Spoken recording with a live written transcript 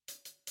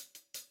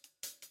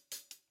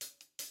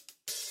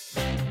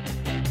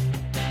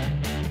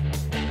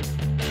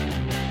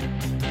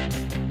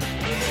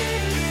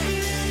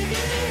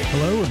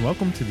Hello and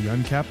welcome to the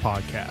Uncapped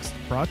Podcast,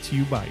 brought to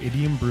you by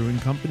Idiom Brewing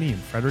Company in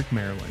Frederick,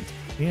 Maryland,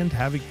 and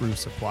Havoc Brew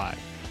Supply,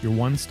 your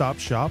one-stop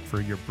shop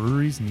for your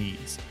brewery's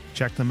needs.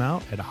 Check them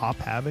out at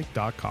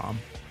hophavoc.com.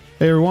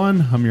 Hey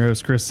everyone, I'm your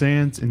host Chris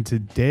Sands, and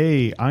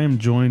today I am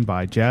joined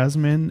by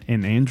Jasmine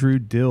and Andrew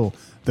Dill,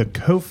 the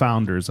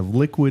co-founders of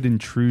Liquid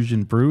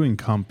Intrusion Brewing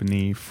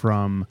Company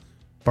from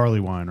Barley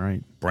Wine,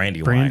 right?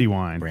 Brandy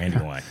wine.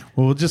 Well,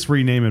 we'll just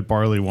rename it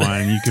Barley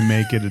Wine. You can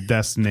make it a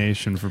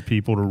destination for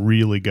people to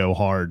really go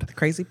hard. The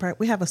crazy part,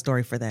 we have a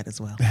story for that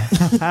as well.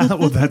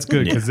 Well, that's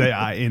good because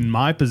in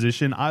my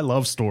position, I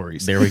love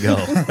stories. There we go.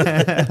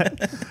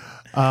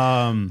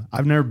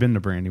 I've never been to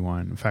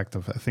Brandywine. In fact, I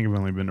think I've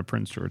only been to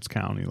Prince George's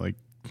County like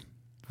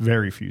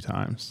very few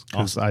times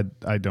because awesome.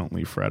 I don't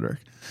leave Frederick.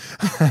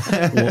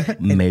 Well,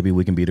 maybe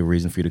we can be the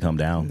reason for you to come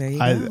down. There you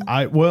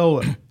go.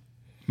 Well,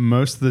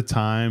 most of the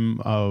time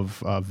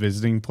of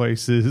visiting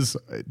places,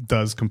 it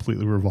does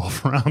completely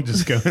revolve around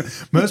just going.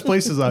 Most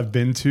places I've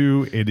been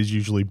to, it is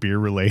usually beer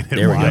related.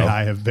 There we go.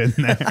 I have been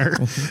there.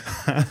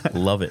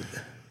 Love it.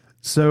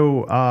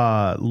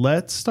 So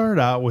let's start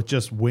out with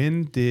just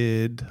when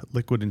did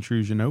Liquid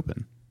Intrusion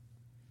open?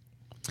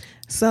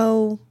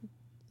 So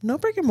no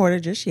brick and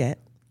mortar just yet.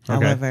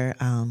 Okay. However,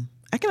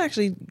 I can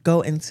actually go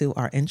into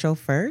our intro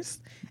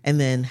first and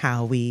then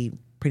how we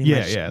pretty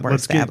much were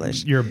Let's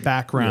established. Get your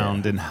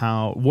background and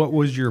what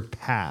was your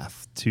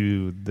path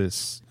to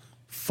this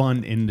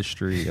fun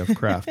industry of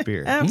craft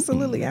beer?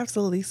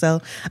 Absolutely.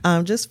 So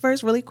just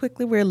first, really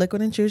quickly, we're a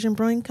Liquid Intrusion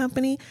Brewing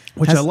Company.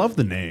 Which I love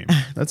the name.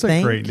 That's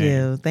a great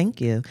name. Thank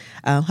you.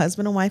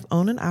 Husband and wife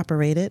own and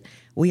operate it.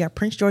 We are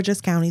Prince George's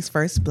County's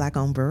first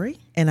Black-owned brewery,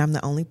 and I'm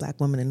the only Black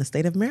woman in the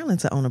state of Maryland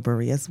to own a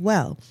brewery as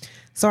well.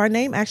 So our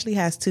name actually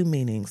has two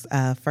meanings.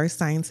 First,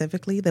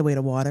 scientifically, the way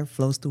the water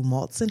flows through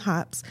malts and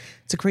hops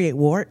to create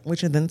wort,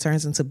 which then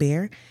turns into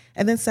beer.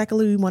 And then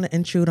secondly, we want to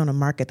intrude on a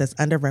market that's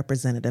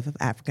underrepresentative of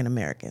African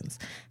Americans.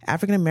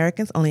 African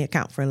Americans only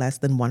account for less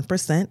than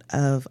 1%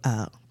 of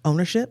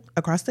ownership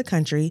across the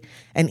country.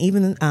 And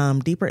even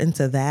deeper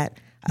into that,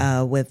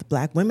 with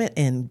Black women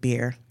in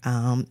beer,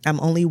 I'm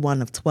only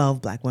one of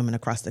 12 Black women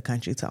across the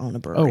country to own a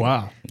brewery. Oh,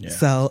 wow. Yeah.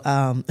 So,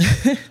 I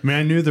mean,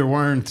 I knew there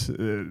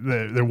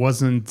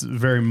wasn't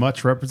very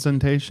much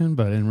representation,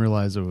 but I didn't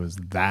realize it was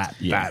that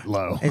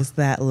low. It's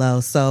that low.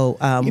 So,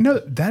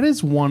 that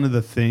is one of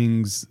the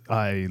things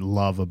I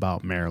love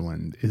about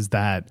Maryland is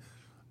that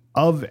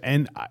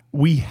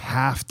we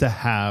have to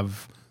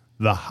have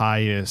the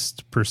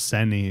highest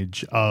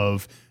percentage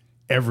of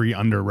every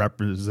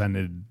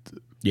underrepresented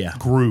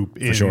group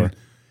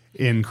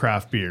in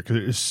craft beer, because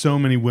there's so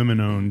many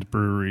women-owned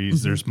breweries.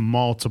 Mm-hmm. There's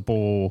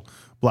multiple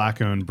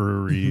Black-owned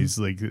breweries.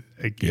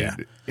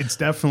 Mm-hmm. It's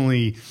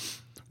definitely,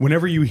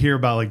 whenever you hear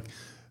about like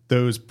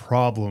those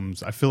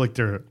problems, I feel like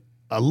they're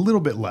a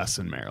little bit less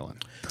in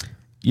Maryland.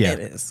 Yeah, it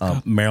is.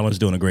 Maryland's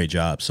doing a great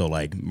job. So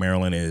like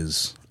Maryland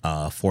is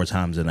 4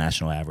 times the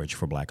national average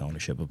for Black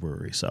ownership of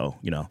breweries. So,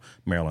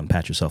 Maryland,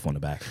 pat yourself on the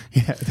back.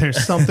 Yeah,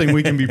 there's something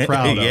we can be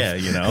proud of.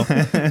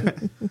 Yeah,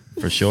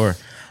 for sure.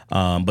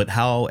 But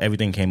how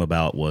everything came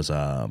about was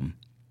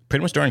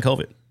pretty much during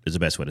COVID is the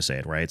best way to say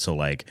it, right? So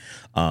like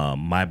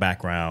my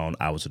background,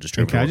 I was a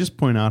distributor. Can I just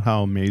point out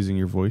how amazing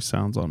your voice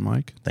sounds on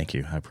mic? Thank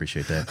you. I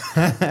appreciate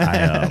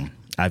that.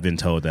 I've been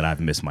told that I've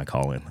missed my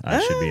calling. I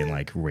should be in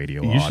like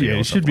radio audio.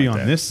 You should be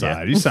on this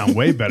side. You sound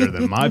way better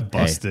than my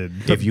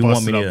busted if you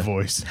want me to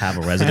voice. Have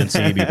a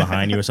residency be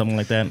behind you or something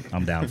like that,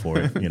 I'm down for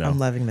it. I'm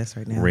loving this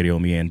right now. Radio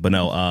me in. But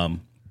no,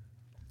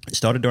 it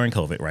started during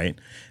COVID, right?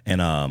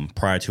 And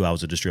prior to, I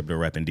was a distributor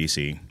rep in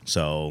DC.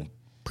 So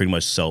pretty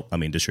much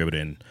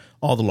distributing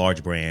all the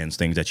large brands,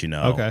 things that you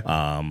know. Okay.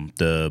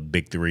 The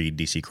big 3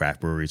 DC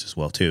craft breweries as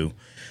well too.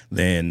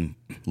 Then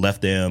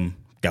left them,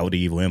 got with the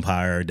Evil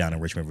Empire down in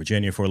Richmond,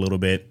 Virginia for a little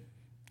bit.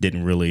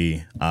 Didn't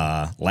really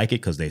like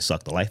it because they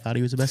sucked the life out of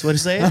you is the best way to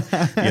say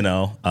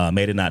it.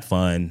 Made it not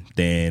fun.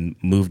 Then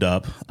moved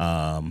up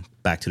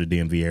back to the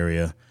DMV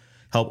area.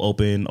 Helped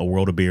open a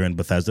World of Beer in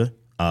Bethesda.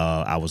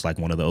 I was like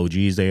one of the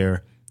OGs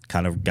there.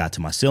 Kind of got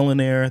to my ceiling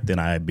there. Then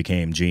I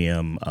became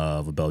GM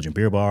of a Belgian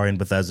beer bar in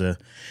Bethesda.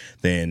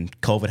 Then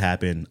COVID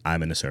happened.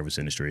 I'm in the service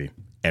industry.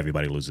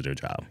 Everybody loses their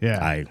job.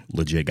 Yeah. I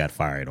legit got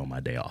fired on my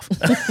day off.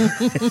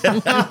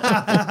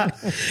 I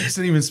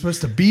wasn't even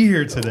supposed to be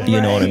here today. You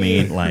know what I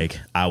mean? Like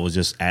I was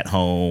just at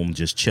home,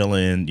 just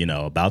chilling,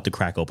 about to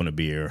crack open a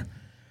beer.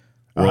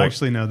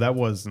 Actually, no, that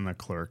wasn't a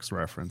Clerks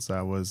reference.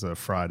 That was a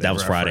Friday. That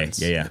was reference.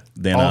 Friday. Yeah.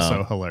 Then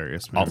also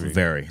hilarious movie.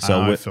 Very.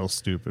 So I feel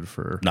stupid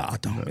for. No,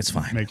 don't. It's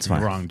fine. Making it's fine.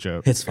 the wrong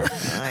joke. It's fine.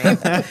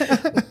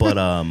 But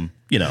I'm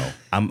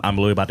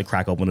literally about to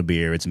crack open a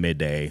beer. It's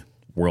midday.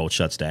 World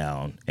shuts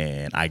down,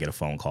 and I get a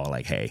phone call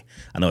like, "Hey,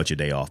 I know it's your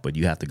day off, but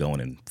you have to go in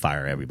and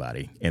fire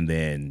everybody, and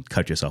then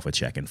cut yourself a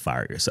check and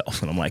fire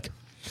yourself." And I'm like.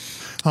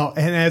 Oh,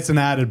 and as an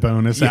added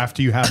bonus,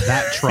 after you have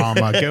that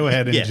trauma, go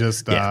ahead and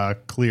just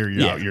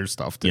clear out your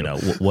stuff too.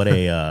 It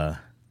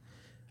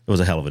was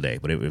a hell of a day,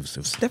 but it was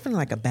definitely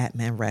like a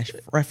Batman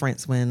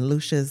reference when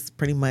Lucius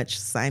pretty much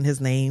signed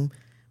his name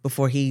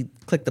before he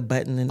clicked the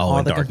button and Oh, all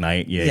in the Dark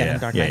Knight? Yeah. in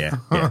Dark Knight.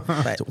 Yeah.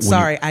 But So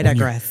sorry, I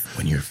digress.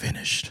 When you're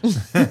finished,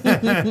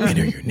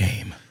 enter your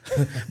name.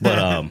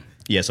 But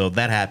yeah, so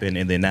that happened,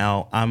 and then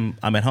now I'm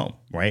at home,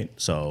 right?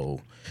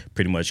 So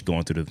pretty much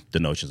going through the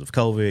notions of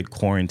COVID,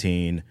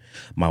 quarantine.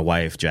 My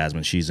wife,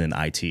 Jasmine, she's in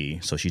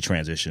IT, so she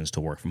transitions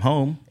to work from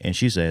home, and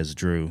she says,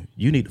 Drew,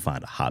 you need to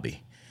find a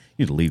hobby.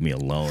 You need to leave me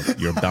alone.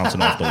 You're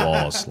bouncing off the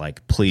walls.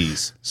 Like,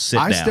 please sit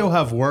down. I still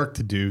have work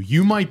to do.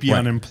 You might be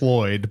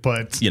unemployed,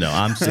 but you know,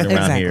 I'm sitting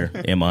around here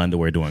in my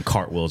underwear doing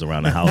cartwheels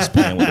around the house,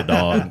 playing with the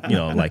dog. You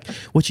know, like,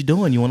 what you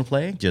doing? You want to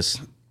play?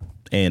 Just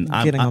and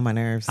Getting on my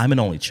nerves. I'm an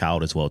only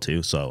child as well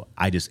too, so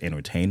I just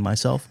entertain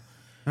myself.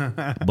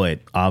 But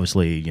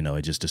obviously, you know,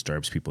 it just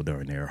disturbs people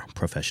during their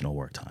professional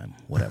work time,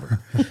 whatever.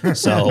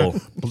 So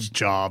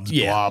jobs,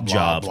 blah,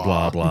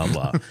 blah,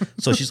 blah.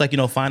 So she's like, you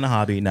know, find a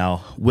hobby.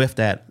 Now, with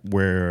that,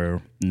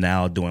 we're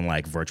now doing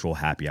like virtual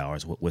happy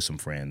hours with some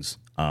friends,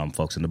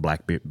 folks in the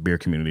black beer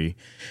community.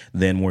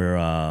 Then we're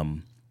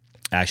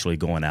actually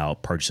going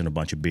out, purchasing a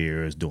bunch of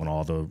beers, doing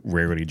all the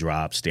rarity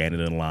drops,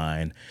 standing in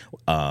line.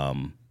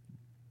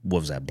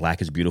 What was that?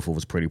 Black is Beautiful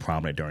was pretty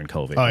prominent during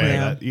COVID. Oh,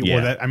 Yeah.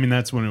 Well, that, I mean,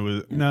 that's when it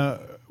was. No,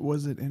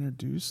 was it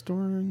introduced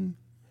during?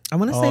 I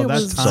want to say it that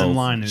was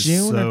timeline is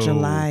June or so-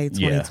 July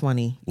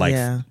 2020. Like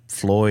yeah.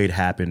 Floyd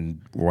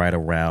happened right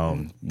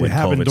around when It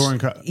happened COVID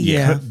during.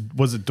 Yeah.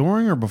 Was it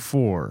during or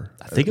before?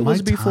 I think it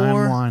was before.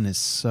 Timeline is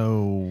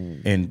so.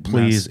 And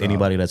please, messed up.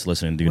 anybody that's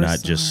listening, do We're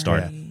not just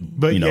start. sorry.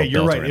 But you know, yeah,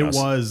 you're right. beltering It us.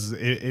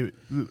 was.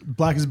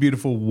 Black is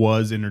Beautiful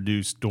was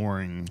introduced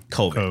during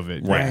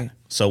COVID. Right. Right.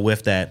 So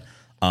with that,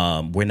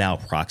 we're now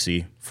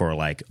proxy for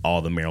like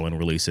all the Maryland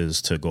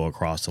releases to go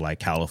across to like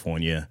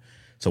California.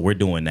 So we're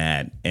doing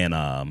that, and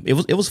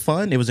it was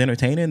fun. It was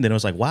entertaining. Then it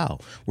was like, wow,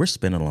 we're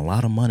spending a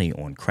lot of money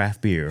on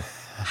craft beer.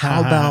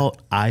 How about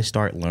I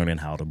start learning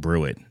how to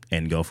brew it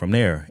and go from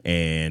there?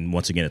 And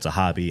once again, it's a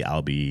hobby.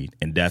 I'll be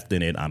in depth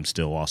in it. I'm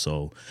still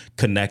also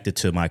connected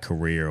to my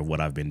career of what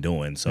I've been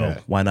doing.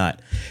 So why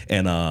not?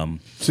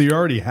 And So you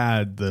already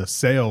had the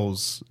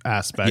sales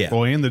aspect, Yeah.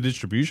 well, and the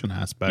distribution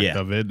aspect Yeah.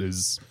 of it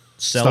is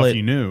sell stuff it,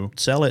 you knew.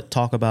 sell it,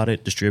 talk about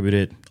it, distribute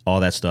it,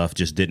 all that stuff.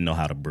 Just didn't know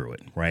how to brew it,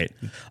 right?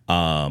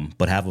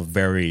 But have a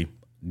very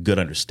good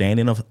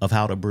understanding of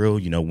how to brew.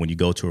 You know, when you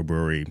go to a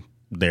brewery,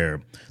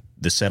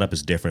 the setup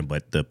is different,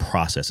 but the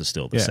process is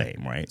still the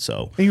same, right?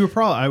 So And you were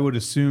probably, I would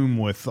assume,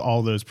 with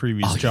all those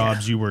previous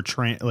jobs, you were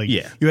trained. Like,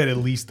 you had at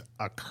least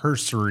a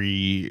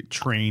cursory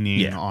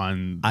training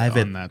on. I've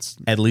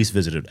at least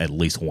visited at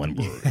least one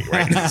brewery,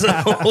 right? So,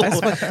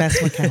 That's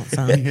what counts,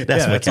 huh?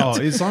 that's what all. counts.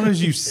 As long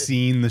as you've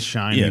seen the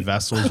shiny Yeah.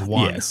 vessels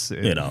once,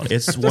 You know,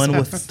 it's one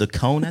with the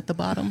cone at the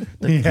bottom.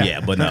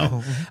 But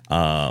no.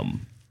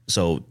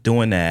 So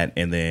doing that,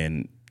 and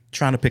then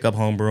trying to pick up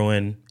home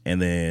brewing,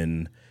 and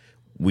then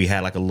we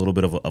had like a little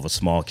bit of a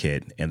small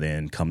kit, and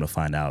then come to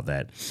find out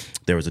that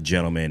there was a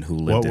gentleman who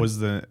lived. What was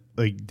the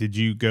like? Did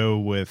you go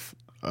with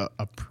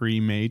a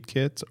pre-made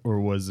kit, or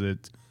was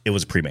it? It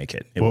was a pre-made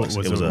kit. It What was.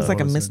 was It was it? It's a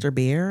like a was Mr.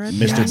 Beer. I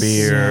think. Mr.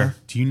 Beer.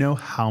 Do you know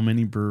how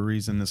many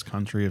breweries in this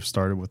country have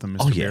started with a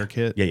Mr. yeah. Beer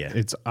kit? Yeah, yeah.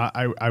 It's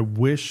I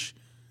wish,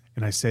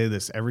 and I say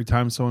this every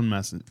time someone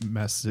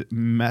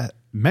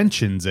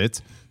mentions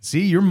it.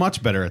 See, you're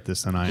much better at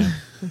this than I am.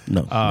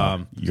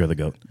 No, you're the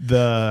goat.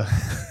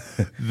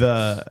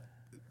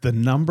 The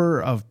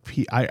number of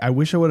I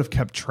wish I would have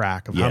kept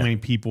track of how Yeah. many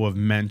people have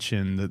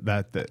mentioned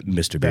that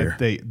Mr. Beer.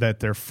 that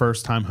their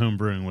first time home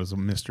brewing was a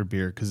Mr.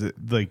 Beer, because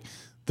like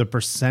the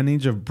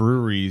percentage of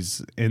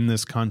breweries in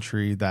this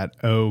country that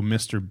owe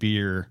Mr.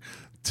 Beer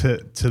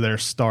to their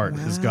start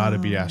has got to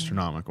be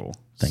astronomical.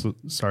 So,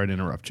 sorry to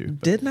interrupt you.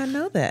 Did not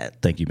know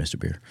that. Thank you, Mr.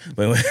 Beer.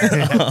 But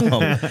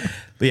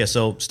yeah,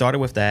 so started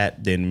with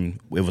that. Then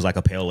it was like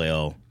a pale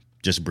ale.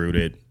 Just brewed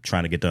it,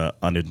 trying to get to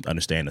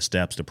understand the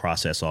steps, the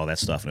process, all that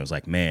stuff. And it was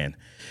like, man,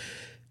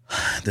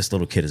 this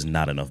little kid is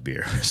not enough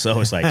beer.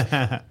 So it's like,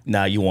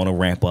 now you want to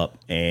ramp up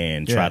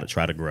and try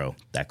to grow.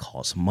 That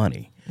costs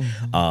money.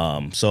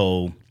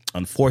 So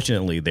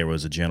unfortunately, there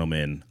was a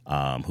gentleman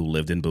who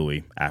lived in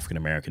Bowie,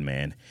 African-American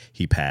man.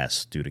 He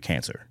passed due to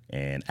cancer,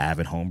 and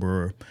avid home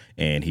brewer,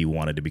 and he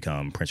wanted to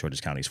become Prince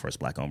George's County's first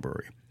black-owned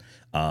brewery.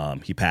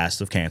 He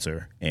passed of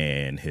cancer,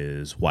 and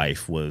his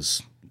wife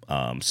was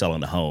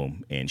selling the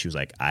home, and she was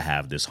like, I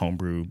have this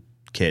homebrew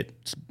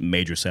kit,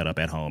 major setup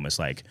at home. It's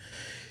like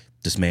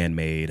this man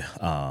made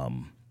a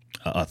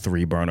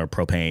 3-burner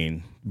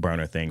propane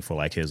burner thing for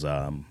like his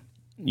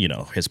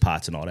his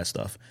pots and all that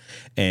stuff,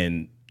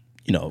 and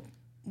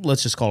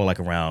let's just call it like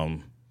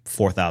around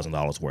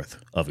 $4,000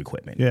 worth of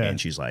equipment. And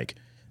she's like,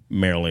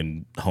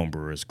 Maryland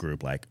Homebrewers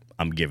Group, like,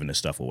 I'm giving this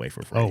stuff away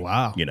for free. Oh,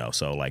 wow.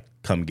 So like,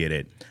 come get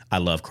it. I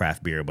love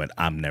craft beer, but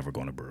I'm never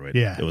going to brew it.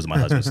 Yeah. It was my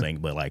husband's thing,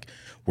 but like,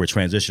 we're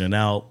transitioning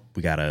out.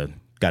 We gotta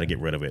get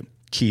rid of it.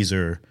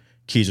 Keezer's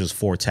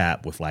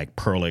 4-tap with like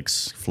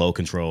Perlix, flow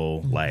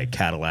control, like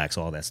Cadillacs,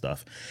 all that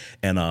stuff.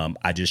 And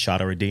I just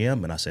shot her a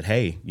DM, and I said,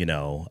 hey,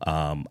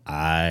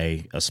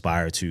 I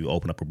aspire to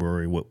open up a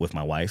brewery with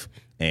my wife,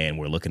 and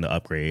we're looking to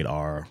upgrade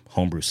our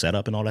homebrew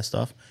setup and all that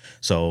stuff.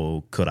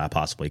 So could I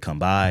possibly come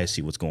by,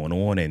 see what's going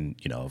on? And,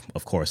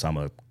 of course, I'm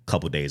a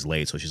couple days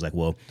late. So she's like,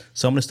 well,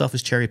 some of the stuff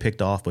is cherry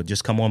picked off, but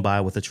just come on by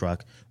with the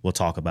truck. We'll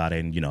talk about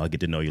it, and, I'll get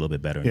to know you a little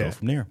bit better and go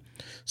from there.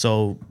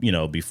 So,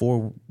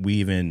 before we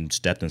even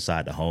stepped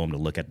inside the home to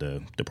look at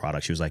the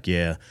product, she was like,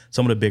 yeah,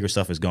 some of the bigger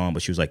stuff is gone.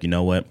 But she was like, you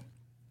know what?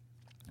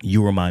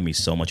 You remind me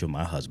so much of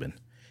my husband.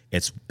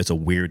 It's a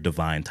weird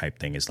divine type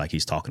thing. It's like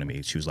he's talking to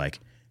me. She was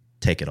like,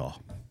 take it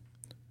all.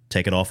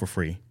 Take it all for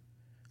free.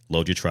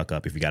 Load your truck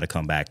up. If you got to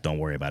come back, don't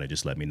worry about it.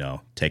 Just let me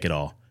know. Take it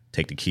all.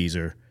 Take the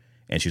keezer.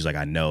 And she's like,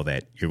 I know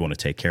that you're going to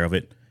take care of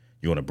it.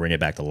 You're going to bring it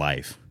back to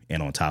life.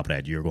 And on top of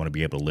that, you're going to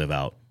be able to live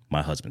out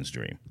my husband's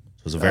dream.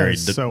 So it's a very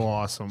so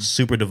awesome,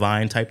 super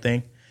divine type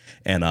thing.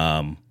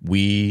 And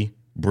we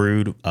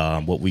brewed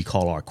what we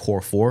call our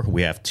core 4.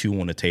 We have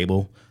 2 on the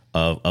table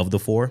of the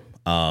 4,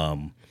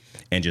 and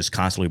just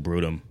constantly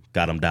brewed them.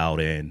 Got them dialed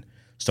in,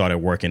 started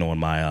working on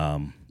my,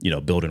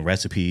 building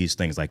recipes,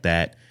 things like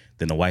that.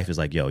 Then the wife is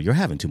like, yo, you're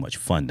having too much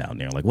fun down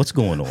there. Like, what's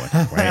going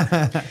on?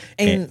 Right.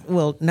 And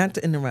well, not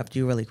to interrupt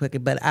you really quickly,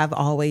 but I've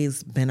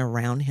always been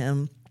around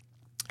him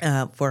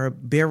for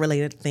beer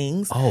related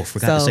things. Oh,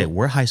 forgot to say,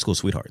 we're high school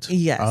sweethearts.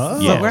 Yes.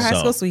 So we're high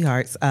school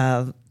sweethearts.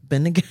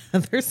 Been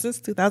together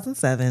since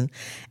 2007,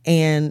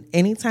 and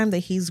anytime that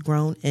he's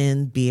grown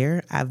in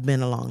beer, I've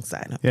been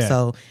alongside him. Yeah.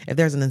 So if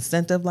there's an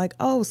incentive like,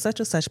 oh, such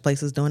and such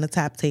place is doing a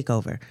tap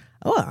takeover,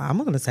 oh, I'm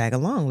going to tag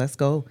along. Let's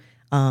go.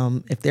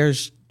 If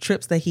there's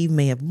trips that he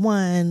may have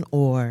won,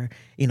 or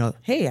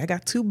hey, I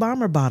got 2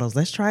 bomber bottles,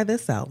 let's try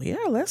this out. Yeah,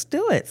 let's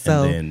do it.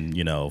 So and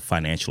then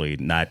financially,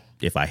 not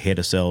if I hit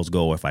a sales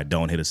goal or if I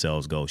don't hit a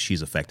sales goal,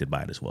 she's affected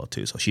by it as well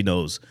too. So she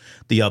knows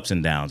the ups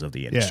and downs of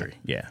the industry.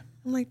 Yeah.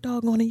 I'm like,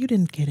 doggone it, you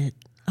didn't get it.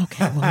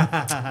 Okay, well,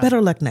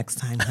 better luck next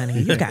time,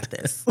 honey. You got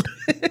this.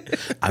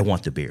 I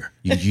want the beer.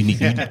 You need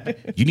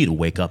to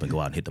wake up and go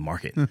out and hit the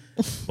market.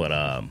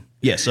 But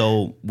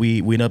so we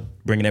ended up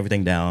bringing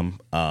everything down,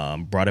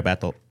 brought it back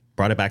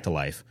to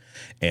life,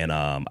 and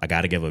I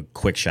got to give a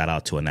quick shout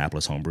out to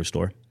Annapolis Homebrew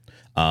Store.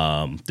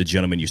 The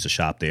gentleman used to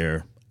shop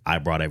there. I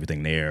brought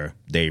everything there.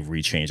 They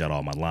rechanged out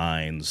all my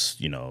lines,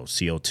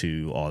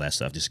 CO2, all that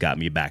stuff. Just got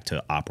me back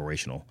to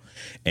operational.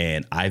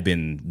 And I've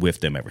been with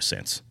them ever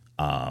since.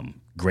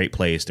 Great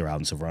place. They're out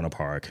in Severna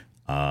Park.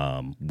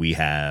 We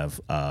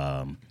have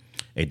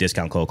a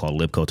discount code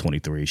called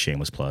LIBCO23,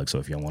 shameless plug. So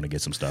if y'all want to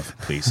get some stuff,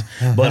 please.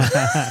 But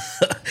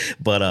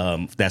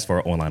that's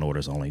for online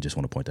orders only. Just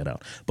want to point that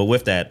out. But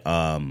with that,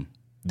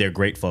 they're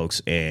great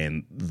folks,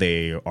 and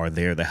they are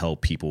there to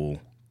help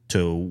people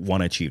to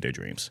want to achieve their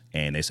dreams.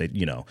 And they said,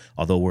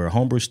 although we're a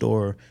homebrew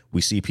store,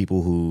 we see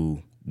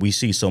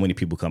so many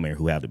people come here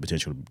who have the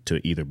potential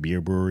to either be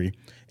a brewery,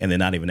 and then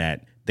not even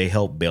that, they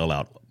help bail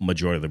out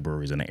majority of the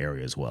breweries in the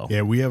area as well.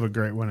 Yeah, we have a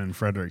great one in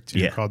Frederick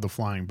too, called the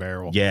Flying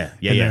Barrel. Yeah.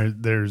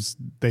 There's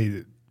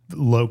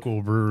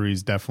local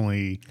breweries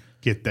definitely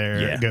get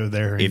there, go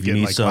there, and if you get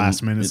need like some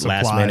last minute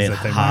supplies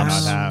that they might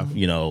not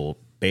have.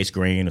 Base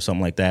grain or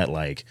something like that,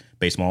 like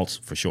base malts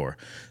for sure.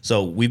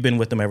 So we've been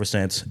with them ever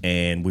since,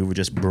 and we were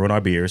just brewing our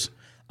beers.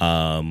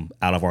 Out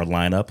of our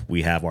lineup,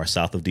 we have our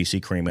South of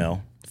DC Cream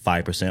Ale,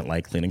 5%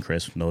 light, clean and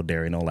crisp, no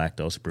dairy, no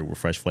lactose, brewed with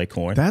fresh flake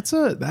corn.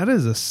 That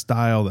is a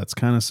style that's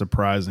kind of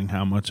surprising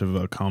how much of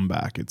a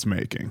comeback it's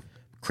making.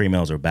 Cream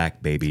ales are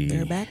back, baby.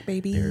 They're back,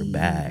 baby. They're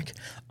back.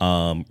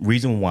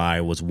 Reason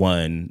why was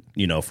one,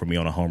 for me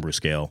on a homebrew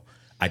scale,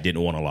 I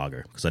didn't want a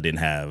lager because I didn't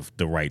have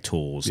the right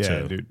tools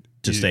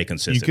to stay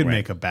consistent. You could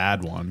make a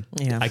bad one.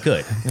 Yeah, I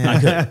could.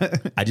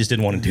 I just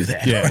didn't want to do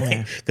that.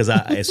 Yeah, because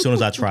as soon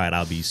as I try it,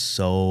 I'll be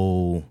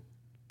so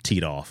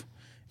teed off,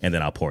 and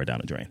then I'll pour it down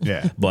the drain.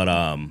 Yeah.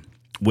 But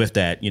with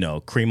that,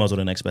 cream ales are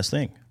the next best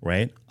thing,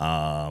 right?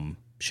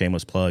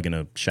 Shameless plug and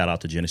a shout out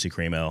to Genesee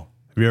Cream Ale.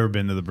 Have you ever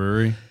been to the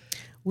brewery?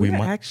 We're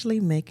actually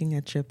making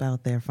a trip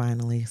out there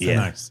finally. So, yeah,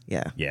 nice.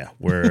 Yeah.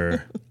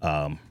 We're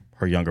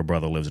her younger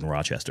brother lives in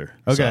Rochester.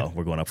 Okay. So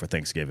we're going up for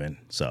Thanksgiving.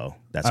 So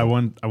that's I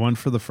went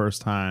for the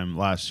first time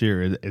last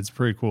year. It's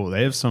pretty cool.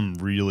 They have some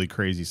really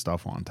crazy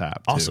stuff on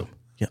tap too. Awesome.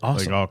 Yeah,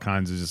 awesome. Like all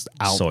kinds of just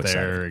out So there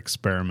excited.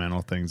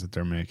 experimental things that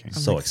they're making.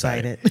 so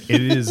excited.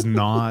 It is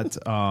not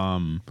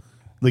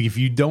like if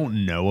you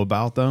don't know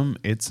about them,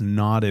 it's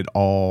not at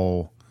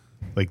all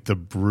like the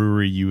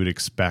brewery you would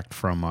expect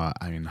from I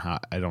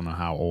don't know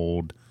how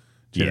old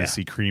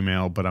Genesee Cream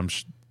Ale, but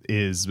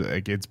is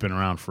like it's been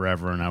around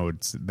forever, and I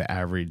would the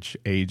average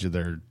age of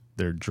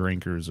their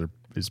drinkers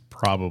is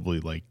probably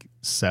like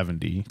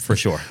 70 For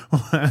sure.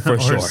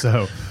 or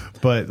so.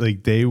 But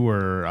like they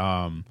were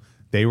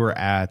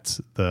at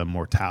the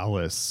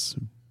Mortalis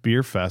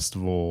Beer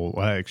Festival.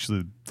 Well,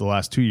 actually, the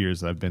last 2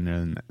 years I've been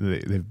in,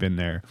 they've been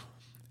there.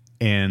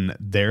 And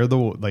they're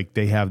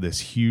they have this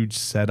huge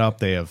setup.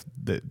 They have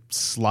the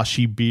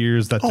slushy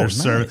beers that they're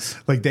serving.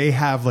 Like they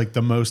have like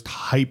the most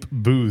hype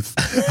booth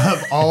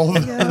of all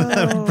of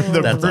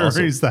the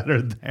breweries that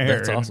are there.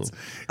 That's awesome.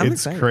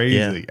 It's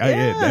crazy.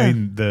 Yeah. I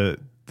mean the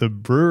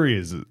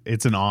brewery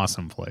it's an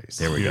awesome place.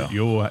 There we go.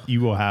 You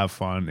will have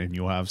fun, and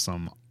you'll have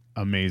some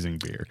amazing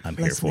beer. I'm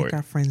here Let's for make it.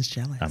 our friends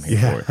jealous. I'm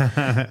here for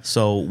it.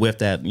 So with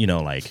that,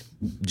 like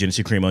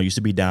Genesee Cream Ale used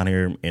to be down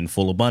here in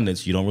full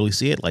abundance. You don't really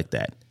see it like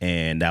that,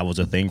 and that was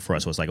a thing for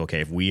us. So it's like,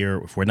 okay, if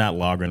we're not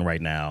lagering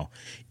right now,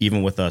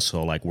 even with us,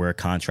 so like we're a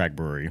contract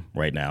brewery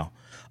right now.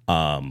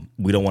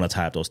 We don't want to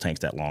tie up those tanks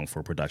that long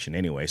for production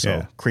anyway.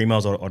 So cream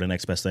ales are the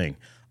next best thing.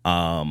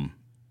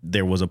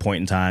 There was a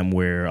point in time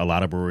where a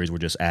lot of breweries were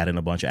just adding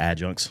a bunch of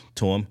adjuncts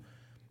to them,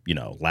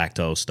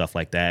 lactose, stuff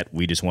like that.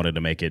 We just wanted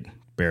to make it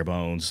bare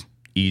bones,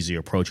 easy,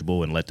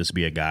 approachable, and let this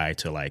be a guide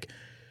to like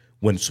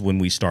when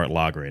we start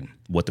lagering,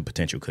 what the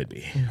potential could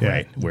be.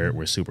 Right?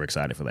 We're super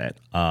excited for that.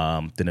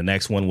 Then the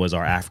next one was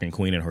our African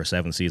Queen and her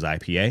 7 Seas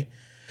IPA.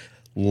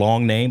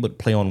 Long name, but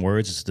play on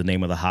words. It's the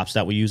name of the hops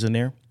that we use in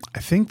there. I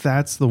think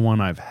that's the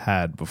one I've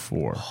had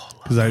before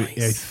because I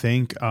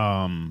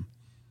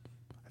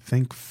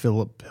think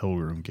Philip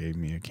Pilgrim gave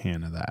me a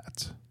can of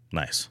that.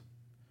 Nice,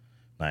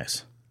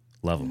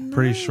 love them.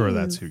 Pretty sure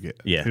that's who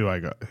I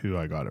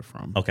got it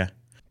from. Okay.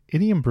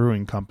 Idiom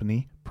Brewing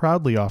Company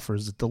proudly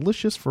offers a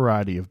delicious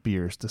variety of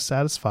beers to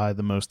satisfy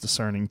the most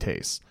discerning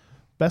tastes.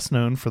 Best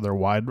known for their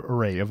wide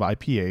array of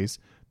IPAs,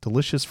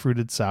 delicious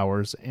fruited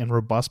sours, and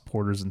robust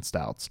porters and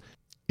stouts,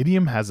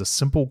 Idiom has a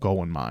simple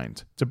goal in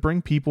mind: to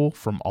bring people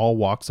from all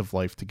walks of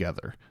life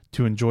together,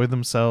 to enjoy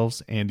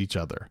themselves and each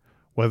other.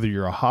 Whether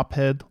you're a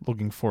hophead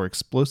looking for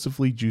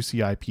explosively juicy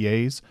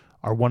IPAs,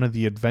 are one of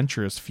the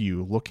adventurous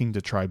few looking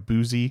to try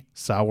boozy,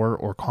 sour,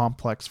 or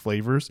complex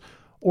flavors,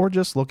 or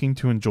just looking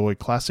to enjoy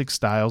classic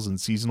styles and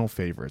seasonal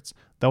favorites,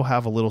 they'll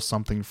have a little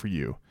something for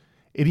you.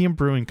 Idiom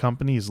Brewing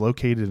Company is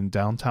located in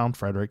downtown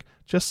Frederick,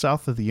 just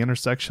south of the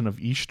intersection of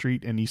East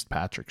Street and East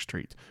Patrick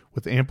Street,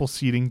 with ample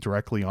seating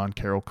directly on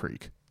Carroll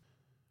Creek.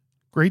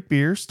 Great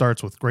beer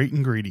starts with great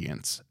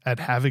ingredients. At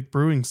Havoc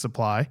Brewing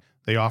Supply,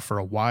 they offer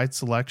a wide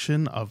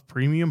selection of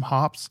premium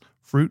hops,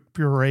 fruit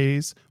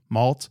purees,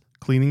 malt,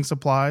 cleaning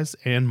supplies,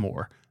 and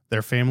more.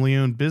 Their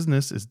family-owned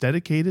business is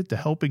dedicated to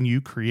helping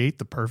you create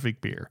the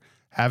perfect beer.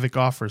 Havoc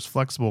offers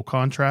flexible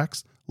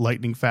contracts,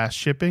 lightning-fast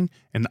shipping,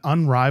 and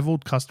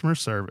unrivaled customer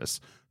service.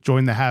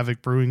 Join the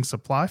Havoc Brewing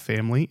Supply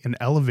family and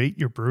elevate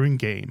your brewing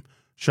game.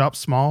 Shop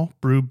small,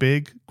 brew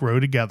big, grow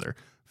together.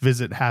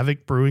 Visit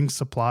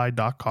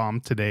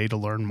havocbrewingsupply.com today to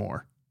learn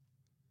more.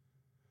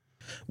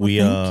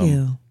 Thank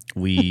you.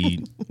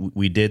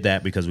 We did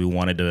that because we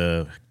wanted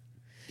to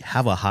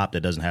have a hop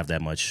that doesn't have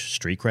that much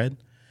street cred.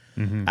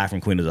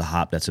 African Queen is a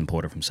hop that's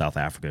imported from South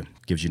Africa.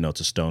 Gives you notes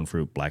of stone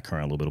fruit,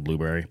 blackcurrant, a little bit of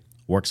blueberry.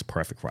 Works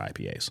perfect for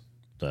IPAs.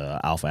 The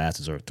alpha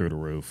acids are through the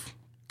roof.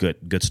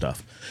 Good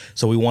stuff.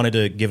 So we wanted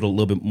to give it a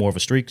little bit more of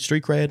a street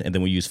cred, and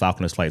then we use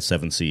Falconer's Flight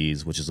 7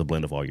 Seas, which is a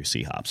blend of all your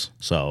sea hops.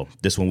 So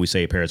this one we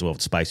say it pairs well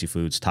with spicy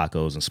foods,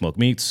 tacos, and smoked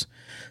meats.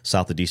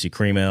 South of DC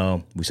Cream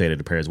Ale, we say that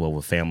it pairs well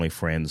with family,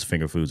 friends,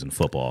 finger foods, and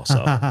football.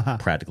 So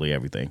practically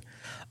everything.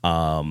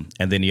 And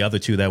then the other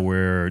two that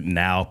we're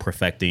now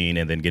perfecting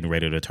and then getting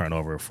ready to turn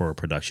over for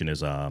production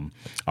is our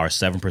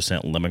 7%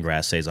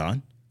 Lemongrass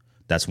Saison.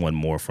 That's one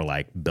more for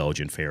like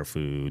Belgian fair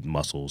food,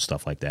 mussels,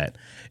 stuff like that.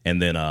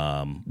 And then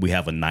we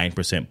have a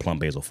 9% Plum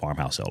Basil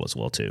Farmhouse Ale as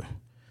well too.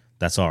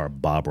 That's our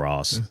Bob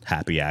Ross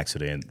happy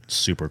accident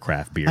super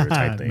craft beer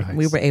type thing. Nice.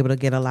 We were able to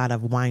get a lot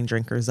of wine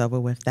drinkers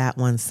over with that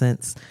one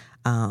since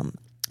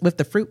with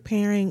the fruit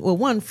pairing. Well,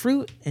 one,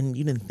 fruit, and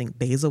you didn't think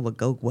basil would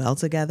go well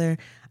together.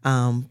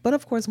 But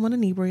of course, one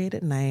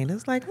inebriated night.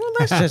 It's like, well,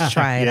 let's just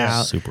try it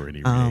out. Super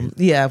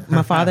inebriated.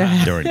 My father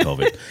During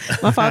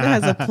COVID. my father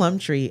has a plum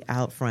tree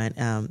out front,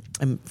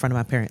 in front of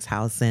my parents'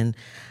 house, and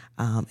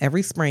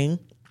every spring,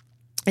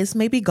 it's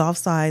maybe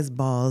golf-sized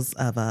balls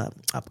of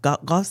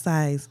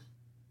golf-sized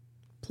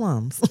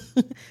plums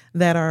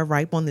that are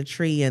ripe on the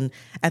tree. And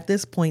at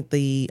this point,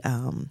 the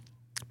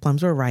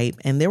plums were ripe,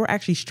 and there were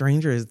actually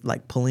strangers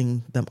like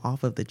pulling them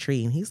off of the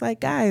tree. And he's like,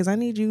 "Guys, I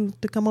need you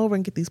to come over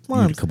and get these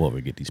plums." You need to come over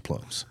and get these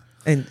plums.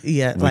 And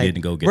yeah, We like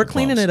didn't go get we're the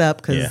cleaning plums. it up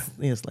because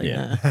Yeah. it's like,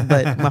 Yeah. nah.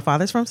 But my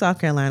father's from South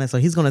Carolina, so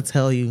he's going to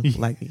tell you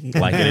like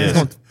Like it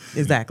is.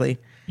 exactly.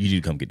 You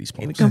need to come get these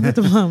And plums. come get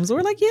the plums.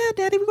 We're like, yeah,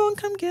 Daddy, we're going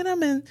to come get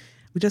them. And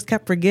we just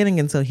kept forgetting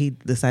until he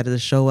decided to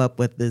show up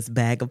with this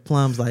bag of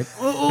plums. Like,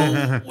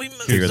 oh, we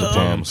missed Here's the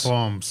them.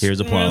 plums. Here's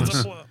the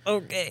plums.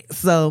 Okay.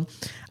 So,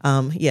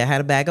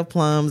 had a bag of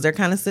plums. They're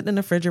kind of sitting in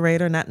the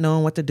refrigerator, not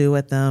knowing what to do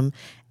with them.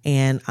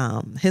 And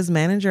his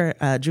manager,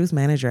 Drew's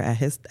manager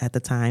at the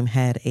time,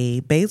 had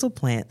a basil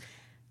plant.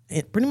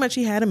 Pretty much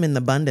he had them in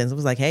abundance. It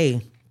was like,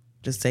 hey,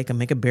 just take them,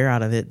 make a beer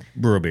out of it.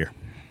 Brew a beer.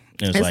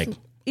 And it's like,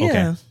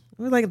 yeah. okay.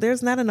 We're like,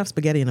 there's not enough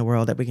spaghetti in the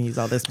world that we can use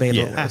all this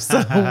basil Yeah. with.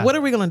 So what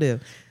are we going to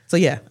do? So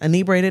yeah,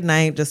 inebriated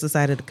night, just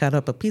decided to cut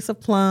up a piece of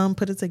plum,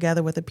 put it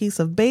together with a piece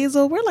of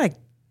basil. We're like,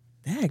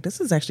 dang, this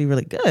is actually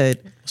really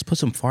good. Let's put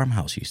some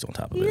farmhouse yeast on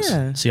top of this.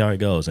 Yeah. See how it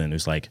goes. And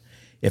it's like,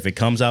 if it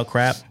comes out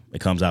crap, it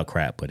comes out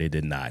crap, but it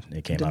did not.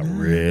 It came out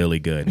really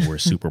good. And we're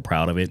super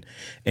proud of it.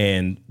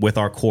 And with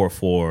our core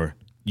 4,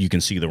 you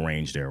can see the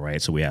range there,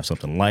 right? So we have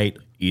something light,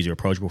 easier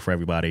approachable for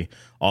everybody.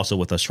 Also,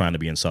 with us trying to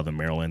be in Southern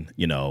Maryland,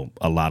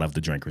 a lot of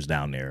the drinkers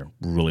down there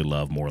really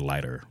love more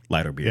lighter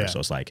beer. Yeah. So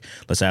it's like,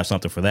 let's have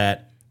something for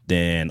that.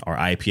 then our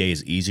IPA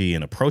is easy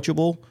and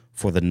approachable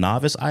for the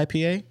novice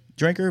IPA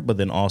drinker. But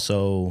then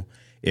also,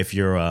 if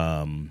you're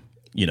a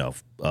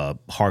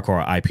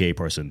hardcore IPA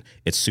person,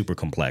 it's super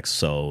complex.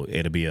 So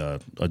it'll be a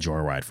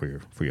joyride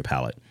for your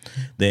palate.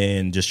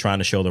 Then just trying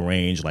to show the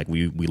range. Like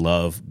we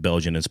love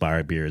Belgian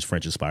inspired beers,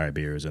 French inspired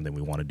beers, and then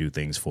we want to do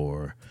things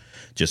for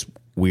just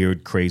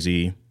weird,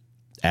 crazy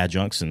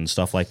adjuncts and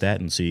stuff like that,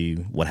 and see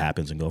what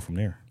happens and go from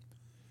there.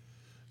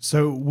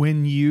 So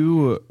when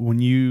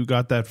you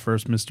got that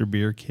first Mr.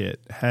 Beer kit,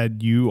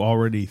 had you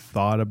already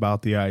thought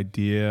about the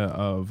idea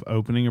of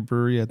opening a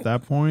brewery at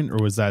that point, or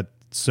was that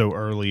so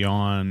early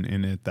on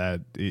in it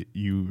that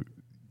you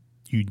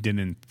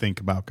didn't think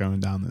about going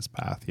down this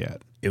path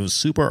yet? It was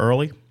super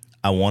early.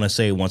 I want to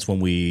say once when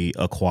we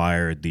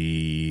acquired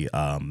the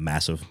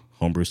massive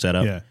homebrew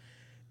setup,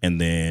 and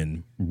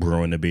then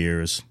brewing the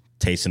beers,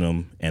 tasting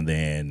them, and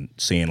then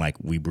seeing like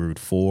we brewed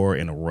 4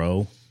 in a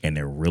row and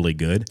they're really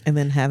good. And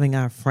then having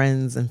our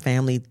friends and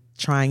family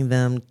trying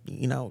them,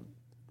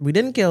 we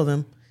didn't kill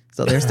them,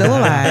 so they're still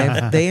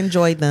alive. They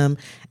enjoyed them,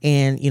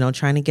 and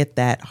trying to get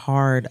that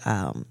hard,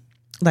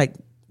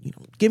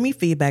 give me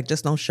feedback,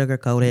 just don't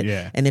sugarcoat it.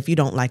 Yeah. And if you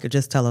don't like it,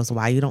 just tell us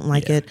why you don't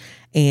like it.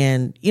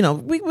 And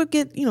we would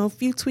get a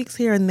few tweaks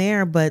here and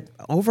there, but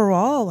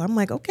overall, I'm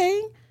like,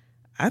 okay,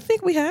 I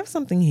think we have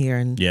something here.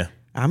 And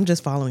I'm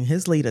just following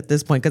his lead at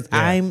this point because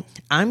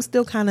I'm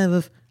still kind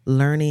of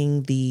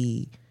learning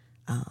the,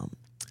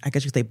 I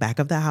guess you could say, back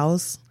of the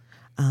house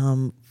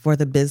for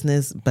the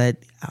business. But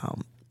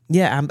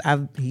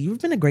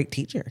you've been a great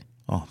teacher.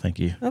 Oh, thank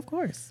you. Of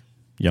course.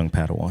 Young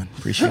Padawan.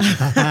 Appreciate you.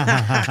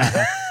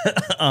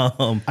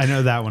 I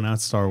know that one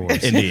out Star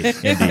Wars. Indeed.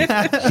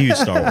 Huge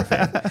Star Wars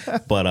fan.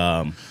 But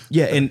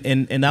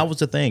and that was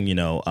the thing,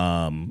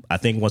 I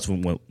think once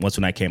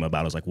when I came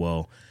about, I was like,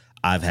 well,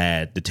 I've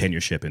had the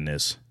tenureship in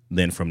this.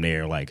 Then from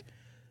there, like,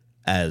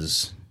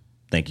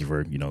 thank you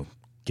for,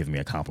 giving me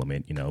a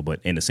compliment, but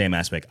in the same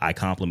aspect, I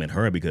compliment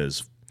her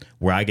because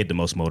where I get the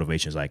most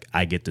motivation is like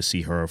I get to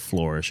see her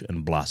flourish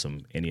and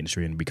blossom in the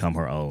industry and become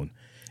her own.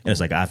 And it's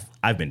like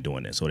I've been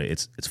doing this, so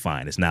it's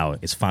fine.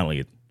 It's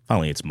finally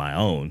it's my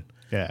own.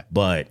 Yeah.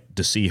 But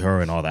to see her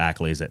and all the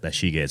accolades that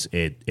she gets,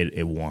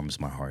 it warms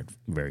my heart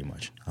very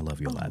much. I love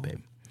you a lot,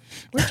 babe.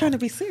 We're trying to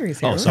be serious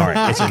here. Oh, sorry,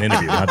 it's an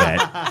interview. My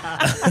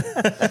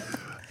bad.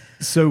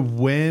 So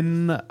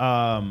when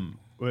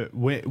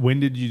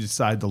did you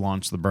decide to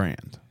launch the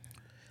brand?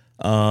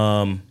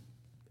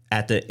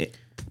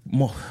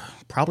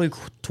 Probably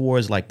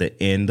towards like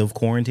the end of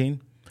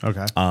quarantine.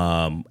 Okay.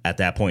 At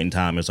that point in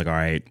time, it's like, all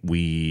right,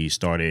 we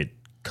started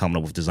coming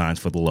up with designs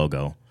for the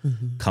logo,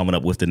 coming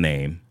up with the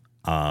name,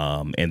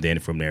 and then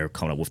from there,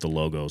 coming up with the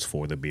logos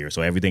for the beer.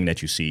 So everything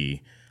that you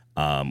see,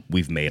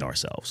 we've made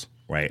ourselves,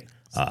 right?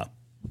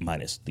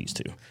 Minus these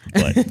two,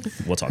 but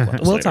we'll talk about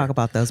those We'll later. talk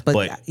about those.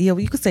 But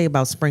you could say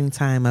about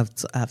springtime of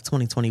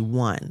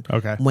 2021.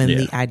 Okay. When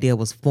the idea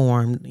was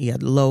formed, you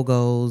had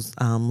logos,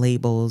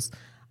 labels,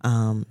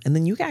 and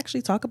then you can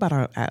actually talk about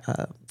our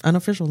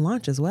unofficial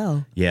launch as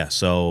well. Yeah.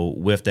 So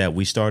with that,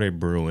 we started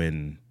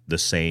brewing the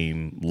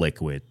same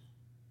liquid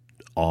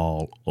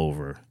all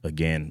over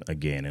again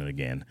and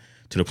again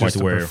to the point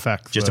where to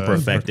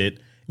perfect it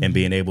and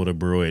being able to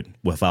brew it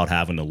without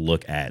having to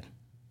look at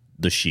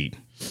the sheet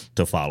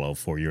to follow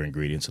for your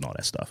ingredients and all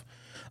that stuff.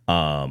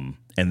 And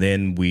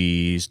then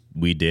we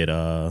did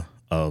I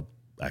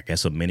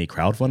guess a mini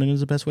crowdfunding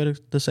is the best way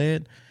to say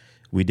it.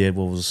 We did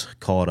what was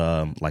called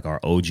like our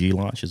OG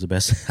launch is the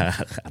best.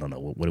 I don't know.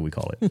 What do we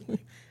call it?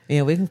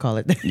 Yeah, we can call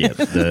it. Yeah.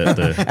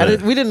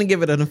 We didn't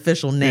give it an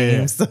official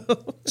name. Yeah.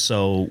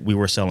 So we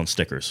were selling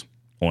stickers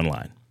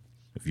online.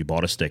 If you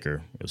bought a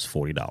sticker, it was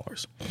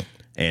 $40.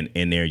 And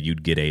in there,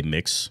 you'd get a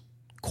mix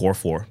Core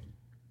 4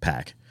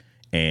 pack.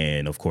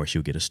 And, of course,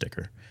 you'd get a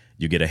sticker.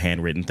 You get a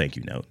handwritten thank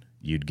you note.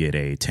 You'd get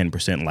a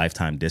 10%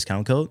 lifetime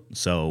discount code.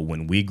 So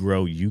when we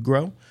grow, you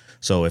grow.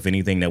 So if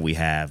anything that we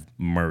have,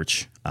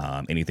 merch,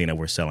 anything that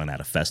we're selling at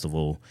a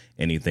festival,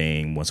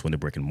 anything once when the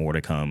brick and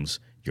mortar comes,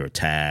 your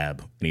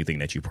tab, anything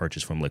that you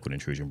purchase from Liquid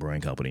Intrusion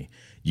Brewing Company,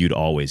 you'd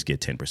always get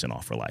 10%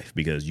 off for life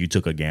because you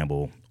took a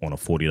gamble on a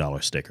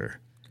 $40 sticker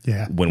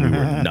when we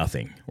were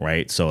nothing,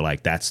 right? So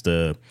like that's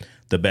the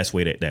best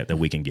way that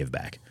we can give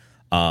back.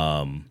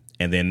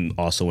 And then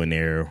also in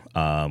there,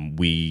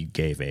 we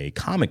gave a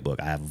comic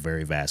book. I have a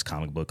very vast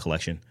comic book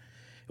collection.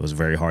 It was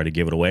very hard to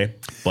give it away,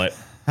 but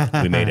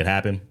we made it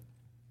happen.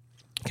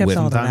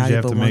 Sometimes you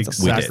have to make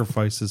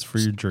sacrifices for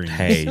your dreams.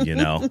 Hey,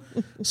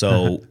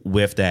 So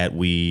with that,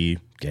 we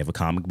gave a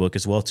comic book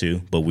as well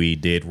too, but we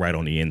did write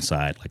on the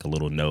inside like a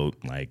little note,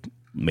 like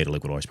 "May the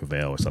liquid always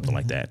prevail" or something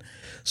like that.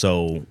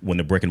 So when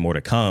the brick and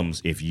mortar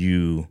comes, if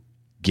you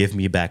give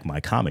me back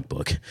my comic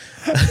book,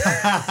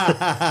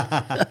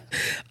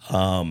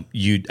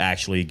 you'd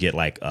actually get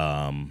like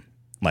a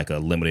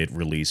limited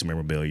release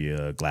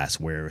memorabilia,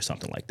 glassware, or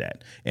something like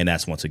that. And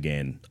that's once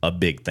again a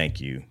big thank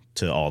you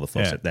to all the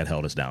folks that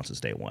held us down since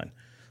day one.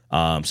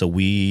 So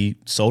we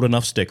sold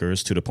enough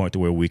stickers to the point to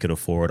where we could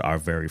afford our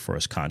very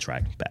first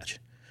contract batch,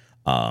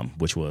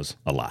 which was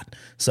a lot.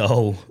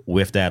 So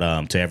with that,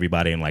 to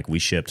everybody, and like we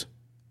shipped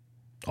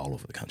all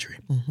over the country.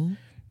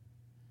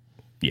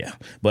 Yeah,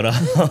 but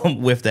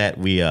with that,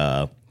 we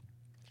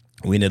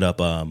ended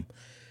up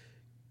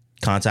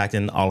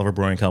contacting Oliver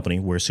Brewing Company.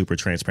 We're super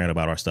transparent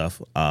about our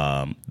stuff.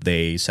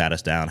 They sat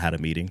us down, had a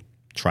meeting,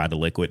 tried the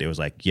liquid. It was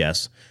like,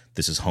 yes,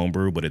 this is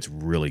homebrew, but it's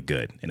really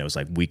good. And it was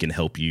like, we can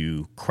help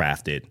you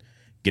craft it,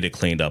 get it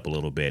cleaned up a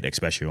little bit,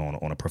 especially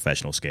on a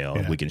professional scale.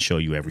 Yeah. We can show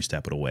you every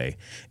step of the way.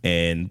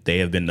 And they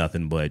have been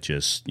nothing but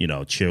just,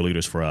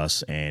 cheerleaders for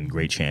us and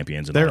great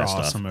champions and They're all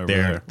that awesome stuff. over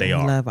there. They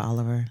are. Love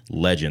Oliver.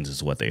 Legends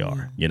is what they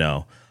are,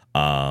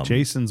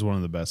 Jason's one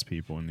of the best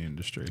people in the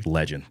industry.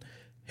 Legend.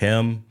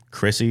 Him,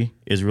 Chrissy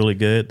is really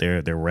good.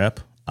 Their rep.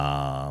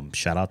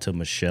 Shout out to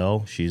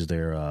Michelle. She's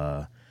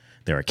their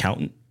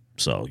accountant.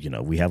 So,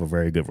 we have a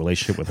very good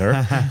relationship with her.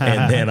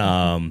 And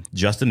then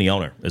Justin, the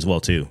owner, as well,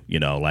 too.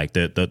 Like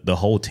the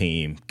whole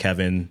team,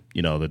 Kevin,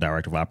 the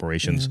director of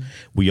operations,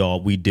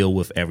 we deal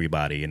with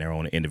everybody in their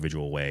own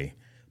individual way.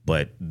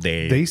 But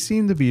they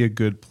seem to be a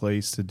good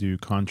place to do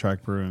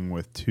contract brewing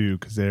with, too,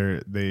 because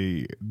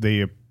they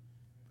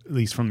at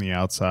least from the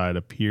outside,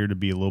 appear to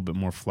be a little bit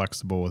more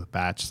flexible with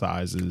batch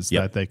sizes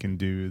that they can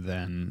do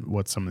than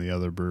what some of the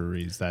other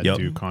breweries that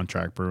do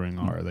contract brewing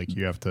are. Like,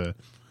 you have to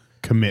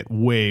commit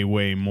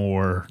way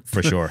more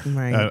for sure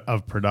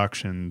of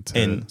production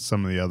to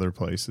some of the other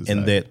places,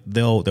 and that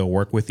they'll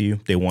work with you.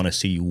 They want to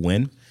see you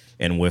win,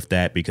 and with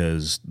that,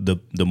 because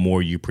the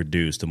more you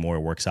produce, the more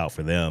it works out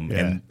for them.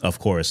 And of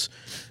course,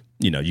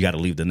 you got to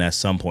leave the nest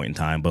some point in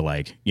time.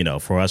 But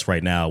for us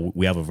right now,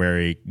 we have a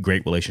very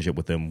great relationship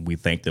with them. We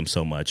thank them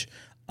so much.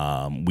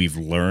 We've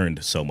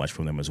learned so much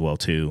from them as well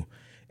too,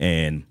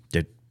 and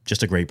they're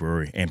just a great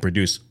brewery and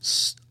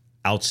produce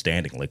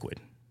outstanding liquid,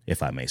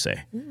 if I may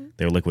say.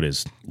 Their liquid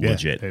is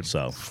legit.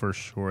 So for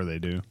sure they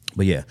do.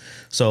 But yeah,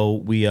 so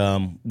we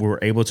were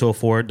able to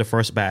afford the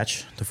first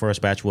batch. The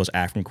first batch was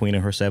African Queen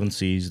and her 7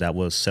 Seas. That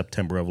was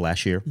September of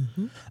last year.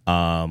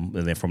 And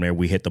then from there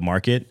we hit the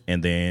market.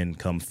 And then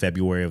come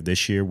February of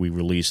this year, we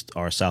released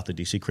our South of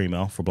DC Cream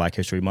Ale for Black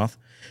History Month.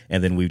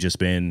 And then we've just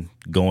been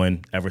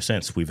going ever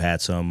since. We've had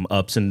some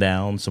ups and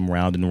downs, some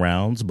round and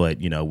rounds, but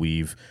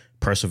we've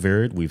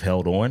persevered. We've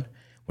held on.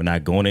 We're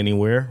not going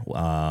anywhere.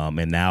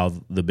 And now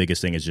the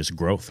biggest thing is just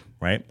growth,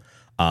 right?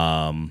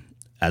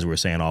 As we were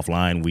saying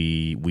offline,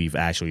 we've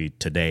actually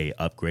today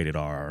upgraded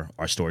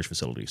our storage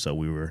facility. So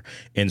we were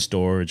in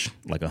storage,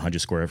 like 100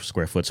 square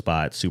foot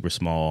spot, super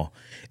small.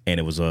 And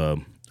it was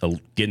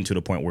getting to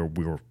the point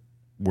where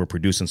we're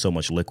producing so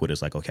much liquid.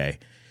 It's like, okay,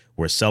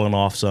 we're selling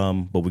off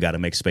some, but we got to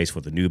make space for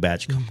the new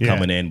batch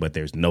coming in, but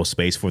there's no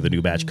space for the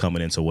new batch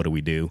coming in. So what do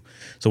we do?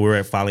 So we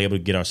were finally able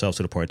to get ourselves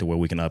to the point to where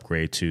we can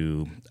upgrade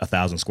to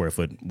 1,000 square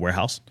foot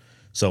warehouse.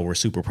 So we're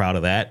super proud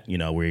of that.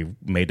 We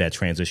made that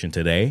transition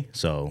today.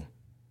 So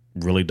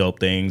really dope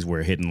things.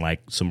 We're hitting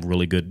like some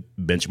really good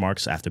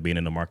benchmarks after being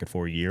in the market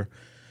for a year,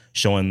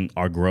 showing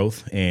our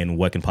growth and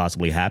what can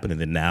possibly happen.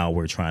 And then now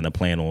we're trying to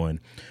plan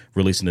on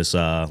releasing this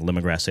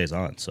lemongrass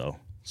saison. So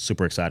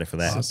super excited for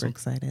that. Super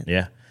excited.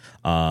 Yeah.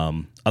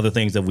 Other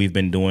things that we've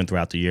been doing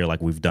throughout the year,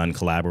 like we've done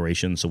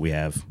collaborations. So we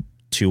have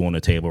 2 on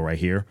the table right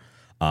here.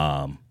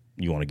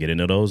 You want to get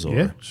into those? Or?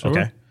 Yeah, sure.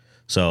 Okay.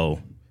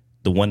 So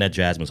the one that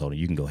Jasmine's holding,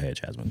 you can go ahead,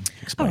 Jasmine.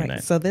 Explain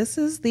that. So this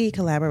is the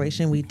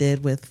collaboration we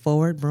did with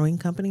Forward Brewing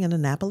Company in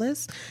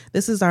Annapolis.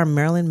 This is our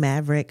Maryland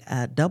Maverick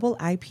double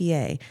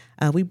IPA.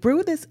 We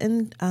brewed this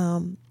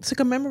to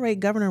commemorate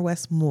Governor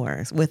Wes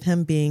Moore, with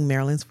him being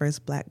Maryland's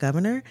first Black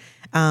governor.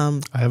 I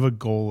have a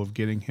goal of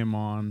getting him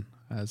on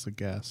as a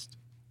guest.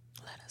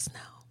 Let us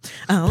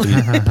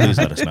know. Please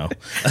let us know.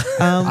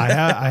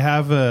 I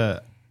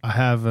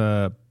have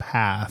a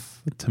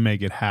path to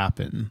make it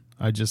happen.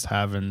 I just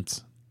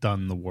haven't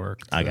done the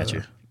work. I got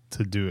you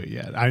to do it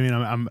yet. I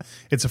mean,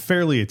 it's a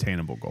fairly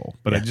attainable goal,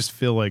 but I just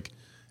feel like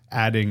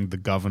adding the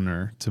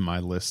governor to my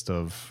list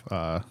of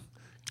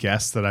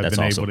guests that I've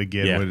been able to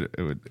get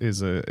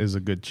is a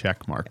good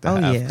check mark to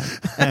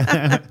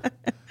have.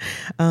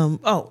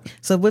 Yeah.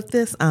 So with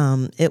this,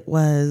 it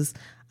was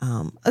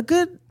a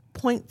good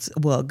point.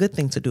 Well, a good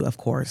thing to do, of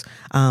course.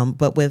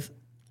 But with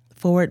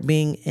Forward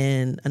being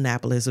in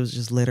Annapolis, it was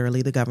just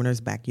literally the governor's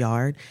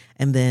backyard.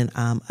 And then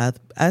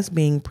us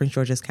being Prince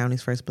George's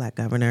County's first Black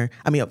governor.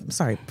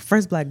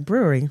 First Black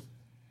brewery.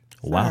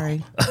 Wow.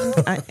 Sorry.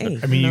 You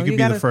could be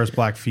the first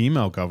Black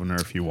female governor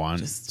if you want.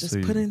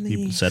 Just put in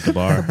the... Set the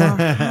bar.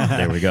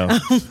 There we go.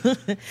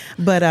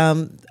 But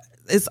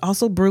it's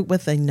also brewed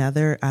with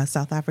another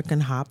South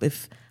African hop.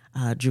 If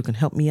Drew can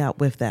help me out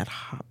with that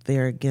hop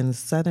there again,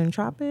 Southern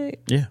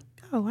Tropic. Yeah.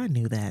 Oh, I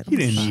knew that. He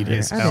didn't need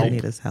his help. I didn't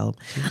need his help.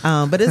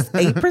 But it's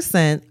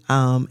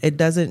 8%. It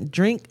doesn't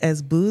drink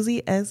as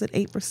boozy as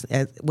 8%,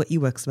 as what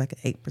you would expect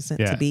 8%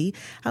 to be.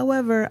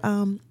 However,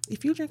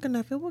 if you drink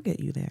enough, it will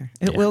get you there.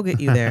 It will get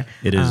you there.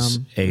 It is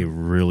a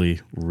really,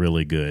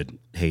 really good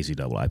hazy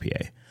double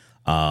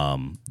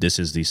IPA. This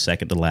is the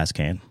second to last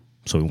can.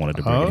 So we wanted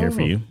to bring it here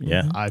for you.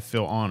 Yeah. I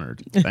feel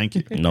honored. Thank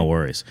you. No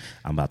worries.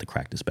 I'm about to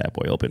crack this bad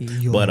boy open.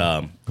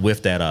 But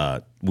with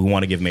that, we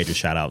want to give major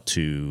shout out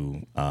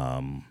to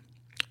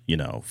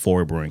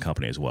Forward Brewing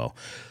Company as well.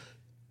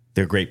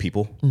 they're great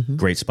people,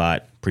 great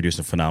spot,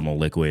 producing phenomenal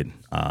liquid.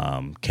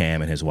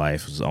 Cam and his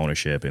wife was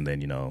ownership, and then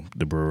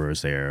the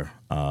brewers there.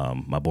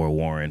 My boy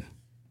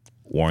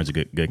Warren's a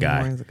good guy.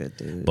 Warren's a good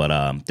dude.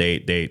 But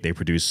they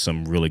produce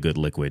some really good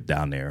liquid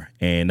down there,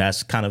 and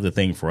that's kind of the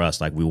thing for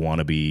us. Like we want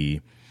to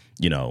be,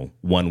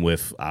 one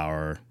with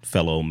our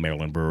fellow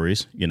Maryland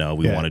breweries. We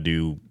want to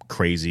do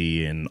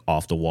crazy and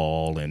off the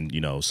wall, and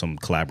some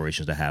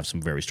collaborations that have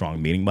some very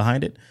strong meaning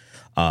behind it.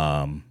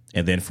 And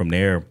then from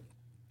there,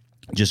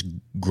 just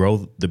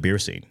grow the beer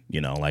scene.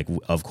 Like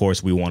of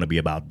course we want to be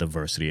about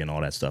diversity and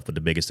all that stuff, but the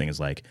biggest thing is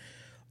like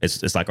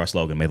it's like our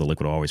slogan: "May the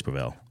liquid always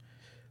prevail."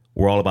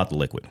 We're all about the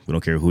liquid. We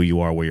don't care who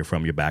you are, where you're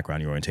from, your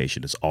background, your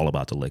orientation. It's all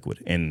about the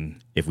liquid.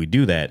 And if we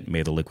do that,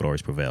 may the liquid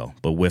always prevail.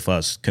 But with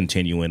us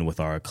continuing with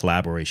our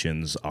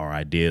collaborations, our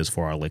ideas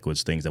for our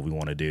liquids, things that we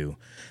want to do,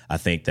 I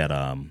think that,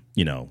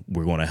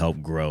 we're going to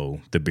help grow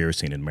the beer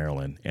scene in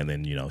Maryland and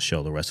then,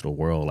 show the rest of the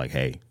world like,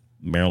 hey,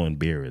 Maryland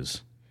beer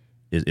is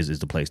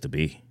the place to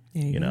be,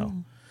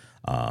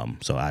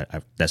 So I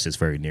that's just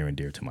very near and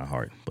dear to my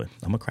heart. But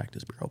I'm going to crack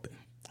this beer open.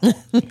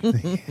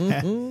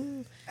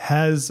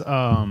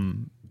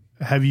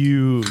 Have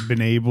you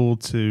been able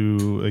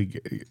to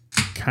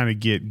kind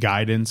of get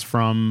guidance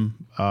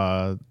from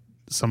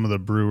some of the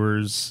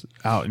brewers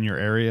out in your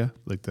area?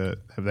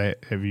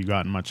 Have you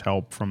gotten much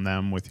help from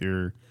them with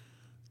your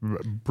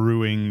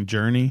brewing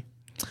journey?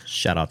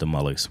 Shout out to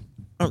Mullers.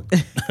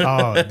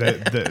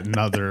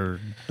 Another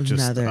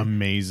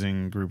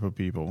amazing group of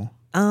people.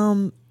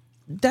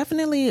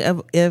 Definitely,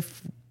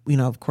 if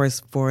of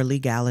course, for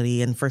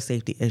legality and for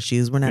safety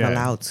issues, we're not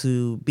allowed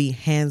to be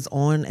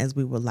hands-on as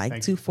we would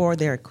like to for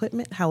their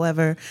equipment.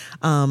 However,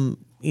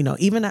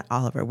 even at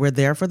Oliver, we're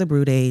there for the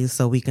brew days,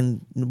 so we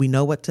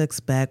know what to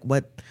expect,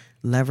 what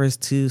levers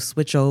to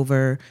switch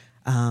over.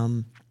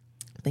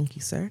 Thank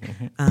you, sir.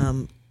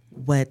 Mm-hmm.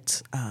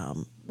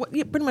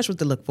 Pretty much what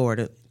to look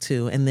forward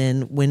to. And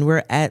then when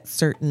we're at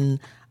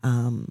certain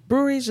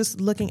breweries, just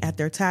looking at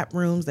their tap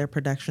rooms, their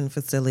production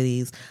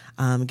facilities,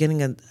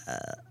 getting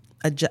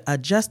a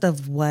gist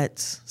of what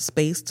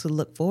space to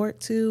look forward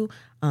to,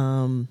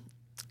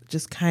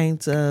 just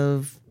kind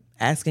of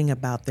asking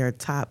about their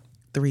top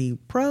 3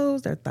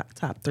 pros, their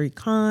top 3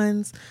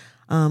 cons.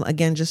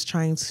 Again, just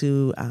trying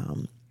to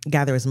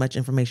gather as much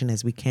information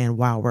as we can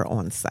while we're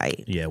on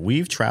site. Yeah,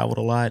 we've traveled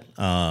a lot,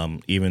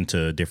 even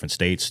to different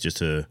states, just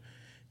to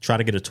try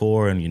to get a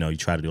tour. And, you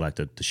try to do like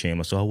the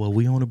shameless, oh, well,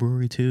 we own a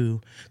brewery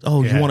too.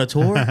 Oh, you want a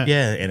tour?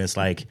 Yeah. And it's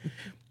like,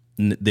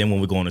 then when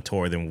we go on a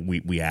tour, then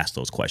we ask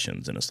those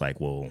questions, and it's like,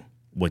 well,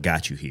 what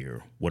got you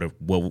here?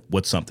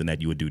 What's something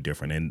that you would do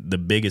different? And the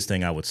biggest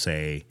thing I would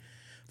say,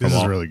 this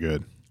is really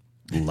good,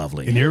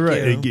 lovely, and you're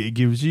right. It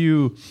gives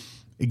you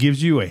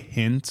a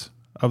hint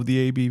of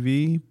the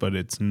ABV, but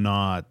it's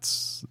not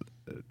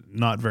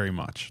very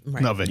much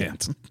of a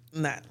hint.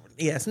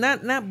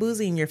 Not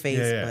boozy in your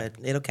face, but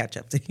it'll catch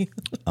up to you.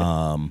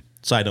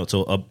 Side note: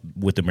 so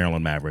with the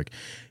Maryland Maverick,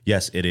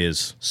 yes, it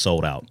is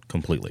sold out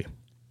completely,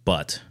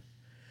 but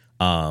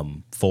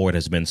Ford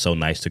has been so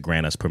nice to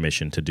grant us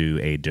permission to do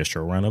a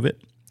distro run of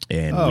it.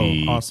 And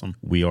awesome.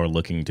 We are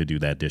looking to do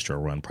that distro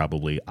run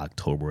probably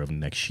October of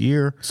next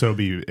year. So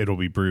it'll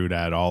be brewed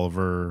at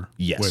Oliver.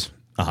 Yes.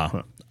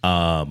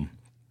 And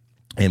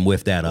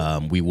with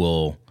that, we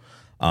will,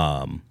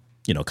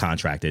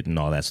 contract it and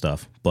all that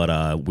stuff.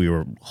 But we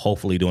were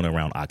hopefully doing it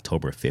around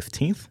October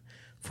 15th.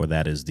 For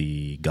that is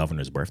the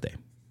governor's birthday.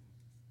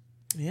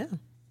 Yeah.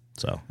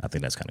 So I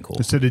think that's kind of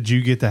cool. So did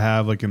you get to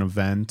have like an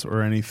event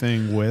or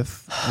anything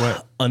with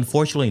what?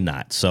 Unfortunately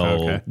not.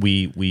 So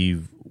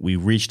we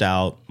reached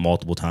out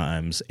multiple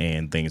times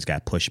and things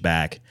got pushed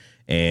back.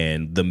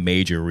 And the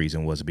major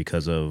reason was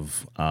because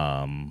of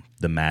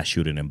the mass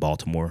shooting in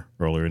Baltimore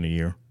earlier in the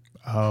year.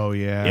 Oh,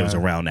 yeah. It was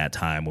around that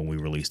time when we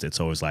released it.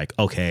 So it was like,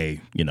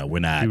 okay, we're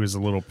not. He was a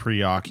little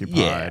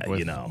preoccupied.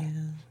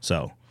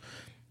 So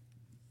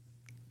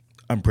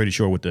I'm pretty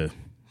sure with the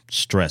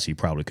stress, he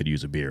probably could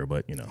use a beer,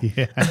 but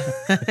Yeah.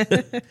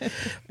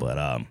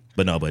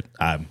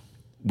 but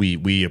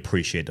we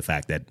appreciate the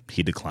fact that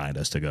he declined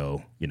us to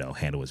go,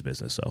 handle his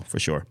business. So for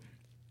sure.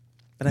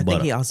 But I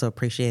think he also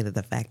appreciated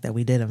the fact that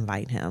we did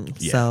invite him.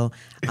 Yeah. So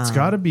it's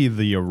got to be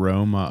the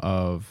aroma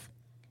of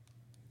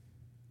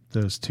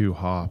those 2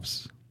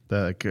 hops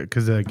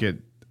because I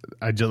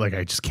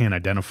just can't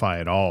identify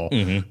at all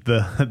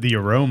the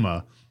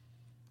aroma.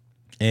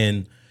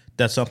 And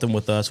that's something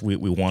with us. We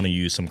want to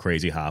use some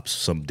crazy hops,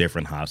 some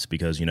different hops,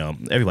 because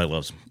everybody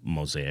loves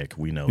Mosaic.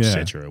 We know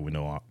Citra, we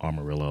know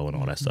Amarillo, and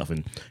all that stuff,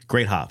 and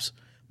great hops.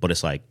 But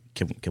it's like,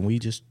 can we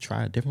just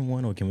try a different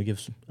one, or can we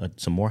give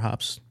some more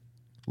hops,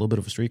 a little bit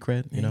of a street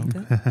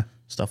cred,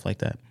 stuff like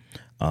that.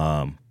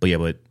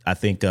 But I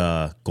think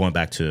going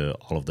back to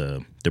all of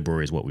the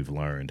breweries, what we've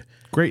learned.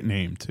 Great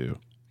name too.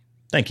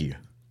 Thank you.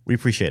 We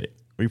appreciate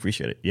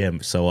it. Yeah.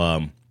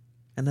 So.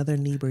 Another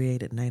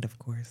inebriated night, of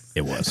course.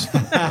 It was.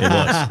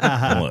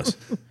 It was.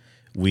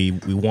 We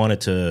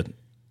wanted to.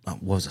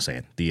 What was I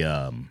saying?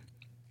 The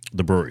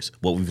breweries.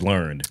 What we've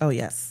learned. Oh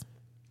yes.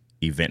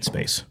 Event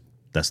space.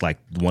 That's like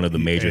one of the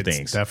major It's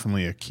things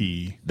definitely a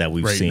key that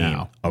we've right seen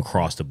now.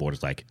 across the board.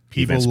 It's like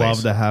People event love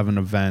space. to have an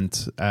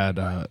event at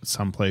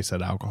some place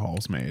that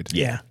alcohol's made.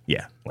 Yeah.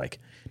 Like,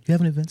 do you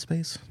have an event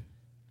space?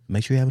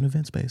 Make sure you have an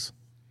event space.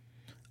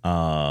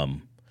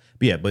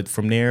 But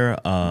from there,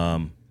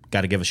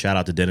 got to give a shout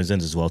out to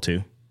Denizens as well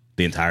too.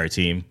 The entire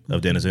team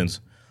of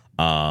Denizens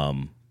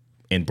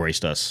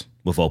embraced us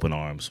with open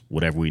arms.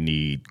 Whatever we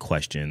need,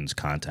 questions,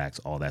 contacts,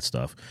 all that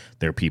stuff.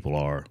 Their people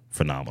are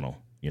phenomenal.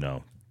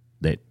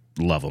 They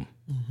love them,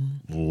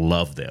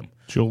 love them.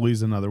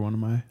 Julie's another one of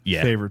my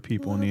favorite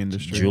people in the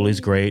industry.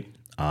 Julie's great,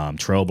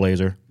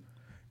 Trailblazer,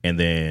 and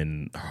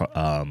then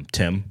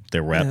Tim,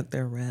 their rep,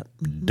 Their rep.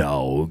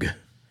 dog.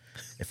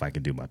 If I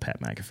could do my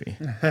Pat McAfee.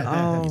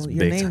 Oh, you're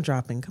big name time.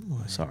 dropping. Come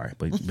on. Sorry,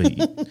 but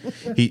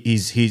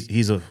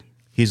he's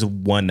a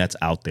one that's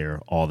out there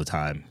all the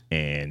time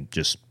and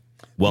just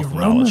wealth The of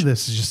aroma knowledge. of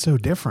this is just so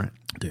different.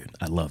 Dude,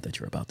 I love that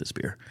you're about this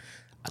beer.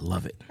 I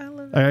love it.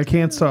 I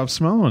can't stop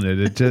smelling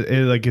it.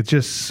 It's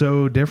just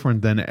so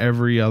different than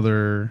every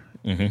other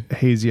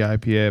hazy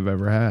IPA I've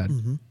ever had.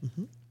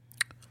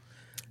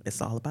 It's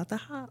all about the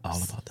hops.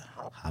 All about the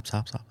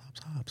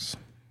hops.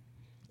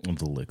 And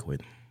the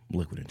liquid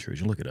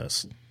intrusion. Look at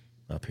us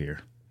up here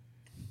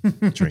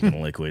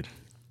drinking liquid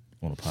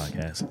on a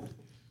podcast.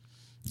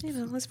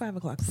 It's 5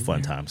 o'clock.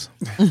 Fun times.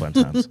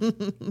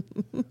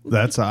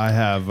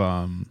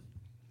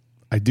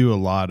 I do a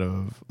lot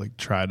of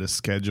try to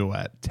schedule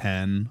at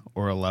 10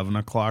 or 11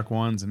 o'clock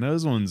ones, and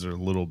those ones are a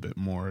little bit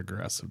more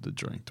aggressive to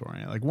drink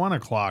during. 1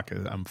 o'clock,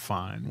 I'm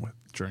fine with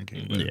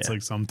drinking, but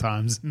it's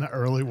sometimes in the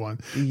early one,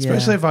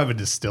 especially if I have a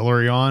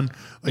distillery on,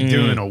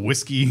 doing a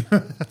whiskey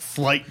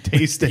flight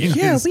tasting.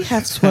 Yeah, we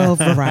have 12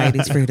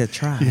 varieties for you to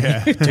try.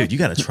 Yeah. Dude, you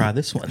got to try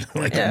this one.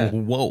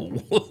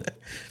 Whoa.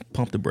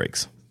 Pump the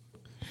brakes.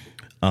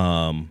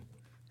 Another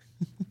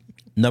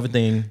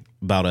thing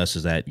about us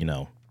is that,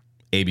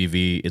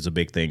 ABV is a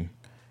big thing.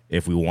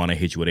 If we want to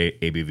hit you with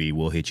ABV,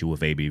 we'll hit you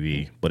with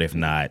ABV. But if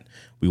not,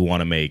 we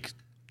want to make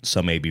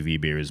some ABV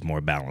beers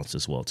more balanced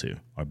as well, too.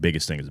 Our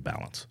biggest thing is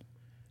balance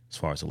as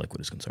far as the liquid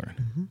is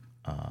concerned.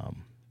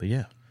 But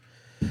yeah.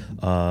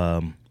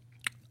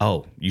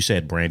 You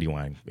said brandy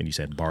wine and you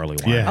said barley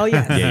wine. Yeah. Oh,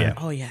 yes. Yeah.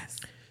 Oh, yes.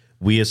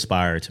 We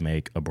aspire to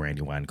make a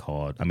brandy wine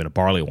a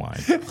barley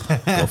wine.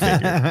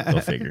 Go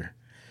figure.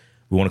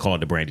 We want to call it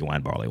the brandy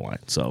wine barley wine.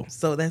 So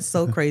that's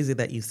so crazy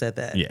that you said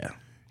that. yeah.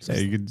 Yeah,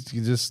 you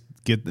just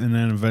get, and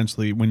then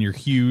eventually, when you're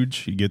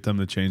huge, you get them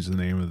to change the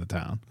name of the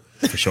town.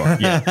 For sure.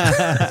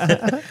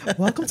 Yeah.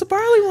 Welcome to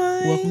Barley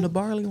Wine. Welcome to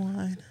barley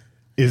wine.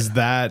 Is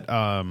that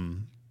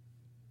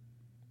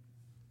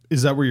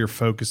where you're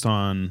focused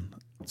on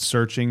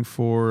searching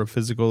for a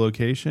physical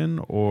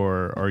location,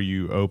 or are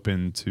you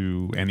open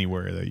to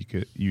anywhere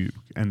that you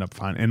end up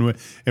finding?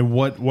 And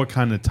what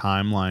kind of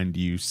timeline do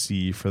you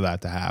see for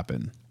that to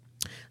happen?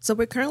 So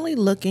we're currently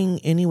looking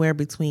anywhere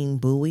between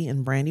Bowie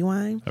and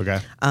Brandywine. Okay.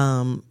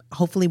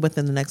 Hopefully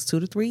within the next 2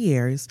 to 3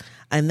 years.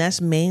 And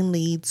that's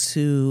mainly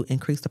to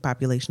increase the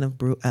population of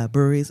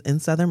breweries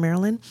in Southern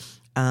Maryland.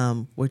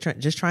 We're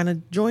just trying to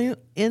join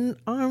in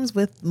arms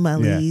with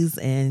Mully's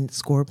and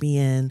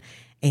Scorpion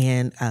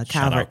and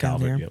Calvert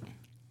down there. Yep.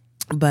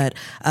 But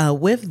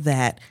with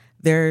that,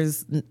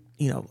 there's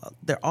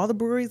there are all the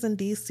breweries in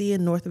DC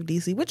and north of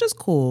DC, which is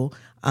cool.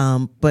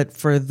 But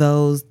for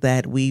those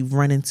that we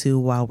run into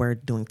while we're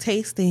doing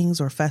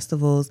tastings or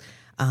festivals,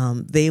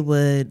 they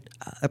would,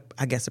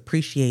 I guess,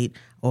 appreciate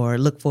or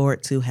look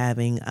forward to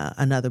having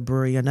another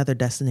brewery, another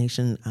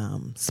destination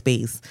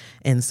space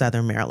in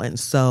Southern Maryland.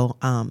 So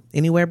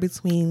anywhere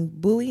between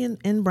Bowie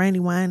and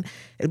Brandywine,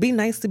 it'd be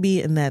nice to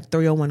be in that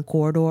 301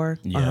 corridor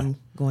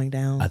going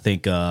down. I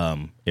think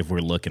if we're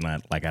looking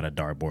at at a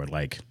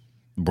dartboard,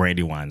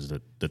 Brandywine's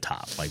the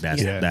top.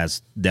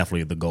 That's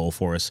definitely the goal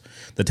for us.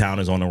 The town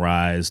is on the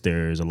rise.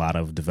 There's a lot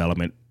of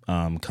development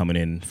coming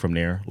in from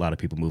there. A lot of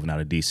people moving out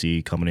of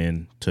DC coming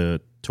in to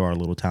our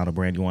little town of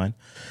Brandywine.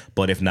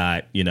 But if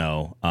not,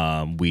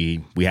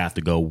 we have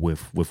to go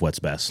with what's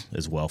best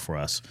as well for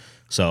us.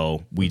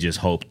 So we just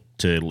hope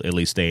to at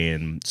least stay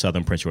in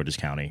southern Prince George's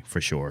County for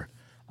sure,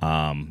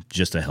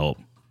 just to help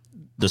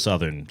the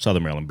southern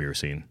Maryland beer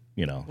scene.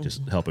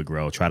 Just help it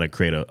grow. Try to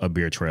create a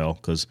beer trail,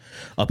 because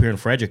up here in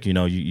Frederick,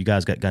 you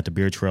guys got the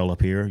beer trail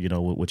up here,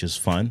 which is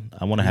fun.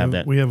 I want to have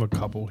that. We have a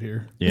couple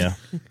here. Yeah,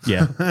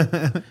 yeah.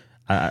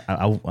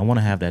 I want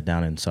to have that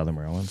down in Southern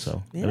Maryland,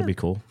 so that'll be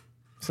cool.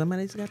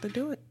 Somebody's got to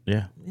do it.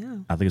 Yeah, yeah.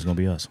 I think it's gonna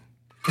be us.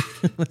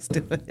 Let's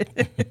do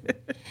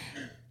it.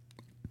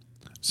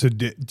 So,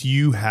 do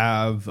you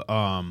have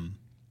a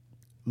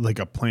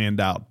planned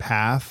out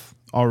path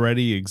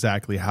already,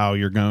 exactly how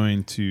you're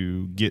going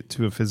to get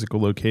to a physical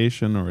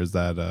location, or is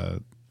that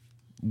a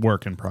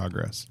work in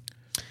progress?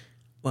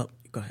 Well,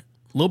 go ahead.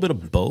 A little bit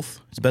of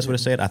both. It's the best way to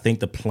say it. I think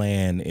the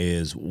plan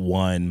is,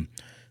 one,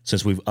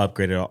 since we've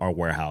upgraded our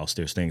warehouse,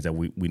 there's things that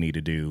we need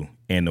to do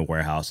in the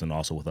warehouse and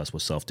also with us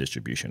with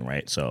self-distribution,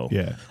 right? So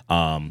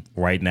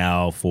right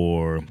now,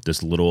 for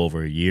this little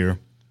over a year,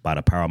 by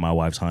the power of my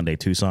wife's Hyundai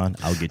Tucson,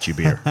 I'll get you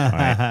beer. All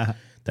right?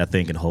 That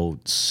thing can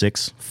hold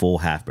 6 full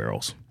half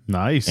barrels.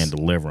 Nice. and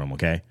deliver them.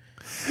 Okay.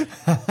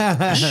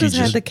 I just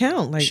had to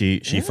count. Like She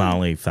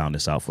finally found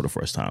this out for the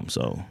first time.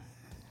 So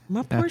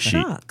my poor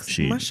shocks.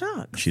 My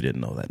shocks. She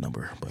didn't know that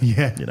number. But,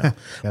 Yeah. you know. Yeah,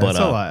 But that's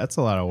a lot. That's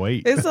a lot of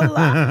weight. It's a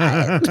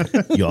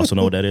lot. you also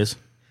know what that is?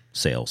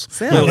 Sales.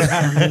 Sales.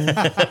 I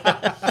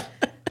mean,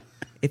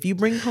 if you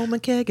bring home a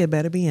keg, it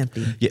better be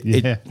empty.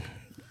 Yeah.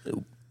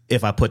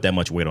 If I put that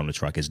much weight on the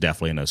truck, it's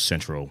definitely in a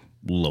central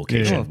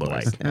location. Yeah, but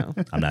like,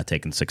 I'm not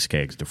taking 6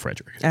 kegs to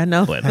Frederick. I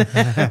know. But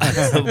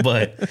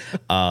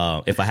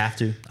if I have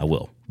to, I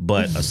will.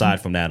 But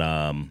aside from that,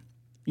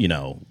 you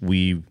know,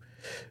 we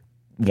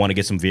want to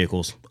get some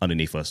vehicles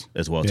underneath us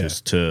as well,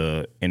 just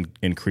to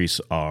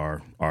increase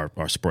our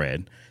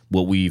spread.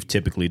 What we've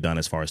typically done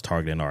as far as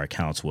targeting our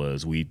accounts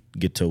was we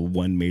get to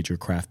one major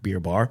craft beer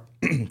bar,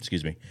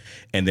 excuse me,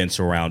 and then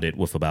surround it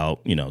with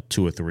about, you know,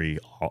 2 or 3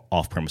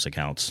 off-premise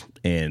accounts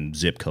in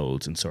zip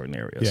codes in certain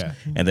areas. Yeah.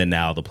 And then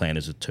now the plan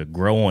is to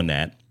grow on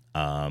that,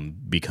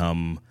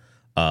 become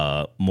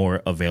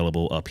more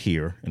available up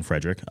here in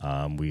Frederick.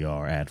 We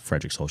are at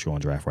Frederick Social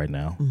on Draft right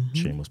now.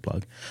 Shameless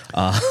plug.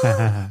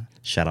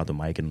 Shout out to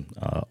Mike and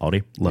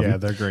Audie. Love them.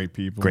 They're great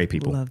people. Great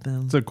people. Love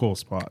them. It's a cool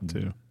spot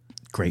too.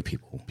 Great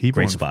people. People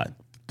Great in- spot.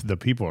 The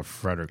people of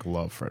Frederick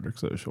love Frederick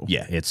Social.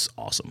 Yeah, it's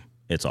awesome.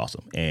 It's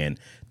awesome. And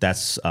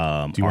that's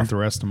Do you want the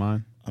rest of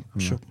mine?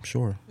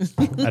 sure.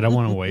 I don't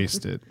want to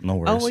waste it, No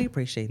worries. Oh, we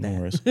appreciate that. No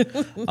worries.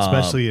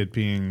 especially it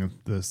being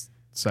the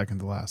second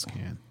to last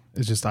can.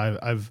 It's just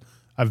I've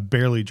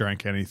barely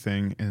drank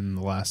anything in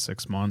the last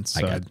 6 months.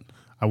 So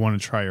I want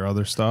to try your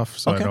other stuff.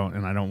 So Okay.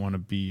 I don't want to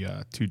be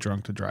too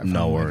drunk to drive.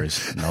 No home.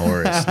 worries. No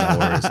worries. No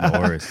worries. No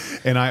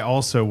worries. And I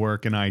also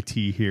work in IT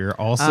here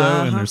also,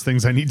 and there's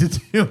things I need to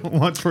do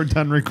once we're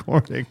done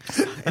recording.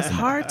 It's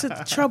hard to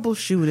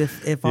troubleshoot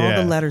if all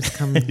Yeah. the letters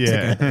come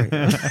Yeah.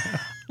 together.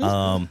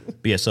 But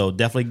yeah, so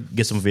definitely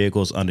get some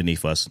vehicles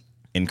underneath us,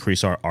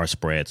 increase our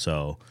spread.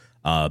 So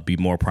be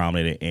more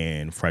prominent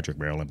in Frederick,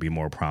 Maryland, be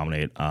more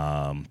prominent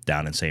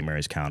down in St.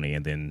 Mary's County,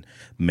 and then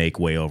make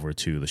way over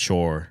to the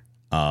shore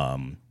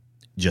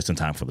just in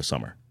time for the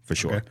summer, for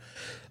sure.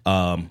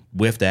 Okay.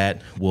 With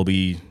that, we'll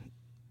be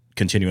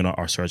continuing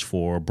our search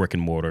for brick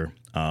and mortar.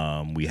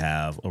 We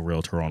have a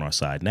realtor on our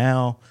side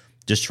now,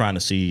 just trying to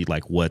see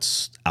like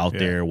what's out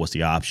there, what's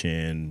the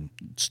option,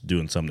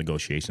 doing some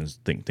negotiations,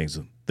 things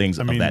of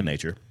that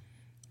nature.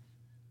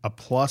 A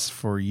plus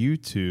for you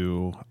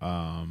two,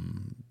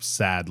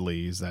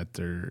 sadly, is that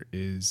there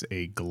is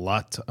a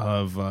glut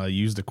of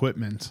used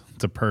equipment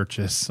to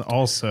purchase.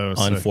 Also,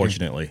 so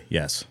Unfortunately,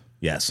 yes,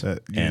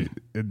 and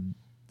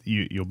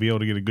you'll be able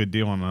to get a good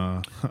deal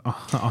on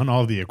on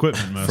all the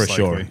equipment, most for likely.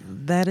 sure.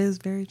 That is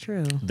very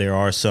true. There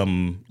are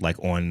some like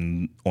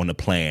on the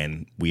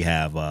plan. We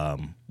have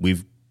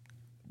we've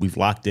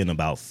locked in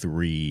about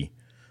 3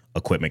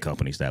 equipment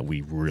companies that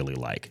we really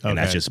like, and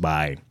that's Okay. just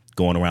by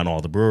going around all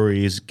the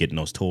breweries, getting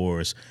those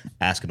tours,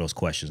 asking those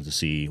questions to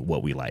see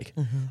what we like.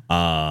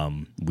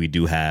 We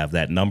do have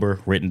that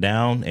number written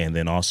down, and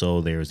then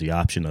also there's the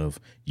option of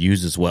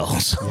used as well.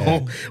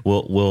 So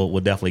we'll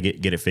definitely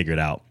get it figured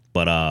out.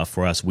 But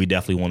for us, we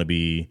definitely want to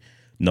be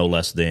no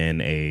less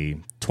than a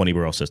 20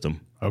 barrel system.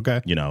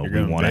 Okay, You know, You're we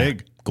going want big.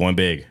 to going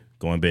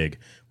big.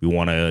 We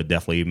want to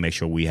definitely make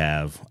sure we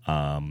have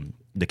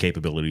the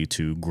capability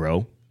to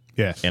grow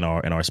Yes. in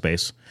our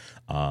space.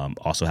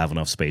 Also have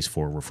enough space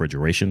for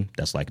refrigeration.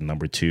 That's like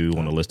number 2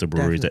 on the list of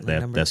breweries Definitely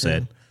number that's 2.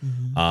 said.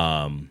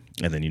 And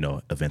then, you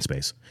know, event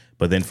space.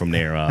 But then from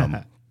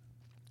there,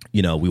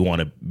 you know, we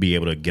want to be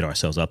able to get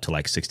ourselves up to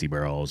like 60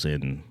 barrels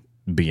and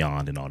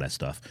beyond and all that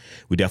stuff.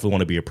 We definitely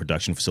want to be a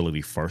production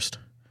facility first,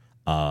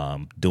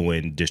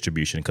 doing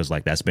distribution, because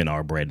like that's been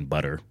our bread and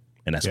butter.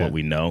 And that's what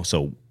we know.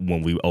 So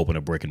when we open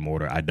a brick and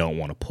mortar, I don't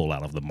want to pull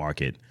out of the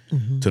market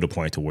to the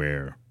point to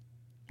where,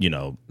 you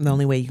know, The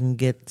only way you can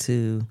get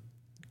to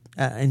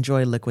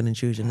enjoy liquid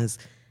intrusion is,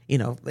 you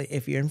know,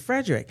 if you're in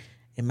Frederick,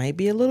 it might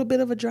be a little bit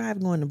of a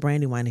drive going to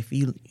Brandywine.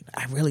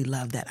 I really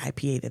love that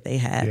IPA that they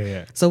have.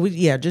 Yeah. So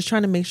just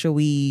trying to make sure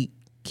we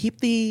keep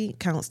the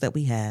counts that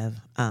we have,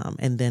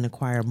 and then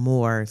acquire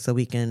more so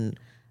we can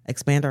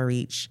expand our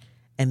reach,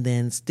 and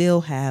then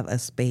still have a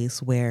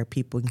space where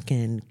people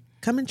can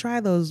come and try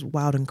those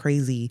wild and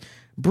crazy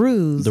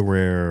brews. the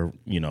rare,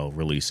 you know,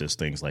 releases,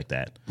 things like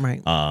that.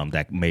 Right.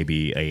 That may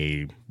be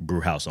a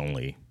brew house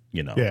only,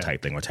 you know, Yeah.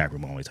 type thing, or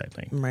taproom only type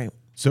thing. Right.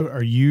 So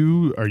are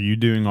you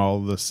doing all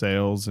the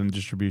sales and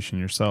distribution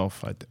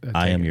yourself?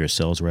 I am your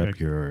sales rep,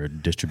 your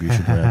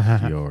distribution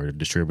rep, your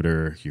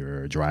distributor,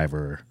 your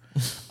driver,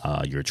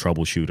 your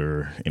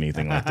troubleshooter,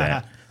 anything like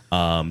that.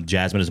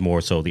 Jasmine is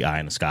more so the eye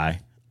in the sky,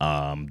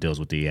 deals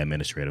with the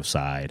administrative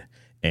side.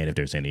 And if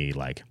there's any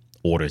like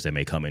orders that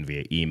may come in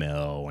via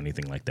email or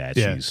anything like that,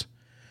 Yeah.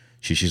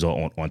 she's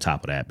on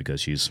top of that, because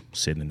she's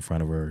sitting in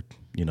front of her,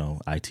 you know,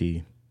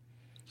 IT.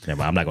 Never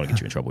mind, I'm not going to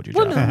get you in trouble with your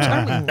Well,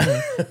 job.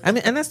 no, I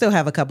mean, and I still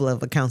have a couple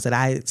of accounts that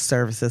I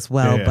service as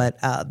well, Yeah.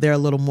 but they're a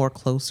little more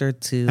closer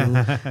to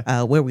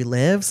where we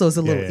live, so it's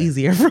a little Yeah.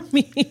 easier for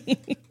me.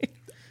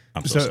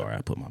 I'm so So- sorry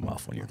I put my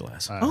mouth on your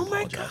glass. Oh my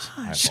I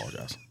gosh.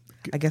 apologize.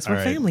 I guess All we're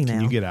right, family now.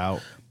 Can you get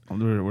out?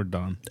 We're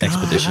done.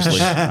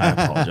 expeditiously. I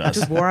apologize.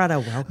 Just wore out a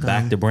welcome.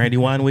 Back to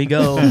Brandywine we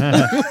go.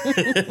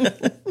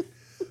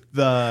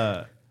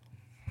 So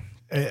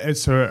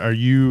are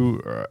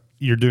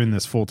you're doing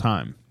this full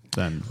time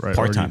then, right?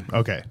 Part-time.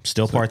 Okay.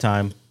 Still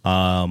part-time.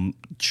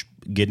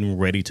 Getting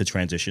ready to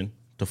transition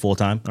to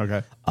full-time.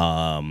 Okay.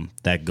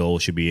 That goal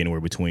should be anywhere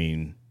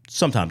between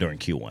sometime during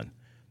Q1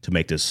 to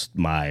make this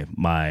my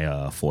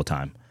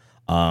full-time.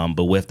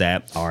 But with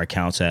that, our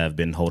accounts have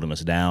been holding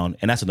us down.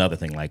 And that's another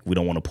thing. Like, we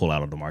don't want to pull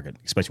out of the market,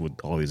 especially with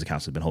all these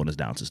accounts that have been holding us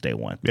down since day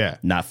one. Yeah.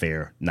 Not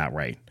fair, not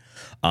right.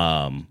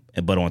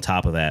 But on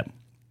top of that,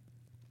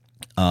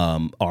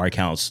 our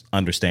accounts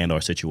understand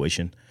our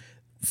situation.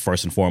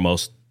 First and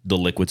foremost, the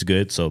liquid's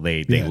good, so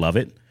they love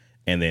it.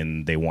 And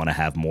then they want to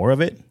have more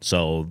of it.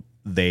 So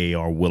they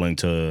are willing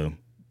to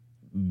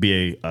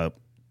be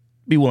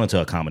willing to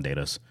accommodate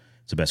us.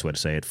 It's the best way to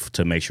say it,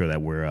 to make sure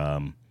that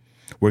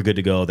we're good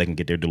to go. They can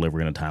get their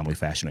delivery in a timely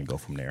fashion and go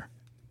from there.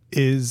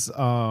 Is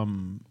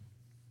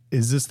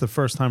this the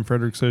first time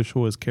Frederick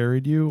Social has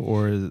carried you,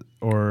 or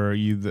are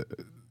you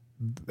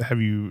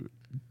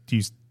do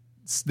you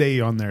stay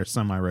on there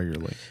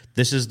semi-regularly?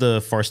 This is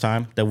the first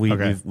time that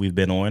we've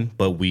been on,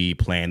 but we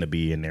plan to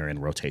be in there in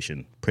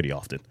rotation pretty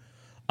often.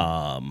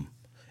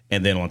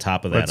 And then on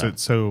top of that,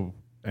 so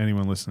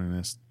anyone listening to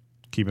this,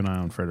 keep an eye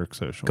on Frederick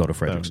Social. go to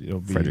Frederick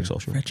Social. Frederick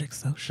Social. Frederick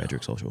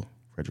Social.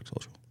 Frederick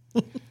Social.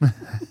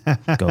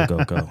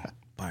 Go.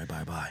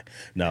 Bye.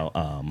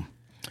 No,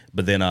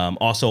 but then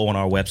also on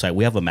our website,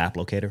 we have a map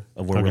locator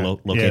of where we're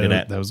located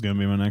at. That was going to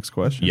be my next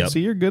question. Yep.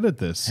 See, you're good at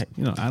this.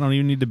 I don't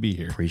even need to be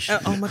here. Appreciate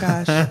Oh my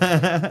gosh.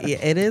 Yeah,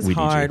 it is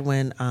hard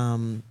when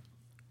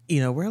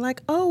we're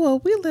like, oh well,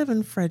 we live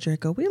in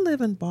Frederick or we live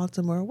in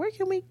Baltimore. Where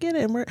can we get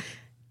it? And we're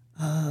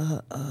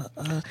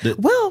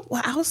well,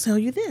 I'll sell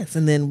you this.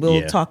 And then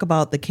we'll talk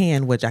about the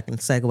can, which I can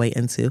segue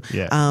into.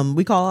 Yeah.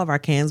 We call all of our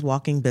cans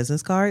walking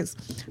business cards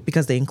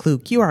because they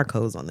include QR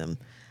codes on them,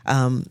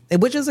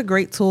 which is a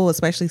great tool,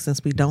 especially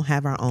since we don't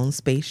have our own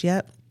space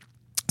yet.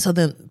 So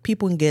then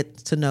people can get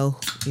to know,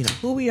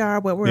 who we are,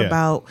 what we're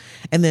about,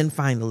 and then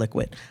find the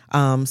liquid.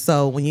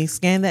 So when you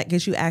scan that, it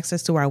gives you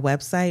access to our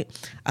website,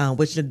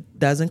 which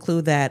does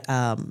include that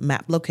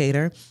map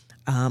locator.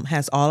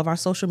 Has all of our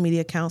social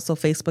media accounts, so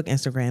Facebook,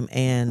 Instagram,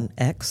 and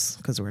X,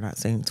 because we're not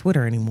saying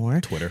Twitter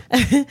anymore. Twitter.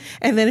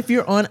 And then if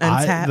you're on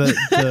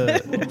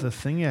Untappd. The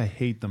thing I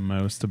hate the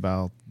most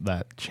about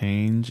that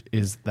change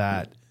is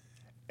that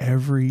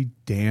every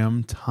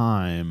damn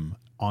time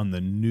on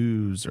the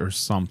news or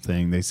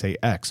something, they say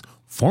X,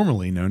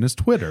 formerly known as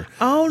Twitter.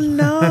 Oh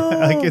no.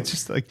 Like, it's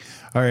just like,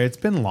 all right, it's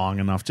been long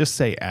enough. Just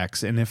say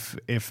X. And if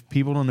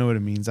people don't know what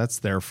it means, that's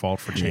their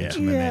fault for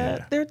changing the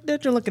name.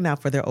 They're looking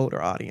out for their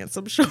older audience,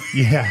 I'm sure.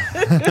 Yeah.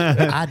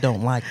 I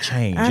don't like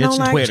change. I It's don't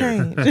like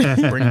Twitter.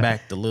 change. Bring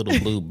back the little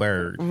blue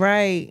bird.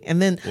 Right. And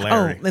then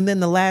Larry. and then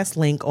the last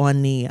link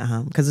on the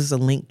because it's a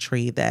link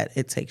tree that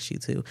it takes you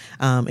to.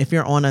 If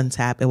you're on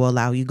Untappd, it will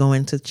allow you go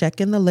in to check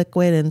in the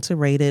liquid and to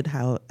rate it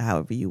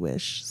however you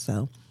wish.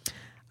 So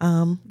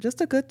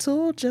just a good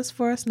tool just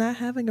for us not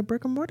having a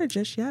brick and mortar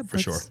just yet. For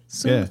sure.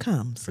 Soon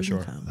comes. For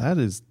sure. That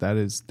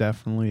is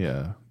definitely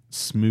a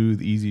smooth,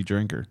 easy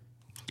drinker.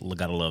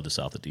 Gotta love the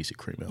South of DC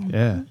Cream Ale.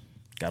 Yeah.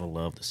 Gotta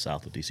love the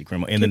South of DC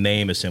Cream Ale. And the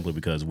name is simply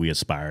because we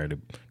aspire to,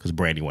 because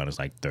Brandywine is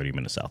like 30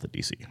 minutes south of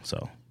DC.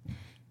 So,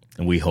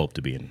 and we hope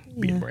to be in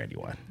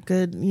Brandywine.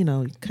 Good,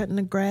 cutting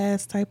the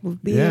grass type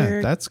of beer.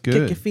 Yeah, that's good.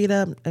 Kick your feet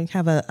up and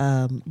have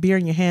a beer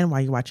in your hand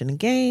while you're watching a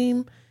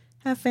game.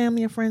 Have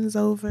family or friends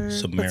over.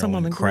 Some put some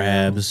on the Maryland grill.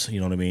 crabs, you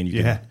know what I mean?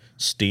 You can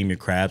steam your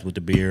crabs with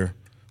the beer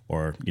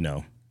or,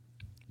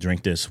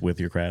 drink this with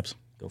your crabs.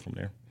 Go from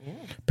there. Yeah.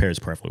 Pairs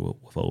perfectly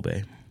with Old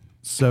Bay.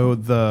 So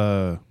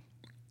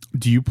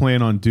do you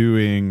plan on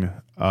doing,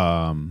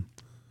 are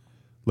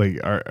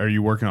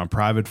you working on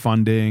private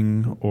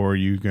funding, or are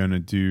you going to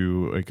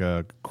do like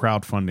a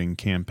crowdfunding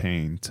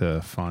campaign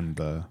to fund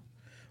the?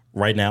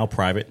 Right now,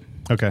 private.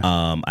 Okay.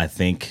 I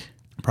think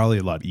probably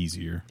a lot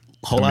easier.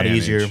 A whole lot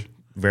easier.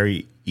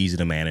 Very easy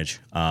to manage.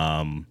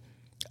 I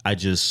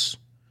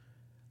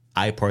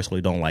personally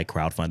don't like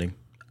crowdfunding.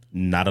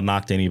 Not a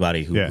knock to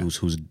anybody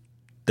who's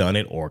done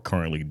it or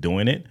currently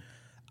doing it.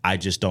 I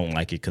just don't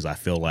like it because I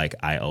feel like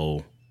I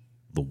owe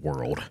the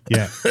world.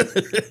 Yeah.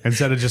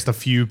 Instead of just a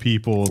few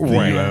people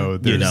that you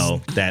owe,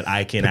 that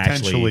I can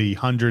potentially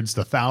hundreds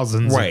to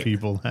thousands of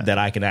people that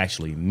I can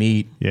actually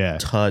meet,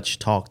 touch,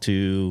 talk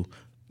to,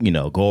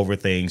 go over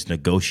things,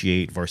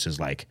 negotiate versus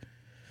like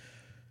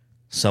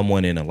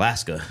someone in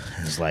Alaska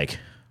is like,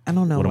 I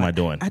don't know. What am I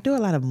doing? I do a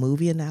lot of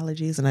movie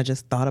analogies, and I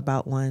just thought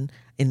about one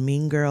in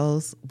Mean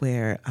Girls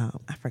where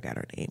I forgot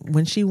her name.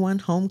 When she won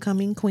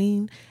Homecoming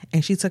Queen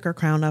and she took her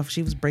crown off,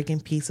 she was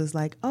breaking pieces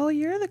like, "Oh,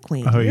 you're the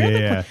queen." Oh, you're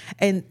yeah.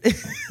 And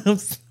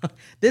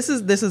this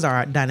is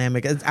our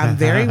dynamic. I'm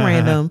very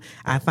random.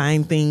 I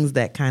find things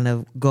that kind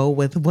of go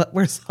with what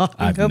we're talking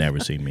about. I've never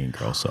seen Mean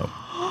Girls, so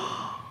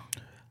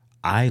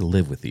I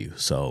live with you,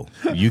 so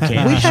you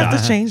can't. We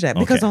have to change that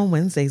because on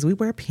Wednesdays we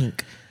wear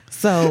pink.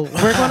 So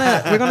we're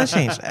gonna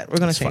change that. We're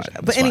gonna change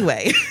that. But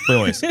anyway, But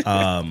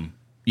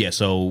anyways,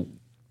 so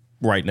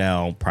right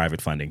now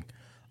private funding,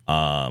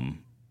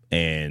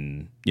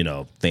 and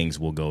things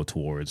will go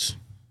towards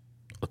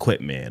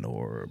equipment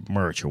or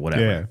merch or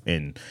whatever,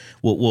 and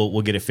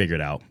we'll get it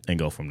figured out and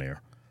go from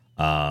there.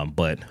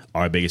 But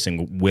our biggest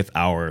thing with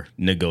our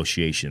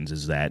negotiations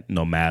is that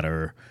no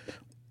matter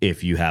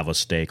if you have a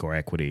stake or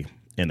equity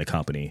in the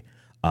company,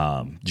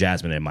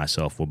 Jasmine and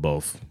myself will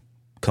both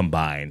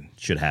combined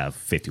should have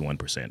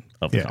 51%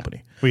 of the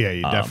company. Well, yeah,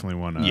 you definitely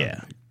want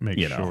to make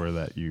sure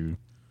that you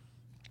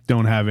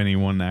don't have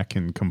anyone that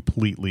can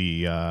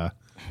completely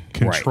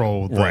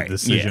control the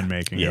decision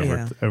making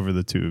over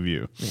the two of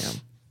you. Yeah.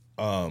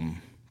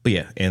 But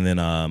yeah, and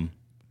then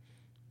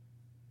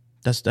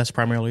that's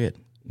primarily it.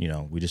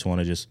 We just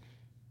want to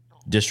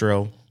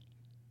distro,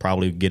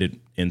 probably get it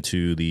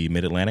into the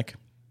Mid-Atlantic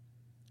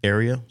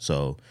area.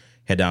 So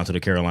head down to the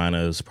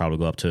Carolinas, probably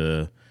go up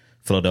to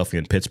Philadelphia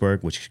and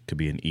Pittsburgh, which could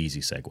be an easy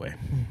segue.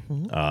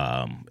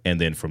 Mm-hmm. And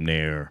then from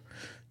there,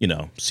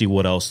 see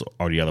what else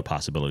are the other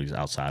possibilities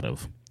outside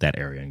of that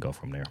area and go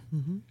from there.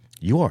 Mm-hmm.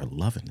 You are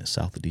loving this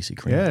South of DC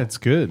cream. Yeah, it's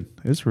good.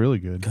 It's really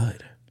good.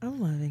 Good. I'm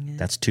loving it.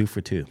 That's 2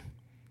 for 2.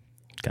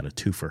 Got a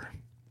twofer.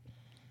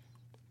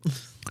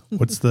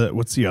 What's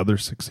the other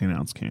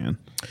 16-ounce can?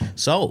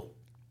 So,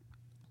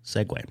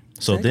 segue.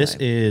 So this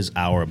is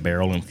our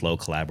Barrel and Flow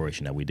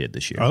collaboration that we did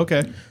this year.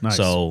 Okay, nice.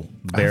 So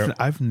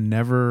I've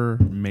never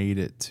made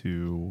it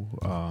to.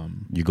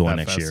 You're going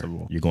next festival.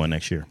 year. You're going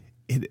next year.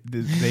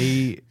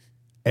 They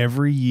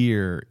every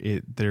year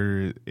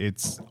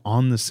it's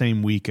on the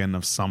same weekend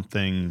of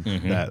something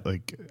that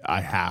like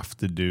I have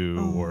to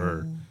do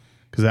or.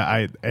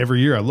 Because every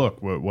year I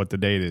look what the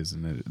date is,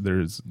 and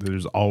there's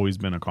always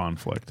been a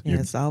conflict. Yeah,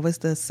 it's always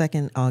the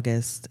 2nd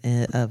August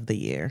of the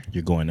year.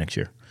 You're going next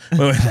year.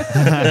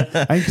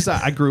 Because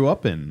I grew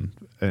up in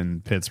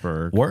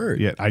Pittsburgh. Word.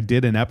 Yeah, I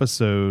did an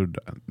episode.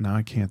 Now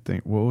I can't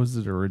think. What was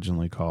it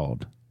originally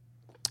called?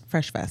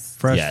 Fresh Fest.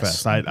 Fresh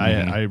Yes. Fest.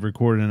 I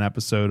recorded an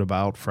episode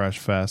about Fresh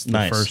Fest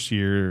the first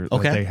year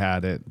that they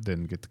had it.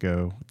 Didn't get to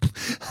go,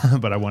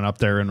 but I went up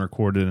there and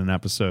recorded an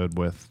episode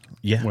with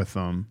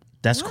them.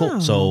 That's cool.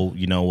 So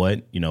you know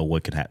what?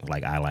 What could happen?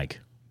 Like I like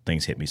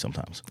things hit me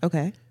sometimes.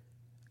 Okay.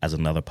 As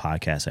another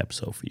podcast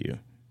episode for you.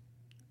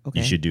 Okay.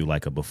 You should do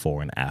like a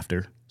before and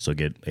after. So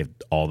get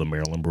all the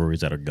Maryland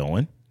breweries that are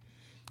going.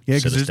 Yeah,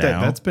 because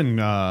that's been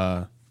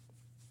the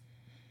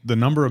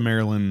number of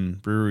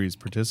Maryland breweries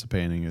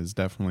participating has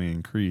definitely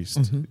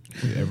increased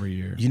every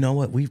year. You know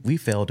what? We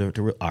failed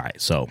to all right.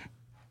 So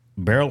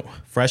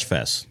Fresh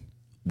Fest,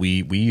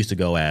 we used to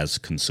go as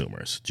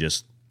consumers,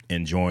 just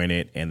enjoying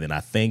it, and then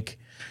I think.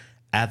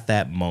 At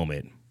that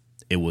moment,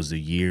 it was the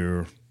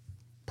year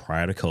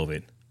prior to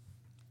COVID.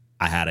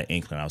 I had an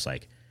inkling. I was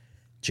like,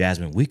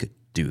 Jasmine, we could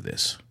do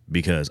this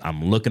because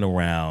I'm looking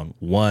around.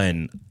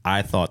 One,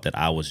 I thought that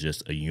I was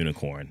just a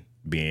unicorn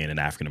being an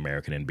African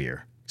American in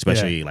beer,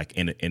 especially like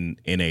in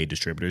a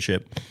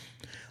distributorship.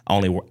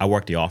 I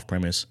worked the off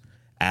premise.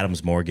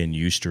 Adams Morgan,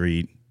 U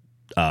Street,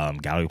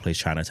 Gallery Place,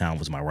 Chinatown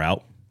was my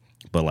route,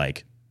 but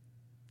like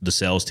the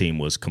sales team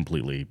was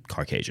completely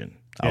Caucasian.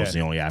 I was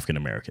the only African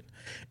American.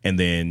 And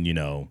then,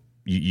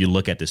 you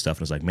look at this stuff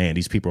and it's like, man,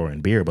 these people are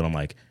in beer. But I'm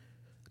like,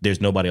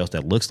 there's nobody else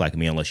that looks like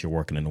me unless you're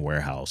working in a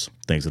warehouse,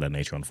 things of that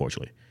nature,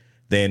 unfortunately.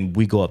 Then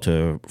we go up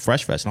to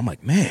Fresh Fest and I'm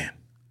like, man,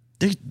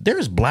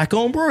 there's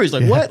black-owned breweries.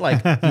 Like, what?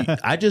 Like,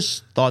 I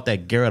just thought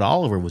that Garrett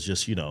Oliver was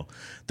just,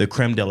 the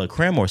creme de la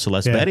creme, or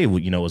Celeste Betty,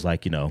 was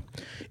like,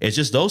 it's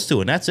just those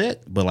two and that's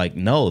it. But like,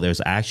 no,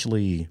 there's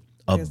actually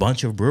a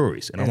bunch of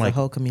breweries. And I'm like, a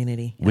whole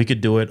community. We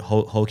could do it,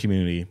 whole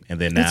community.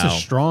 And then now. It's a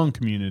strong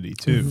community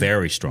too.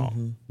 Very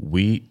strong.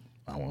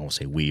 I won't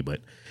say we,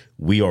 but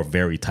we are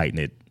very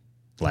tight-knit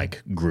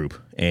like group.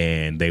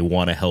 And they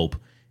want to help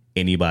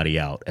anybody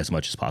out as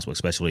much as possible,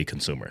 especially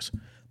consumers.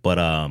 But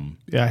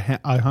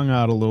I hung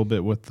out a little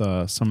bit with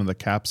some of the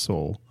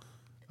capsule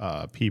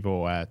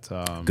people at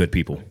good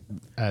people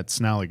at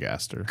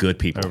Snallygaster. Good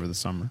people over the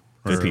summer.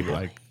 Good people,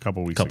 like a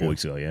couple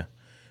weeks ago, yeah.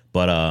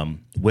 But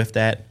with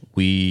that,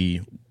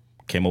 we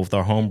came up with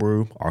our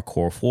homebrew, our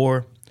Core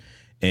 4,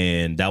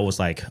 and that was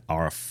like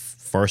our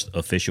first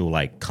official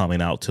like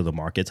coming out to the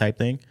market type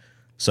thing.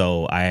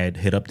 So I had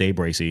hit up Dave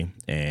Bracey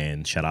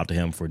and shout out to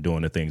him for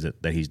doing the things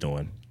that he's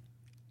doing.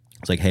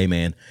 It's like, hey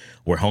man,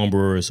 we're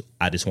homebrewers.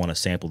 I just want to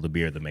sample the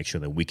beer to make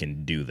sure that we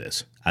can do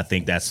this. I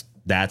think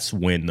that's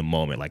when the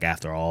moment, like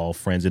after all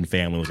friends and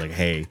family was like,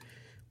 hey,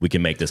 we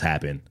can make this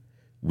happen.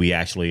 We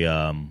actually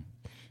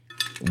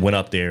went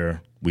up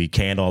there. We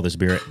canned all this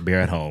beer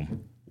at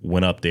home.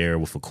 Went up there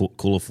with a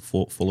cooler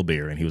full of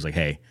beer, and he was like,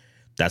 hey,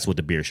 that's what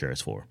the beer share is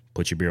for.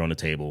 Put your beer on the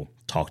table,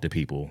 talk to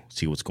people,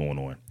 see what's going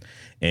on.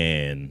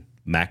 And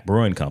Mac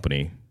Brewing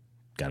Company,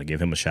 got to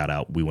give him a shout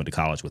out. We went to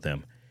college with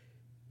him.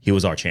 He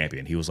was our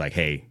champion. He was like,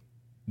 hey,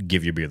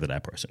 give your beer to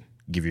that person.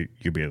 Give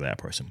your beer to that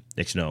person.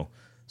 Next you know,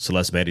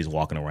 Celeste Betty's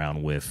walking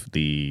around with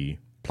the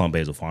Plum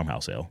Basil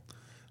Farmhouse Ale.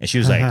 And she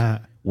was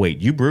like, wait,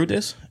 you brewed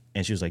this?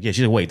 And she was like, yeah.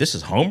 She's like, wait, this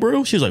is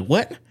homebrew? She was like,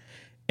 what?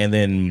 And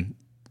then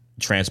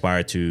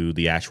transpired to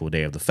the actual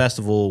day of the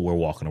festival. We're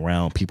walking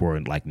around. People are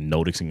like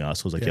noticing us.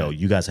 It was like, yo,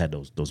 you guys had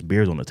those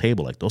beers on the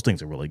table. Like those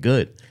things are really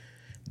good.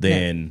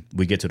 Then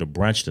we get to the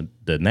brunch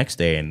the next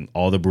day, and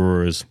all the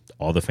brewers,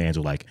 all the fans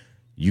were like,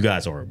 you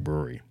guys are a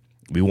brewery.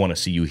 We want to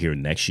see you here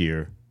next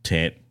year.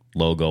 Tent,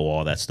 logo,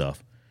 all that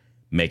stuff.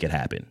 Make it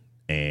happen.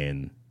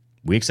 And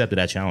we accepted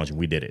that challenge and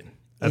we did it.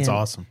 That's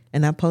awesome.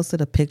 And I posted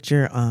a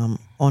picture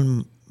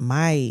on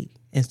my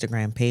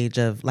Instagram page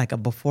of like a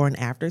before and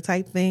after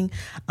type thing.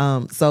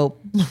 So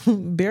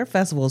beer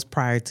festivals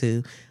prior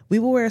to, we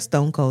will wear a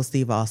Stone Cold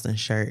Steve Austin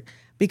shirt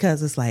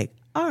because it's like,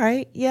 all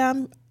right, yeah,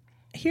 I'm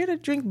here to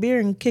drink beer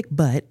and kick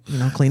butt,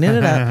 cleaning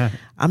it up.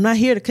 I'm not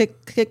here to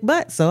kick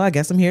butt, so I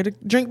guess I'm here to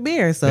drink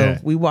beer. So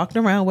we walked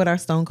around with our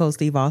Stone Cold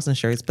Steve Austin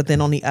shirts. But then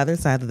on the other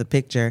side of the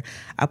picture,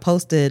 I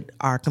posted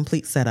our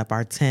complete setup,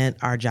 our tent,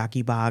 our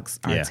jockey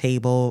box, our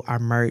table, our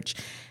merch.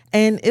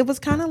 And it was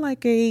kind of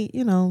like a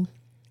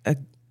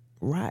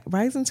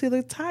rising to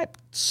the top.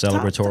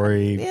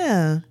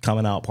 Celebratory,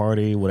 coming out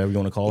party, whatever you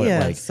want to call it.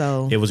 Like,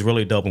 so it was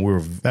really dope, and we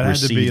were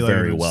received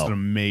very well. An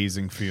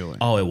amazing feeling.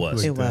 Oh, it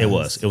was.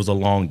 It was a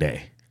long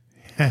day,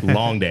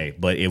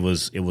 but it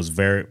was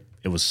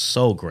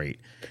so great.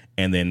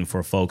 And then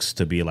for folks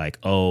to be like,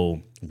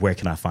 oh, where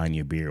can I find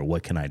your beer?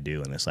 What can I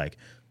do? And it's like,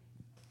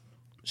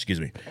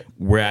 excuse me,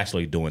 we're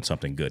actually doing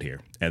something good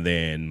here. And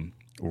then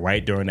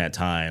right during that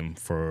time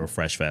for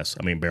Fresh Fest,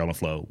 Barrel and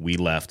Flow, we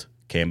left,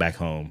 came back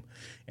home.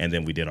 And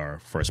then we did our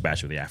first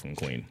batch of the African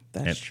Queen.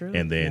 That's true.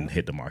 And then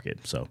hit the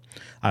market. So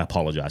I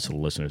apologize to the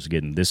listeners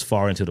getting this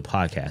far into the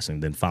podcast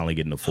and then finally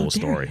getting the full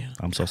story.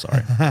 I'm so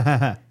sorry.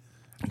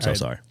 I'm so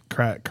sorry.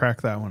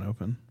 Crack that one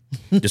open.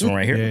 This one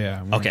right here?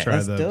 Yeah. Okay.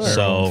 Try the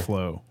Barrel and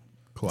Flow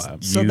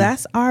collab. So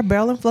that's our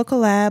Barrel and Flow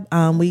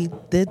collab. We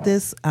did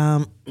this,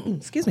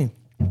 excuse me,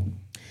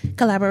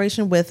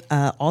 collaboration with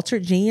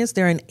Altered Genius.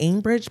 They're in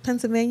Ambridge,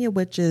 Pennsylvania,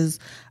 which is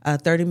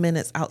 30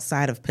 minutes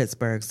outside of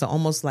Pittsburgh. So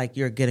almost like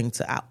you're getting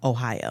to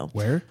Ohio.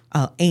 Where?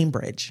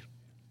 Ambridge,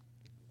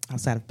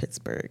 outside of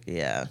Pittsburgh.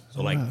 Yeah.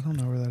 So like, I don't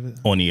know where that is.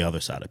 On the other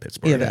side of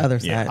Pittsburgh. Yeah, the other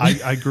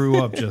side. I grew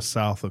up just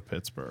south of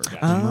Pittsburgh.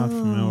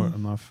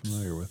 I'm not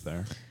familiar with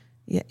there.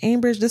 Yeah,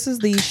 Ambridge. This is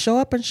the Show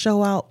Up and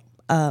Show Out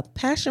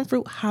Passion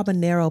Fruit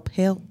Habanero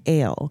Pale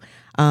Ale.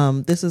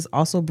 This is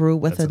also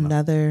brewed with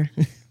another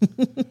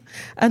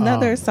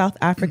South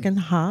African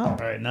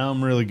hop. All right, now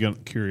I'm really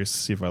curious to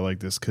see if I like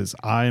this because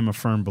I am a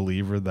firm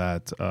believer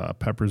that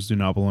peppers do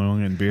not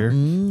belong in beer.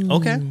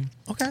 Okay.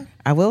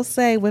 I will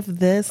say with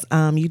this,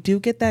 you do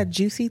get that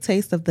juicy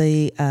taste of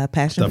the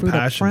passion fruit. The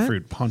passion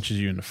fruit punches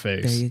you in the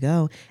face. There you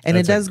go, and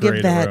it does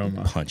give that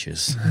aroma.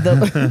 Punches.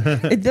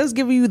 It does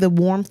give you the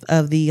warmth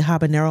of the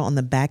habanero on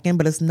the back end,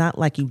 but it's not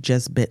like you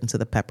just bit into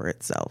the pepper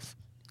itself.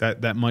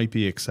 That might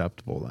be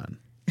acceptable then.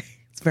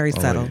 It's very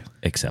subtle. Yeah.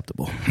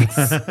 Acceptable.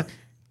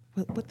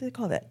 What do they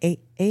call that?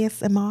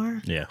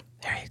 ASMR? Yeah.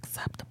 Very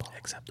acceptable.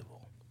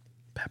 Acceptable.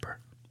 Pepper.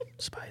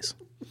 Spice.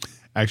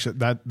 Actually,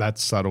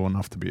 that's subtle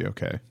enough to be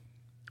okay.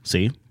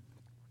 See?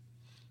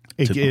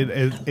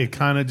 It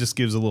kind of just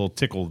gives a little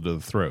tickle to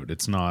the throat.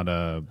 It's not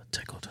a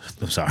tickle.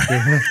 I'm sorry.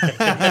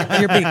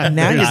 You're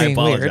being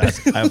weird.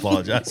 I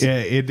apologize. Yeah,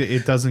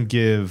 it doesn't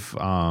give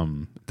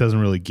doesn't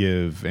really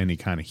give any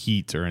kind of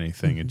heat or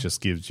anything. It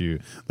just gives you,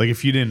 like,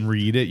 if you didn't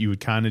read it, you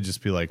would kind of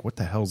just be like, what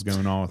the hell's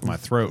going on with my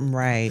throat?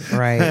 Right.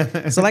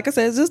 So like I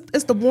said,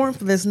 it's the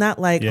warmth. It's not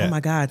like, oh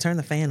my God, turn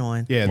the fan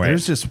on. Yeah,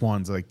 there's just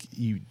ones like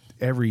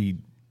every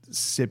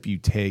sip you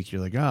take,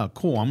 you're like, oh,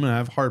 cool, I'm gonna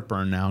have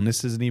heartburn now, and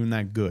this isn't even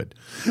that good.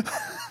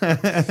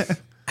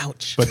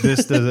 Ouch. But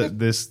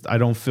this I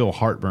don't feel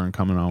heartburn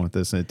coming on with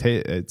this, and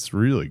it's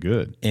really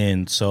good.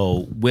 And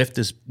so with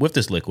this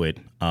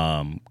liquid,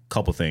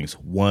 couple things.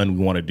 One,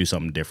 we want to do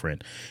something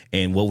different,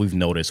 and what we've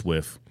noticed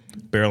with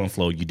Barrel and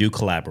Flow, you do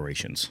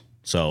collaborations.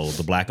 So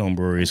the black-owned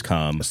breweries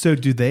come. So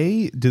does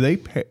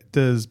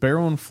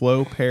Barrel and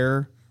Flow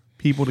pair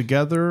people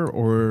together,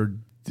 or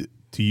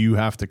do you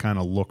have to kind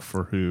of look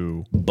for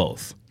who?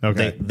 Both.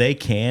 Okay. They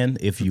can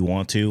if you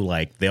want to.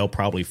 Like, they'll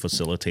probably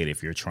facilitate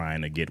if you're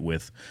trying to get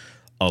with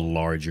a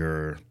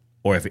larger,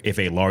 or if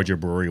a larger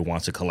brewery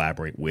wants to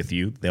collaborate with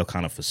you, they'll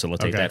kind of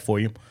facilitate that for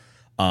you.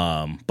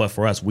 But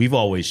for us, we've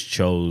always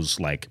chose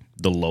like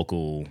the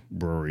local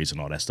breweries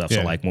and all that stuff.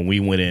 So like when we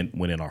went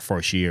in our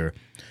first year,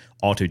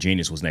 Alter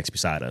Genius was next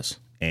beside us.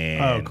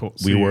 And cool.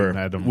 So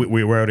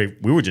we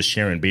were just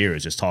sharing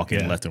beers, just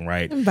talking left and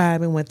right, and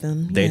vibing with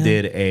them. They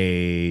did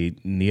a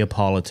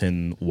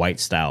Neapolitan white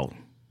stout.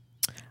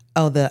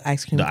 Oh, the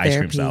ice cream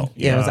stout.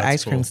 Yeah, it was an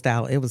ice cream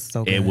stout. It was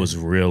so good. It was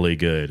really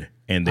good.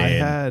 And then I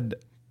had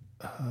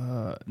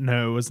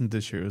no, it wasn't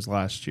this year. It was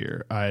last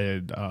year. I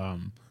had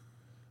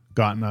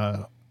gotten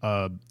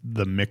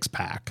the mix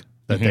pack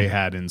that they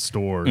had in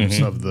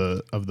stores of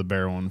the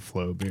Barrel and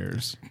Flow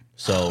beers.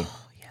 So.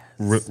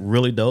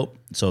 Really dope.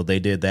 So they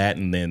did that,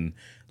 and then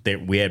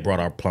we had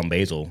brought our plum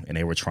basil, and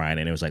they were trying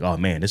it, and it was like, oh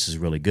man, this is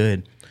really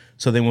good.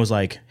 So then it was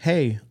like,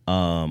 hey,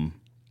 we're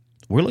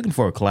looking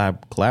for a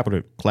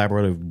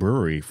collaborative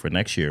brewery for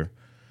next year.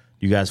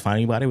 You guys find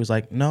anybody? It was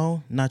like,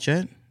 no, not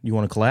yet. You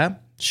want to collab?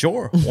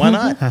 Sure, why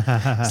not?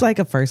 It's like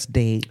a first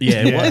date.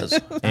 Yeah, it was. You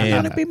want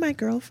And to be my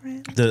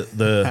girlfriend?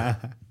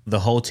 the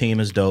whole team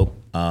is dope.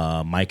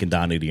 Mike and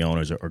Donnie, the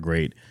owners, are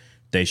great.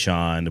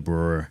 Deshaun, the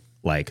brewer,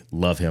 like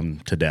love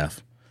him to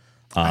death.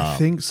 I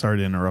think. Sorry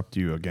to interrupt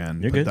you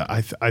again. You're but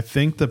good. I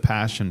think the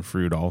passion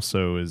fruit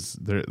also is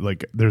there.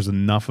 Like, there's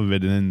enough of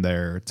it in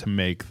there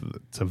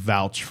to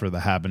vouch for the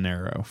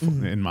habanero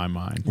in my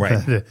mind.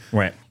 Right,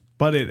 right.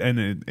 But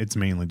it's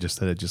mainly just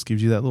that it just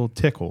gives you that little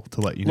tickle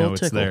to let you know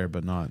it's there,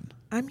 but not.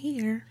 I'm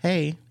here.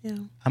 Hey, Yeah.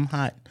 I'm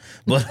hot.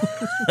 But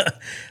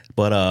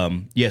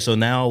yeah, so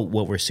now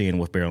what we're seeing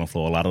with Barrel and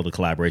Flow, a lot of the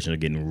collaborations are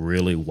getting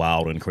really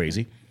wild and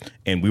crazy.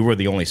 And we were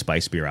the only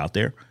spice beer out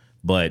there,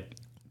 but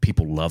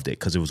people loved it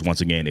because it was,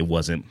 once again, it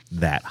wasn't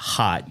that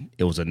hot.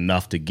 It was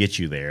enough to get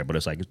you there, but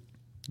it's like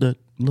the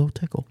little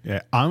tickle.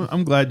 Yeah,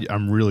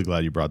 I'm really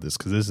glad you brought this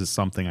because this is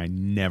something I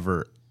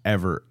never,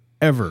 ever,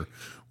 ever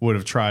would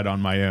have tried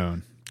on my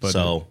own. But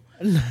So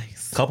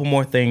Nice. couple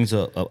more things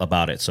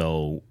about it.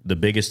 So the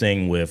biggest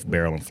thing with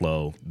Barrel and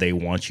Flow, they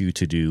want you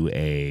to do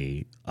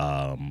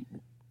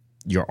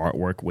your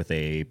artwork with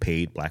a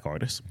paid black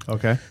artist.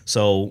 okay.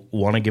 So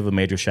want to give a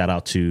major shout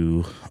out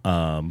to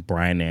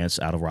Brian Nance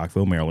out of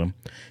Rockville, Maryland.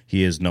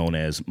 He is known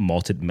as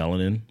Malted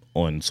Melanin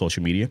on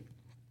social media.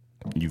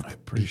 I'm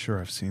pretty sure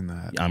I've seen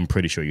that. I'm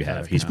pretty sure you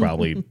have. He's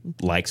probably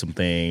liked some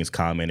things,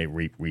 commented,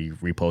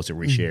 reposted,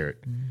 reshared.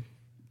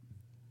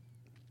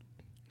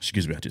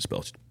 Excuse me, I just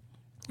spelled it.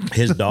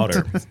 His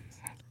daughter.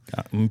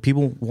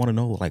 People want to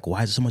know, like,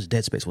 why is there so much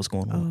dead space? What's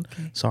going on? Oh,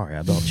 okay. Sorry,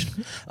 I belched.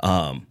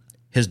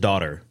 His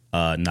daughter,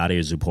 Nadia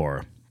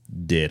Zupora,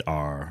 did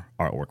our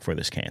artwork for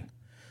this can.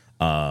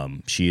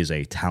 She is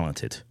a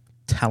talented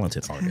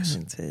artist.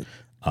 Talented.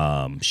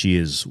 She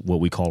is what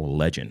we call a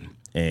legend,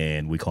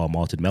 and we call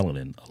Malted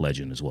Melanin a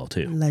legend as well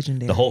too.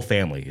 Legendary. The whole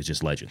family is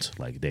just legends.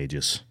 Like, they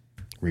just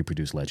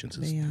reproduce legends.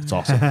 It's are.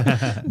 awesome.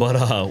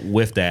 But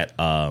with that,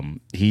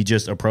 he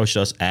just approached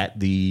us at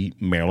the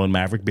Maryland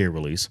Maverick beer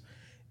release.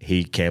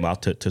 He came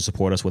out to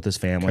support us with his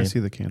family. Can I see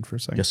the can for a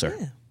second? Yes, sir.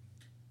 Yeah.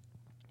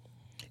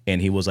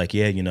 And he was like,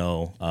 "Yeah,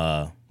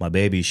 my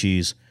baby,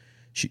 she's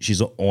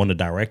on the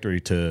directory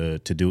to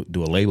do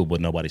a label,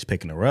 but nobody's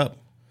picking her up.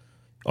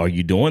 Are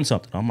you doing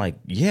something?" I'm like,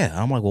 "Yeah."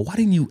 I'm like, "Well, why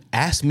didn't you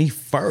ask me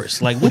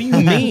first? Like, what do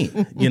you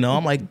mean?"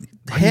 I'm like,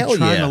 "Hell I'm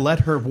trying yeah!" to let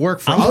her work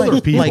for I'm other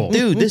like, people. Like,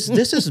 dude, this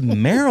is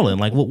Maryland.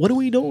 Like, what are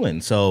we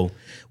doing? So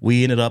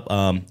we ended up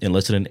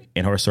enlisting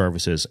in her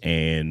services,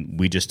 and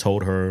we just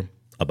told her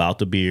about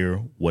the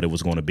beer, what it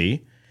was going to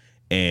be,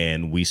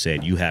 and we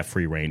said, "You have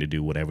free reign to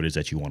do whatever it is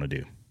that you want to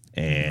do."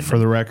 And For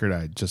the record,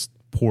 I just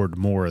poured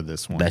more of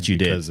this one. That you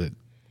did. because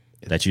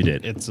that you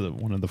did. It's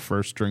one of the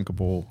first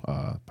drinkable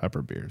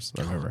pepper beers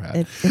I've ever had.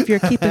 If you're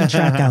keeping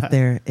track out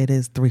there, it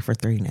is 3 for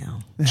 3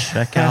 now.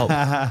 check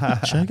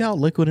out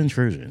Liquid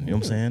Intrusion. You know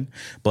what I'm saying?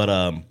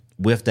 But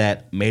with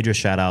that, major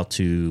shout out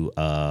to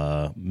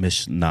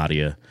Miss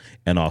Nadia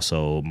and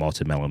also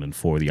Malted Melanin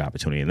for the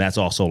opportunity. And that's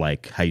also,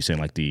 like, how you saying,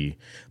 like, the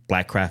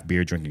black craft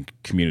beer drinking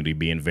community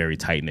being very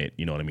tight knit.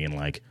 You know what I mean?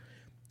 Like,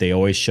 they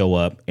always show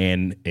up,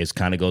 and it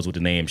kind of goes with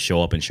the name,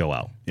 show up and show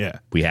out. Yeah.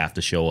 We have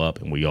to show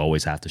up, and we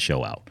always have to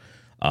show out.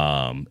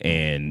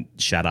 And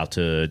shout out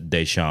to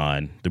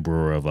Deshaun, the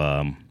brewer of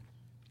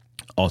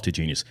Alter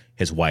Genius,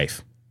 his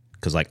wife,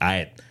 because, like, I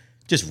had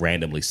just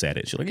randomly said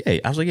it. She's like, "Hey,"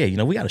 I was like,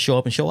 "Yeah, we got to show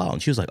up and show out."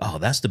 And she was like, "Oh,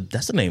 that's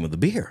the name of the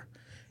beer."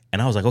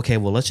 And I was like, "Okay,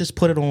 well, let's just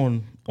put it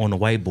on the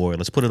whiteboard.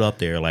 Let's put it up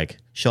there, like,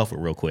 shelf it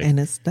real quick." And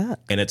it's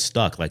stuck. And it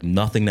stuck. Like,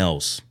 nothing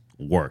else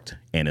worked.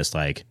 And it's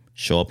like,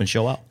 show up and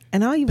show out.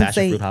 And I'll even Passion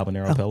say, fruit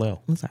habanero pale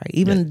ale. I'm sorry,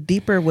 even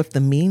deeper with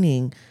the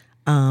meaning,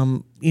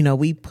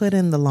 we put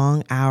in the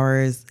long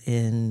hours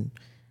in,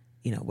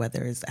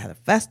 whether it's at a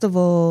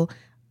festival,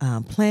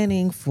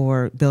 planning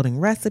for building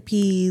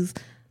recipes,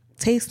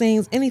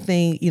 tastings,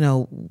 anything,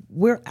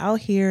 we're out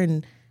here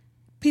and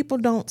people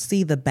don't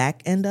see the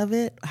back end of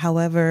it.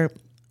 However,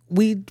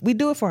 we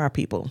do it for our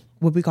people,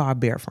 what we call our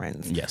bear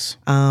friends. Yes.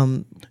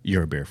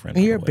 You're a bear friend.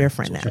 You're a bear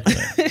friend now.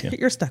 Yeah.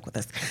 You're stuck with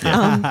us.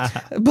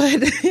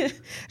 But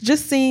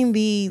just seeing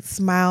the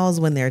smiles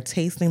when they're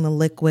tasting the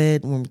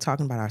liquid, when we're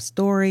talking about our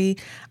story,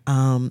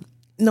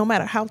 no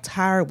matter how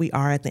tired we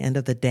are at the end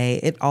of the day,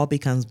 it all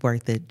becomes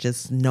worth it.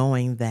 Just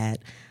knowing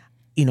that,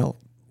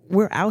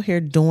 we're out here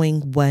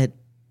doing what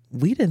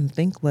we didn't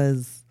think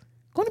was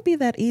going to be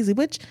that easy,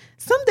 which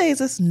some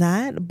days it's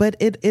not, but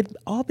it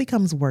all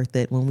becomes worth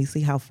it when we see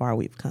how far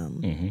we've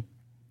come.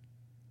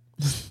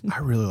 Mm-hmm. I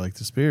really like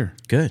this beer.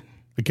 Good.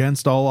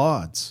 Against all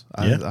odds.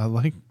 Yeah. I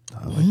like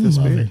this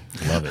beer.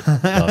 Love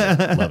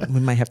it. We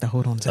might have to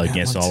hold on to that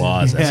Against one all too.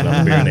 odds. That's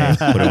another beer name.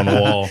 Put it on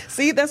the wall.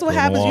 See, that's what Put it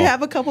on the happens. You wall.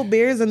 have a couple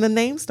beers and the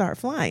names start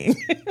flying.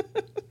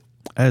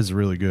 That is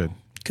really good.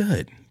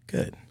 Good.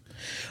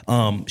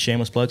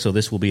 Shameless plug. So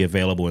this will be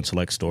available in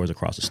select stores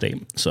across the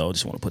state. So I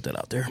just want to put that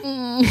out there.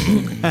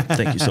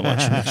 Thank you so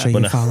much. Make sure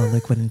you follow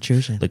Liquid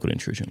Intrusion. Liquid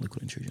Intrusion.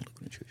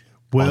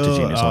 Well,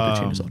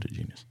 Alter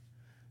Genius.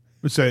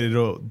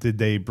 So did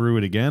they brew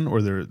it again, or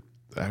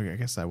I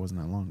guess that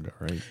wasn't that long ago,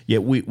 right? Yeah,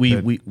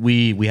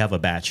 we have a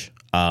batch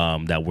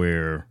that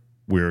we're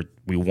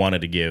we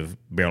wanted to give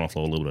Barrel and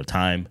Flow a little bit of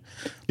time.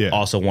 Yeah.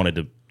 Also wanted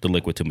the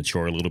liquid to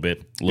mature a little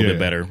bit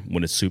better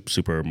when it's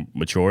super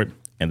matured.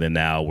 And then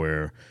now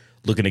we're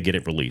looking to get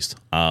it released.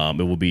 It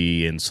will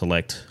be in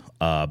select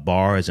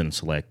bars and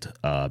select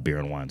beer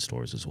and wine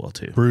stores as well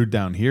too. Brewed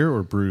down here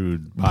or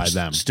brewed by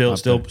them? Still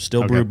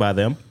Okay. brewed by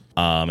them.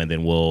 And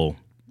then we'll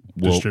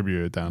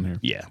Distribute it down here.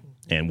 Yeah,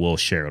 and we'll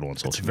share it on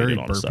social It's a very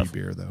media and all that burpy stuff.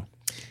 beer, though.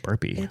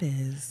 Burpy. It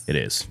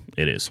is.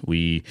 It is.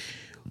 We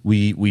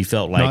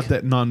felt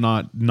like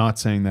Not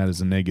saying that as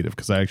a negative,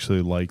 because I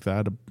actually like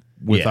that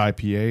with Yeah.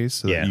 IPAs,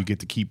 so that you get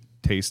to keep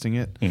tasting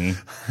it.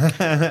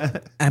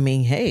 I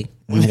mean, hey,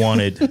 we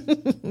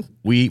wanted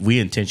we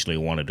intentionally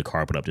wanted to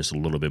carb it up just a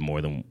little bit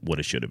more than what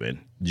it should have been,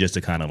 just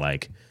to kind of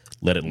like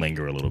let it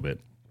linger a little bit.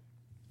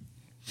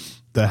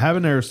 The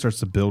habanero starts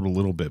to build a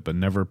little bit, but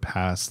never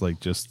past like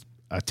just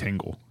a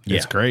tingle. Yeah.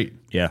 It's great.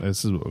 Yeah.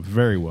 This is a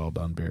very well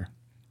done beer.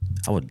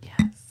 I would,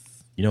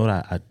 you know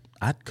what?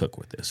 I'd cook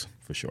with this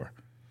for sure.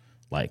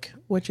 Like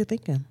what you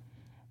thinking?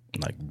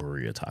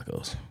 burrito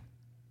tacos.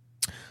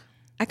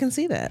 I can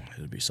see that.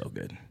 It would be so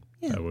good.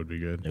 Yeah. That would be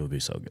good. It would be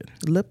so good.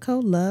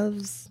 Lipco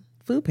loves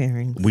food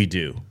pairings. We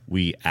do.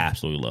 We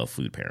absolutely love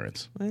food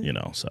pairings. You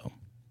know, so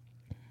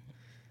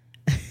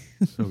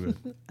So good.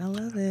 I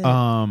love it.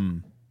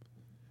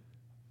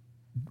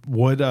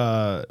 What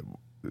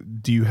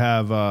do you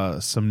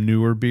have some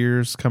newer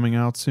beers coming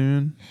out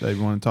soon that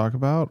you want to talk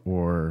about,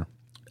 or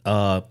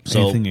so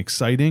anything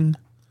exciting?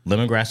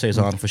 lemongrass is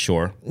on for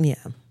sure. Yeah.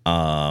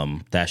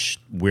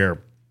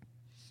 We're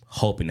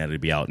hoping that it'll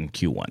be out in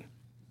Q1.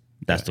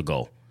 That's the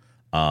goal.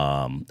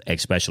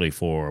 Especially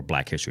for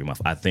Black History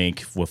Month. I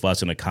think with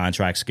us in a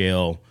contract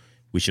scale,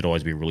 we should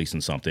always be releasing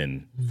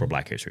something for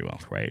Black History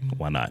Month, right?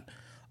 Why not?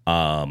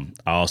 I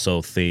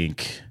also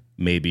think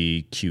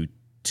maybe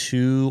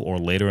Q2 or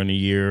later in the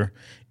year,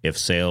 if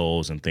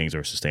sales and things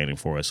are sustaining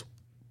for us,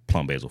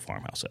 Plum Basil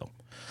Farmhouse Ale.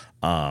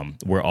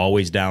 We're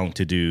always down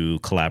to do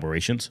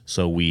collaborations.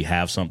 So we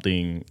have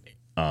something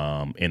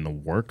in the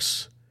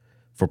works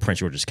for Prince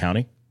George's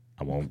County.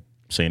 I won't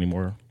say any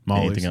more.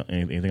 Molly's.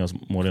 Anything else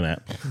more than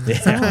that?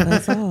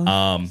 That's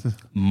all.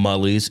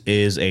 Mully's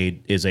is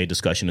a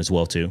discussion as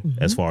well too,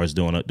 as far as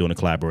doing a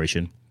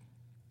collaboration.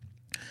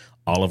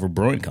 Oliver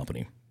Brewing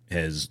Company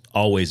has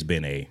always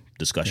been a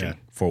discussion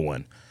for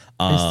one.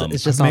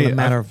 It's just all a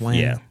matter of when.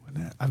 Yeah,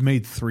 I've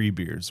made 3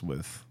 beers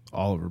with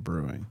Oliver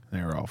Brewing. They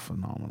are all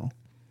phenomenal.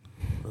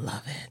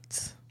 Love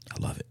it. I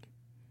love it.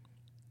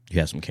 You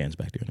have some cans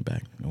back there in the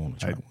back. I want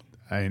to try one.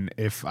 And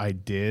if I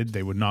did,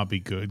 they would not be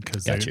good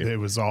because Gotcha. it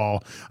was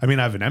all. I mean,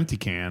 I have an empty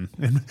can.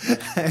 In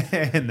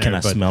there, Can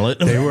I but smell it?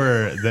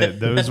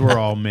 Those were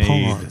all made.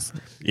 Pause.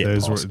 Yeah,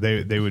 those pause.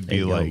 were they would be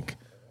Hey, yo. like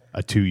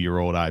a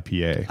 2-year-old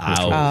IPA.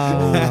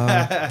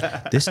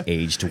 This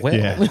aged well.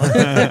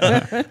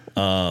 Yeah.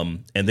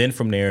 And then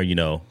from there,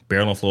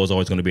 Barrel and Flow is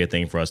always going to be a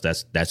thing for us.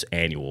 That's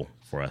annual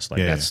for us. Like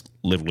Yeah. that's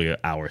literally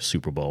our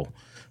Super Bowl.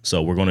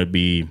 So we're going to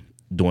be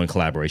doing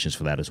collaborations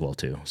for that as well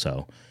too.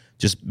 So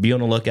just be on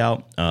the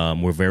lookout.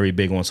 We're very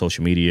big on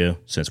social media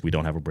since we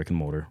don't have a brick and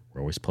mortar.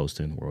 We're always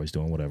posting. We're always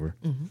doing whatever,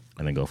 and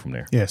then go from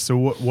there. Yeah. So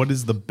what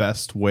is the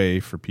best way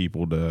for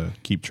people to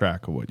keep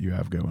track of what you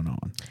have going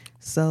on?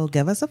 So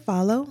give us a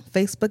follow.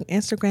 Facebook,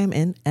 Instagram,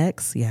 and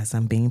X. Yes,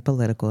 I'm being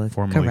political.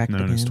 Formerly Correct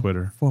known as again.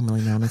 Twitter.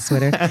 Formerly known as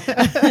Twitter.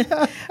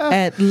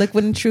 At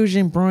Liquid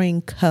Intrusion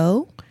Brewing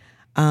Co.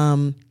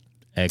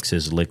 X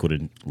is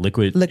liquid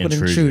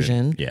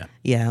Intrusion. Yeah.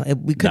 Yeah,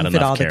 we couldn't Not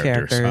fit all enough the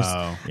characters. characters.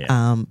 Oh.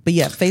 Yeah. But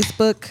yeah,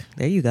 Facebook.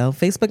 There you go.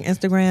 Facebook,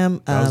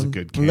 Instagram. That was a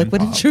good can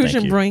Liquid pop. Intrusion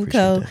Thank you. Brewing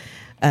Co. Appreciate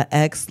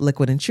X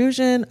Liquid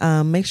Intrusion.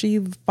 Make sure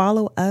you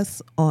follow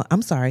us on.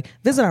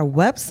 Visit our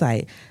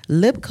website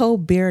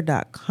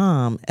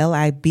libcobeer.com.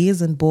 LIB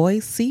as in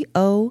boy.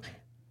 CO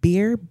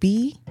beer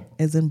B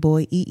as in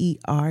boy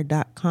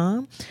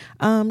EER.com.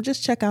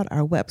 Just check out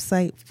our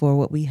website for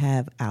what we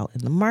have out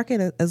in the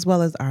market, as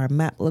well as our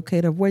map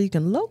locator of where you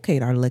can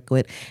locate our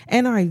liquid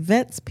and our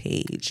events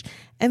page.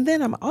 And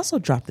then I'm also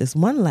dropped this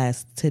one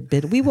last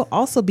tidbit. We will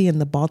also be in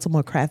the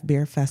Baltimore Craft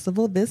Beer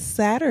Festival this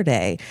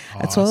Saturday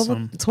at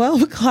Awesome.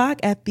 12 o'clock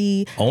at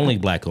the Only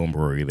black-owned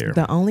brewery there.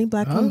 the only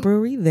black-owned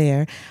brewery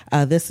there.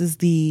 This is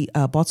the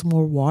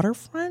Baltimore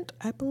waterfront,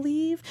 I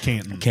believe.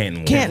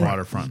 Canton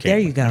Waterfront. There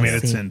you go. I mean,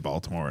 it's See. in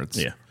Baltimore. It's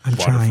I'm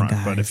trying,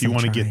 waterfront. But guys. if you I'm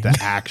want to get trying.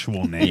 the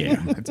actual name,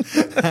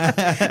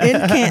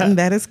 In Canton,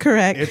 that is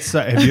correct. it's.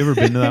 Have you ever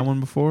been to that one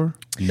before?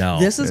 No,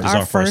 This is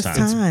our first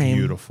time. It's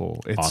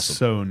beautiful. It's Awesome.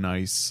 so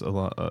nice.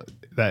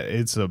 That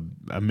it's a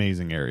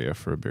amazing area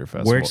for a beer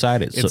festival. We're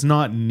excited. It's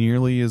not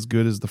nearly as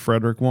good as the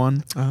Frederick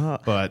one, Oh.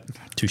 but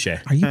Touche.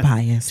 Are you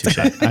biased?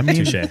 I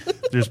mean, Touche.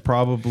 there's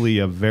probably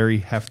a very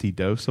hefty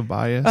dose of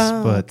bias.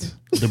 But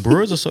The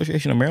Brewers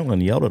Association of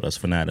Maryland yelled at us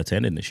for not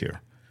attending this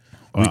year.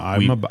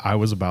 I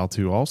was about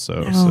to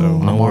also, so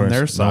I'm on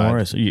their side. No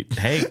worries.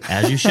 Hey,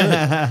 as you should.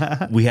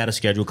 We had a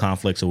schedule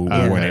conflict, so we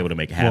weren't able to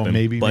make it happen. Well,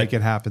 maybe but make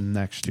it happen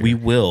next year. we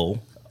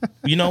will.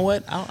 You know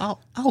what?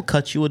 I'll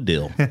cut you a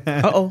deal.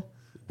 Uh-oh.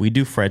 We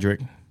do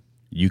Frederick.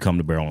 You come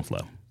to Barrel and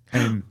Flow.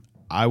 And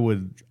I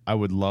would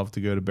love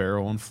to go to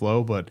Barrel and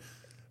Flow, but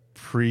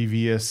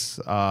previous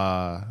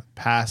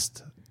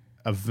past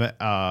event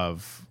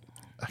of,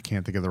 I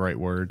can't think of the right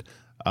word.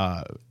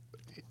 I'm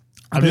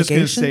just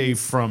going to say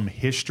from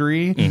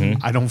history,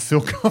 I don't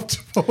feel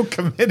comfortable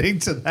committing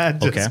to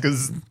that just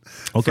because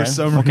for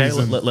some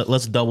reason.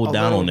 Let's double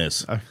down on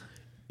this.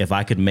 If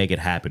I could make it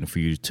happen for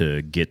you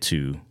to get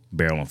to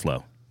Barrel and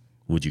Flow,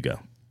 would you go?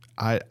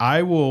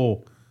 I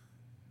will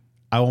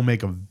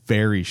make a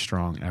very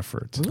strong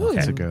effort to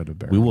go to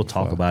Barrel. We will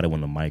talk about it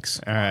when the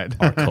mics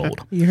are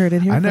cold. You heard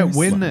it here I know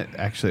first.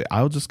 actually,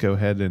 I'll just go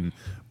ahead and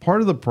part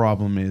of the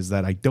problem is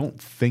that I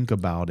don't think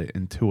about it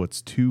until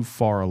it's too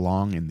far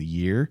along in the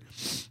year.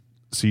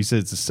 So you said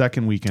it's the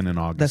second weekend in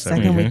August. The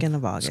second weekend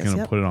of August. I'm just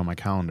going to put it on my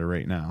calendar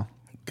right now.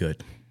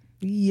 Good.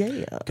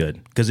 Yeah.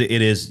 Good. Because it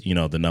is,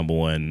 the number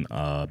one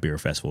beer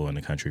festival in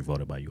the country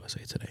voted by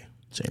USA Today.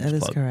 That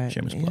is correct.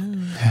 Plug.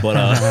 But,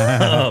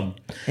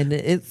 and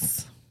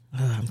it's...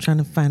 I'm trying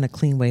to find a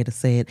clean way to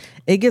say it.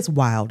 It gets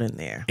wild in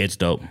there. It's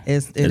dope.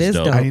 It is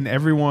dope. I mean,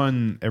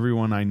 everyone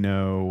I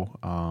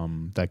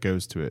know that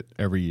goes to it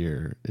every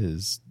year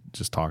is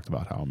just talked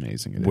about how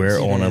amazing it is.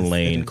 We're on a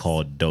lane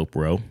called Dope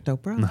Row.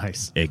 Dope Row.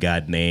 Nice. It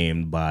got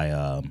named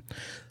by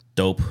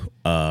Dope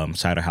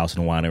Cider House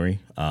and Winery.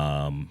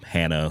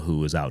 Hannah,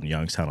 who is out in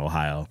Youngstown,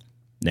 Ohio.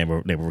 Name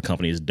of her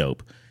company is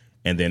Dope.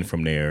 And then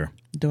from there...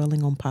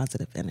 Dwelling on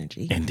positive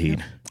energy. Indeed.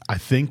 Yep. I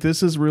think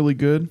this is really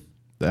good.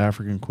 The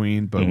African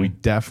Queen, but we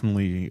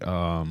definitely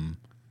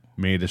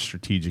made a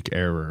strategic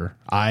error.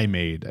 I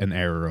made an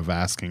error of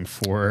asking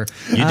for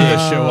you did.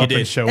 show up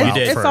and show out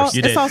first.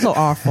 It's also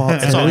our fault.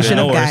 It's all we good. should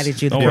have No worries.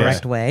 guided you the No worries.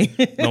 correct way.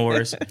 No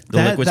worries.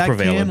 The liquid's that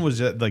prevailing. can was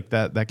just,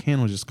 that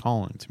can was just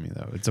calling to me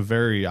though. It's a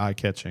very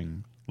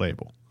eye-catching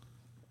label.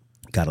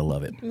 Gotta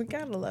love it. We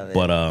gotta love it.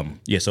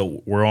 But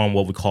so we're on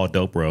what we call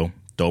Dope Row.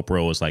 Dope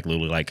Row is like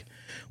literally like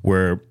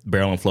where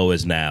Barrel and Flow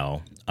is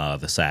now,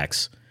 the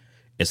Saks.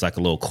 It's like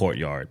a little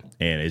courtyard,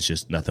 and it's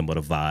just nothing but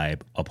a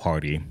vibe, a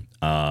party.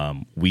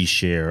 We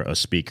share a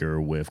speaker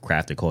with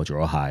Crafted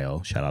Culture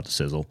Ohio. Shout out to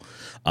Sizzle.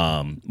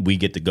 We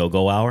get the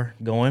go-go hour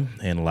going,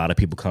 and a lot of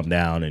people come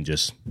down and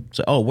just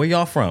say, oh, where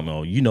y'all from?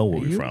 Oh, you know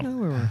where we're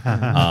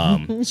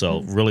from.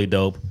 So really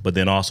dope. But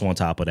then also on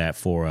top of that,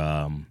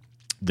 for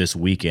this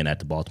weekend at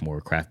the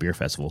Baltimore Craft Beer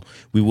Festival,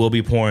 we will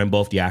be pouring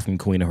both the African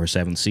Queen of her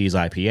 7 Seas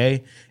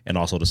IPA and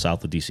also the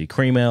South of DC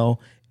Cream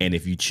Ale. And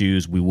if you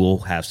choose, we will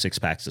have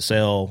 6-packs to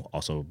sell,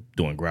 also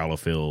doing growler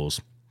fills,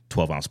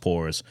 12-ounce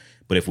pours.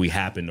 But if we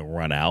happen to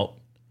run out,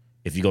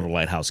 if you go to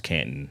Lighthouse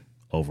Canton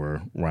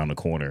over around the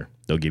corner,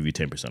 they'll give you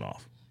 10%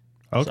 off.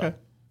 Okay. So,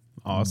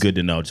 awesome. good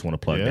to know. Just want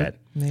to plug that.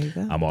 There you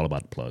go. I'm all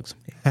about the plugs.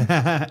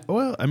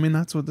 Well, I mean,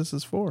 that's what this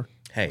is for.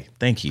 Hey,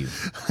 thank you.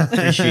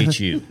 Appreciate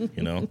you,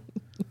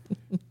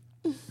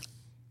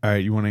 All right,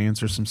 you want to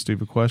answer some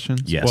stupid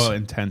questions? Yes. Well,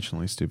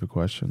 intentionally stupid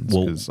questions,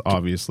 because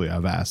obviously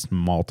I've asked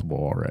multiple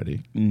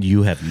already.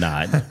 You have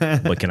not,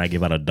 but can I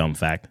give out a dumb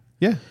fact?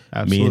 Yeah,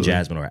 absolutely. Me and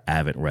Jasmine are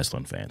avid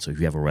wrestling fans, so if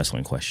you have a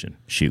wrestling question,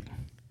 shoot.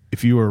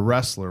 If you were a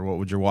wrestler, what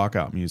would your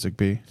walkout music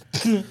be?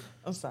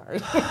 I'm sorry.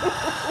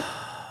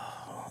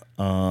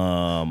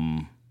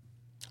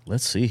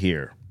 Let's see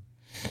here.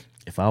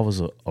 If I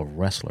was a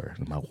wrestler,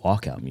 my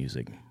walkout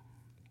music.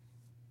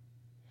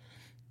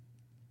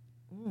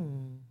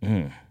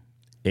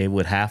 It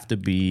would have to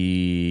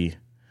be,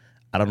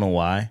 I don't know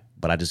why,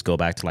 but I just go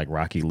back to like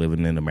Rocky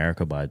Living in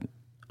America by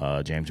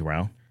James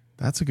Brown.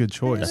 That's a good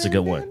choice. That's a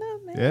good one.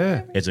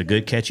 Yeah. It's a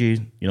good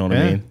catchy, you know what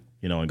I mean?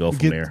 And go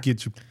from there.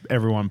 Get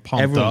everyone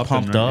pumped up.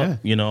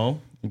 And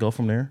go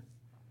from there.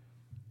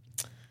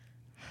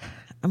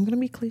 I'm gonna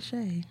be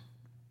cliche.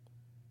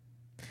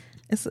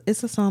 It's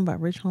a song by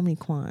Rich Homie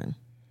Quan.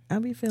 I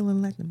be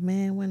feeling like the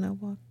man when I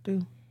walk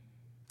through.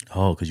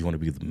 Oh, because you want to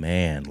be the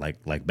man,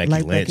 like Becky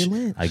Like Lynch. Becky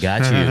Lynch. I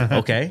got you.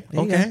 Okay,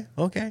 There you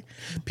okay.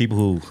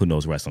 People who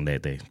knows wrestling, they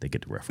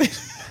get the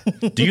reference.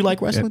 Do you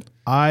like wrestling?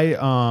 Oh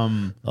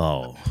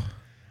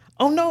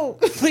no,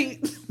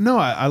 please. no,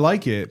 I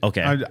like it.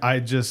 Okay. I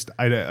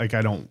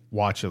don't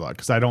watch a lot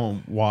because I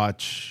don't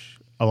watch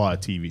a lot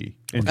of TV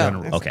in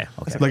general. Okay.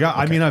 Like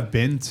I mean, I've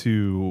been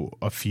to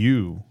a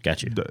few.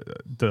 Got you.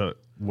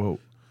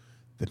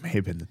 It may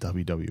have been the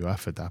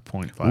WWF at that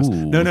point.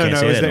 Ooh, no,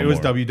 it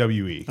was more.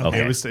 WWE.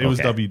 Okay. It was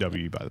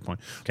WWE by the point.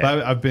 Okay.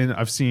 But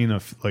I've seen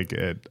at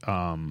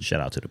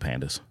Shout out to the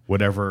Pandas.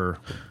 whatever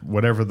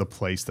the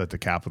place that the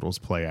Capitals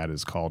play at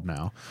is called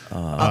now.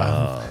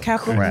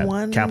 Capital crap.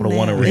 One. Capital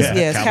One now. Arena.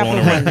 Yes,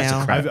 Capital Capital One One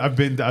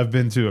Arena. now. I've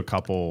been to a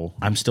couple.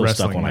 I'm still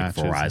stuck on like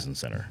matches. Verizon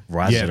Center.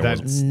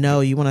 Verizon was.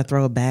 No, you want to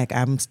throw it back?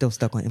 I'm still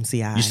stuck on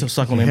MCI. You still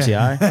stuck on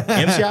MCI?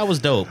 MCI was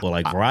dope, but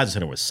like Verizon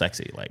Center was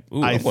sexy. Like,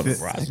 ooh, I'm going to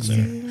Verizon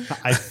Center.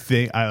 I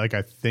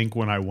think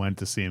when I went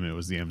to see him, it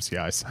was the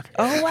MCI Center.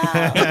 Oh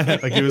wow!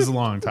 Like it was a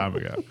long time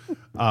ago.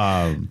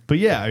 But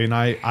yeah,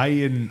 I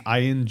mean, I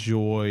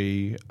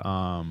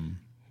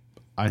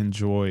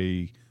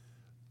enjoy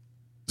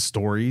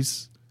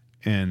stories,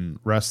 and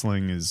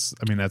wrestling is.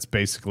 I mean, that's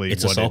basically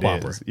It's what a soap it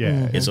opera. is.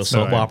 Yeah, It's a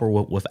soap opera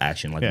with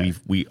action. Like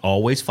we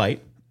always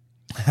fight,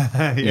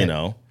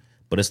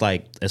 but it's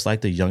like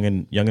the young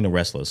and the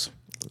restless.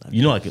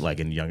 You know, like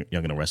in Young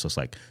and the Restless,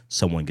 like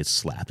someone gets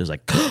slapped. It's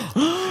like,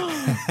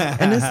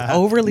 And it's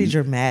overly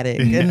dramatic.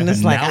 And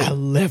it's like, I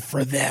live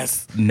for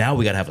this. now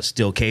we got to have a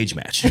steel cage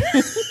match.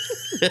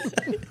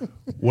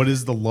 What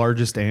is the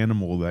largest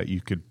animal that you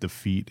could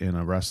defeat in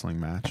a wrestling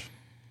match?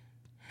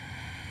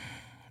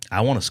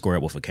 I want to square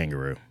up with a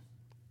kangaroo.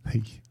 Are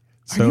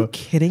you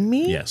kidding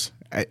me? Yes.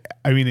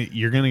 I mean,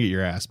 you're gonna get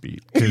your ass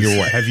beat.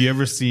 Have you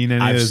ever seen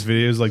any of those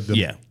videos? Like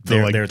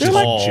they're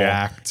tall,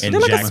 jacked. and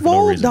They're like jacked a for no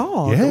swole reason.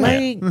 dog. Yeah.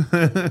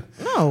 Like,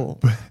 no.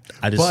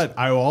 But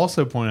I will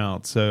also point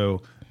out,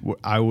 so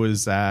I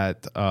was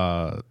at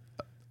a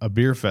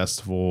beer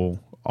festival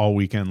all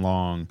weekend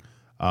long,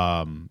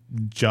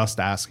 just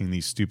asking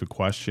these stupid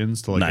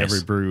questions to like Nice.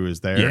 every brew who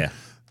is there. Yeah.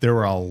 There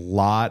were a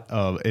lot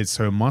of it,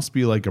 so it must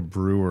be like a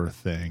brewer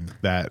thing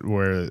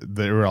where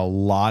there were a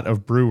lot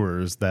of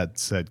brewers that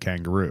said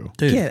kangaroo.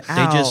 Dude, Get they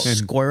out. just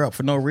square up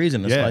for no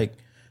reason. It's Yeah. like,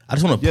 I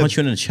just want to punch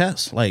you in the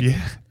chest. Like, Yeah,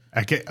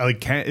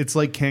 it's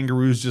like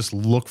kangaroos just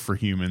look for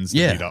humans to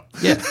beat up.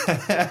 Yeah.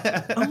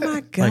 Oh my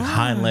God. Like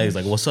hind legs.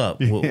 Like, what's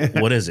up?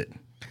 What is it?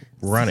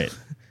 Run it.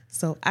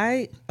 So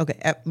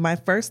my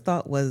first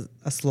thought was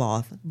a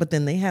sloth, but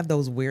then they have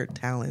those weird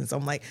talons.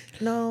 I'm like,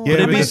 no. Yeah, But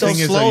it'd but be the so thing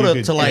is slow that to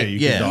you could- like, you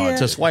could dodge.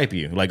 to swipe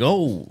you. Like,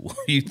 oh,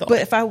 you thought. But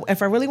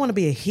if I really want to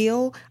be a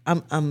heel,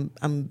 I'm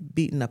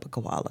beating up a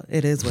koala.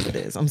 It is what it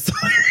is. I'm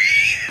sorry.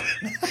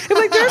 I'm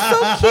like, they're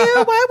so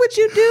cute. Why would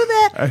you do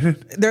that?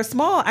 They're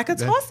small. I could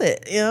toss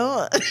it. You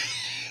know.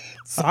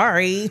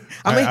 Sorry,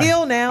 I'm a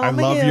heel now. I I'm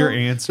a love heel. your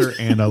answer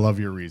and I love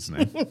your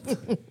reasoning.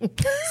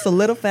 It's a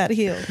little fat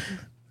heel.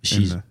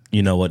 She's,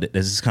 you know what?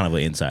 This is kind of an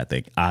inside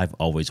thing. I've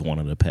always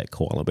wanted a pet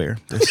koala bear.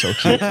 They're so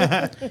cute,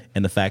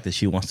 and the fact that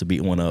she wants to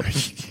beat one up.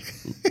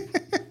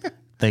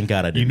 Thank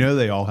God I didn't. You know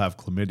they all have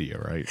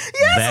chlamydia, right?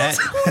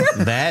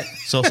 that.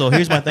 So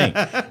here's my thing.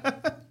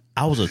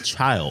 I was a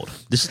child.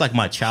 This is like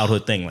my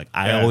childhood thing. Like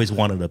I always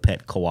wanted a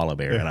pet koala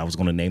bear, and I was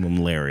going to name him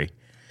Larry,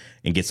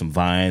 and get some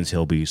vines.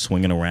 He'll be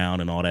swinging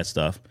around and all that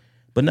stuff.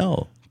 But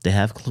no, they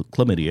have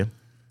chlamydia,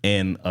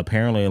 and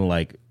apparently,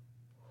 like.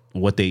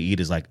 What they eat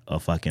is like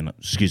a fucking,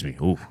 excuse me.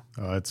 Ooh,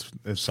 It's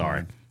sorry.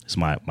 fine. It's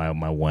my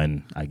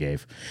one I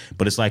gave.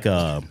 But it's like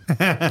a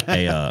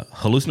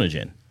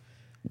hallucinogen.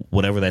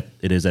 Whatever that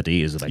it is that they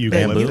eat. Is it like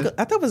bamboo? Eucalyptus?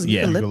 I thought it was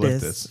Yeah.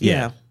 eucalyptus.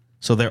 Yeah.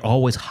 So they're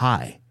always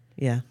high.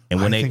 Yeah. And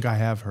when I they think I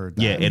have heard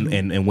that. yeah,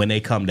 and when they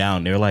come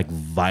down, they're like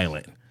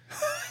violent.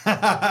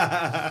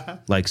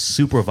 Like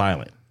super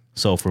violent.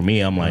 So for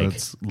me, I'm like,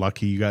 It's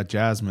lucky you got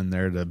Jasmine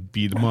there to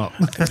beat him up.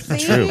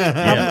 true.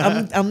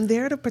 Yeah. I'm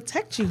there to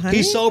protect you, honey.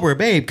 He's sober,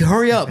 babe.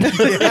 Hurry up.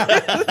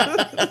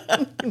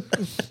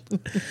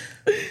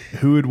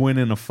 Who would win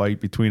in a fight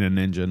between a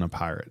ninja and a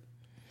pirate?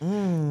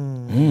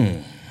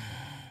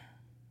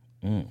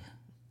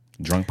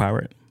 Drunk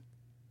pirate.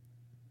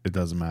 It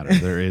doesn't matter.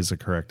 There is a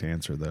correct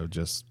answer, though.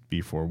 Just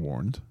be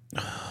forewarned.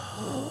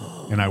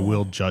 And I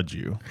will judge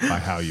you by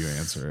how you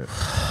answer it.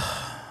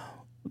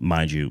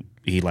 Mind you,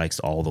 he likes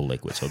all the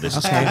liquid, so this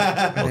is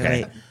Okay. good.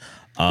 Okay. Wait.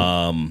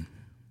 I'm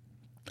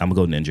gonna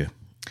go ninja.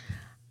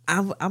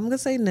 I'm gonna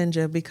say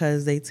ninja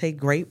because they take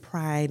great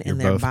pride in You're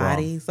their both wrong.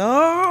 bodies.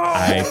 Oh,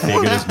 I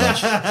figured as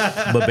much.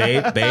 But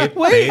babe,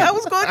 wait! I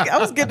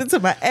was getting to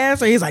my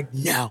answer. He's like,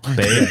 no.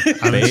 babe,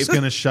 I'm babe. just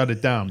going to shut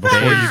it down before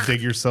you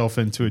dig yourself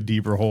into a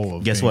deeper hole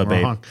of Guess being what,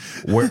 babe? wrong.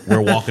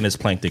 We're walking this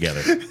plank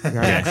together.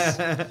 Okay.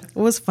 It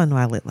was fun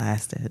while it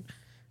lasted.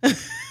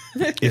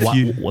 If Why,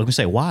 you, what can we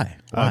say? Why?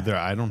 I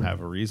don't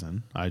have a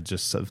reason. I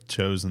just have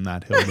chosen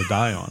that hill to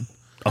die on.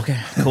 Okay,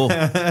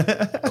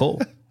 cool.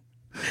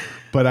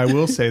 But I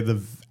will say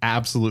the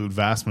absolute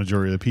vast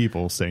majority of the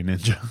people say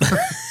ninja.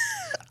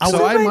 I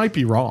So I might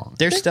be wrong.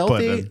 They're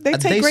stealthy. They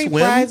take great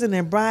swim. pride in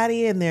their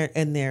body and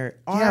their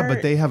art. Yeah,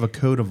 but they have a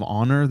code of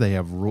honor. They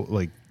have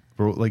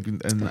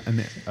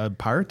and a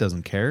pirate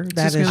doesn't care. It's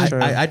That just is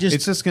gonna, true.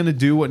 it's just going to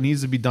do what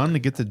needs to be done to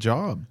get the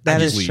job.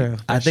 That is complete. true.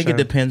 I That's think true. it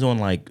depends on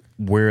like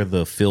where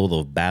the field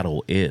of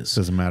battle is.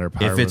 Doesn't matter.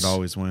 Pirate would it's-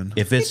 always win.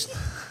 If it's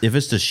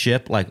the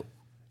ship, like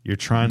You're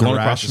trying to going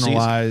across the seas.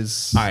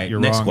 rationalize all right, your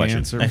next wrong question.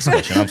 answer. Next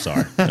question. I'm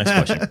sorry. Next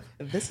question.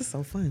 This is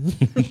so fun.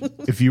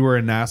 If you were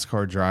a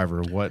NASCAR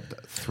driver, what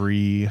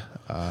 3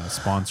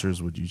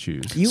 sponsors would you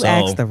choose? You So-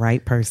 asked the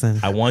right person.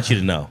 I want you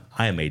to know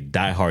I am a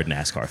diehard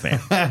NASCAR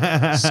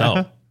fan.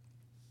 So,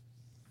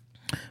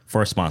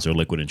 first sponsor,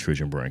 Liquid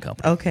Intrusion Brewing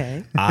Company.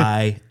 Okay.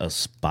 I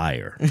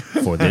aspire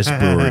for this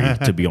brewery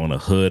to be on the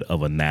hood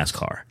of a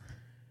NASCAR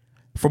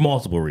for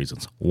multiple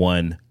reasons.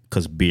 One,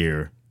 because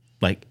beer,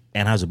 like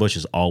Anheuser-Busch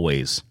is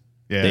always,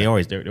 they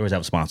always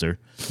have a sponsor,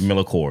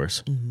 Miller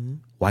Coors. Mm-hmm.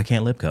 Why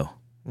can't Lipco?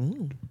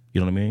 You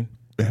know what I mean?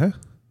 Yeah.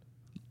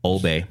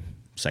 Old Bay,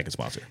 second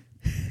sponsor.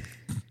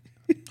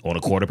 On a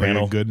quarter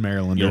panel. a good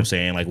Marylander. You know what I'm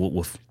saying? Like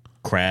with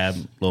crab,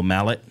 little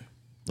mallet.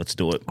 Let's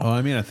do it. Oh,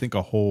 I mean, I think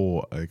a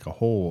whole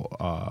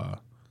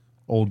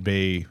Old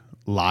Bay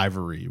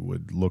livery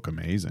would look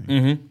amazing.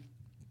 Mm-hmm.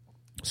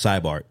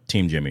 Sidebar,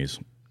 Team Jimmy's.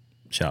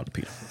 Shout out to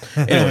Peter.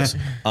 Anyways,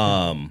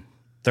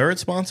 third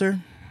sponsor.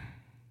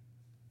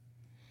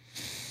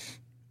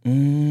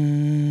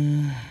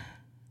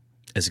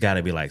 It's got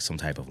to be like some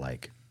type of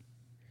like.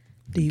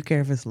 Do you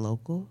care if it's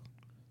local?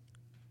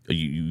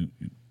 You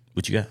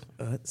what you got?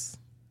 Utz.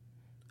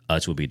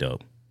 Utz would be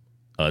dope.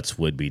 Utz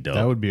would be dope.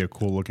 That would be a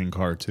cool looking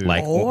car too.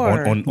 like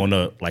Or- on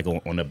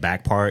the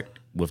back part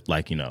with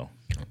like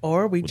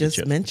Or we the just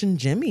chips. mentioned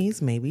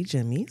Jimmy's. Maybe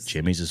Jimmy's.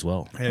 Jimmy's as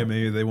well. hey,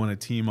 maybe they want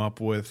to team up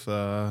with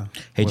Hey,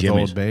 with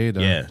Jimmy's. Old Bay.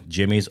 Yeah,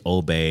 Jimmy's,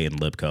 Old Bay, and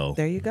Lipco.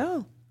 There you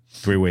go.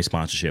 3-way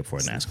sponsorship for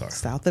a NASCAR.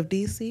 South of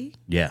DC,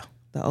 Yeah,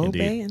 the Old indeed.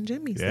 Bay and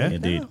Jimmy's. Yeah. There you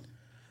Indeed. go.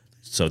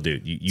 So,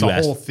 dude, It's you a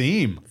asked whole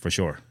theme. for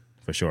sure.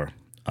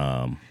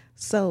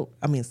 So,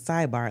 I mean,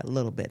 sidebar a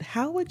little bit.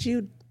 How would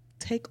you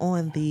take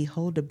on the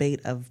whole debate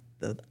of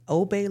the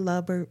Old Bay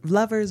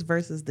lovers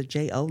versus the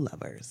JO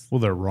lovers? Well,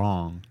 they're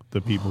wrong.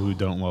 The people who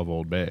don't love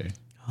Old Bay.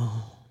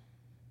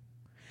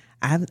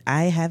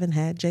 I haven't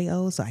had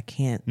JO, so I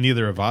can't.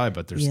 Neither have I,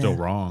 but they're Yeah. still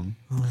wrong.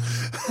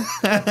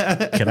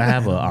 Can I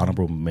have an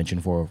honorable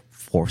mention for a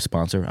fourth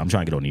sponsor? I'm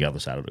trying to get on the other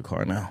side of the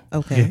car now.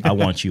 Okay. I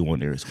want you on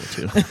there as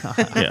well too.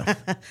 Yeah,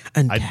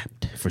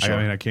 Uncapped. for sure.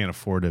 I mean, I can't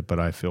afford it, but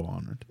I feel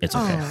honored. It's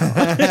okay.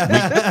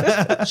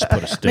 Just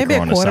put a sticker Maybe a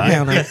on the quarter side.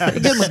 pounder.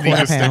 Give them a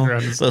quarter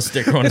pound. So a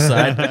sticker on the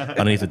side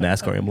underneath the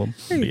NASCAR emblem.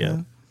 But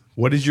yeah,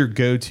 What is your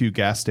go-to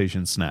gas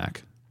station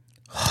snack?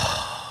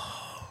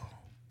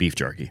 beef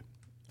jerky,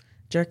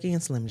 Jerky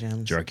and Slim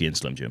Jims. jerky and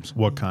Slim Jims.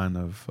 What kind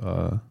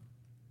of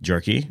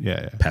Jerky,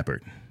 yeah.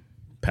 peppered.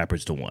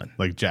 Peppered's the one.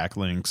 like Jack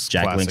Link's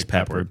Jack classic Link's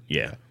peppered.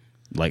 Yeah,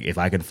 like if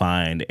I can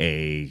find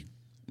a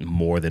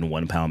more than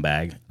 1 pound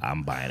bag,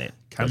 I'm buying it.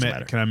 Doesn't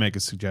matter. Can I make a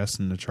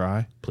suggestion to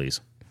try?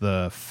 Please.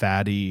 The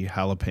fatty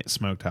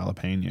smoked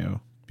jalapeno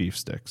beef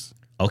sticks.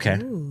 Okay.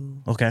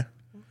 Okay.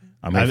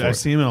 I'm here for I've it.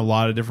 seen them in a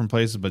lot of different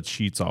places, but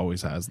Sheetz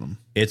always has them.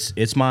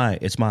 It's my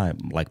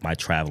like my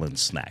traveling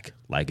snack.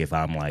 Like if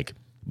I'm like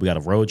we got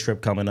a road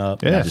trip coming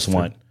up, and I Yeah, just sure.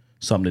 want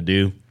something to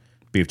do,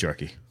 beef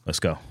jerky. Let's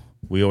go.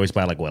 We always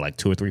buy like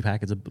 2 or 3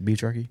 packets of beef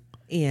jerky.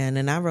 Yeah, and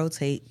then I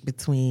rotate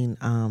between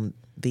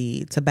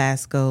the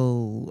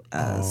Tabasco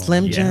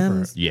Slim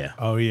Jims Yeah.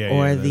 Oh yeah,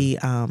 or yeah,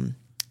 the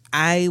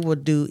I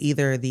would do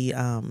either the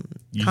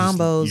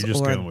combos You're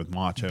just or going with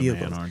Macho bugles.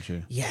 Man, aren't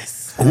you?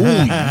 Yes. Oh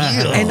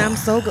yeah. And I'm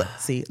so good.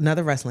 See,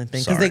 another wrestling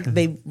thing because Sorry.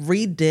 they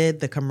redid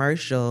the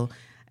commercial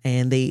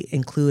and they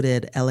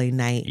included LA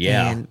Knight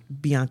Yeah. and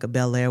Bianca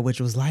Belair, which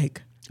was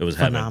like It was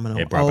heaven. phenomenal.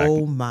 It brought back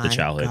Oh the my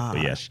childhood, gosh!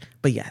 but yes.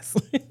 But yes.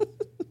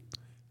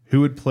 Who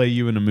would play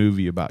you in a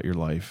movie about your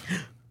life?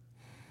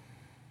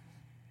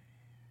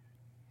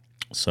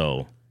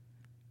 So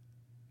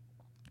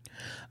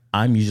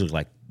I'm usually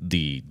like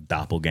the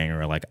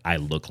doppelganger. Like I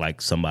look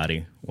like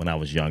somebody. When I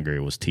was younger,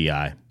 it was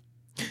T.I.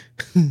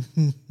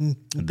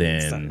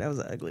 Then Sorry, that was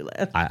an ugly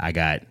laugh. I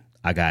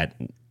got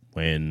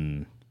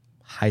when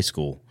high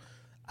school,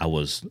 I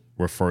was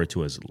referred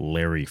to as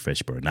Larry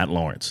Fishburne, not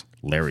Lawrence.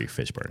 Larry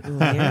Fishburne.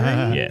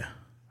 Larry? Yeah.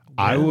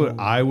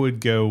 I would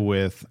go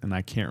with, and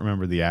I can't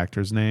remember the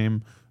actor's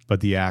name, but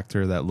the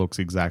actor that looks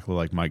exactly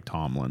like Mike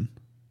Tomlin.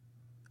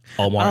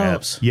 Omar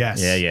Epps.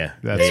 Yes. Yeah.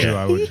 That's yeah. who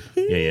I would.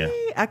 Yeah.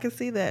 I can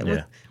see that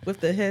Yeah. with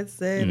the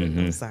headset.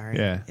 I'm sorry.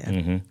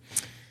 Yeah.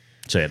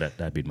 So yeah,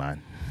 that'd be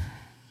mine.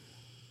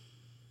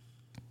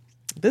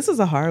 This is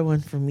a hard one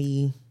for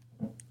me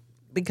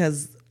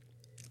because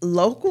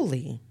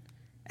locally,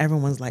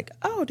 everyone's like,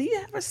 "Oh, do you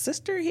have a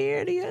sister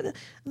here? Do you?" I'm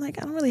like,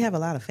 I don't really have a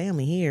lot of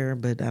family here,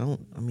 but I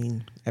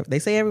mean, they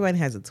say everybody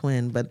has a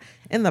twin, but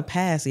in the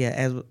past,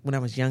 when I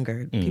was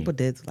younger, people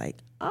did like,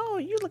 "Oh,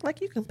 you look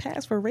like you can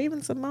pass for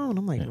Raven Simone."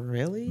 I'm like,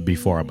 really?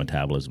 Before our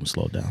metabolism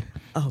slowed down.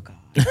 Oh God.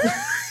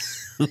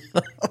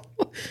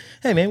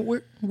 Hey man,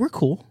 we're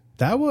cool.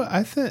 That would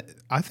I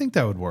think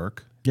that would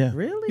work. Yeah.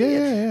 Really?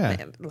 Yeah.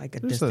 Man, like a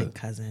There's distant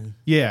cousin.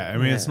 Yeah, I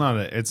mean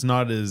Yeah. it's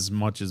not as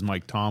much as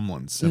Mike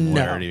Tomlin's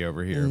similarity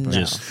over here. But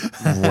Just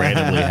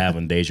randomly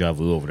having deja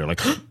vu over there,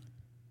 like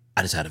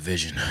I just had a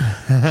vision.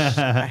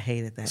 I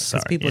hated that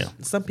Sorry, because yeah.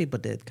 some people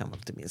did come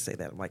up to me and say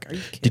that. I'm like, are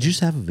you kidding? Did you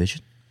just have a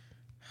vision?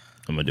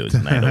 I'm gonna do it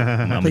tonight.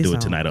 I'm gonna Please do it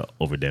don't. tonight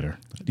over dinner.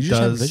 Did you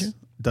just have a vision?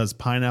 Does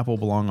pineapple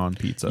belong on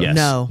pizza? Yes.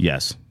 No.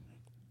 Yes.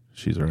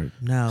 She's right.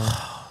 No.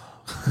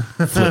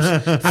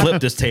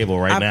 Flip this table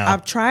right now.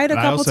 I've tried a And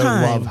I couple also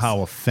times. love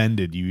how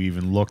offended you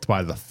even looked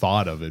by the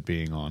thought of it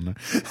being on.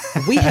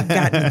 We have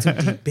gotten into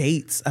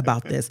debates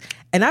about this,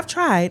 and I've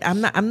tried.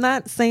 I'm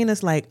not saying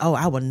it's like, oh,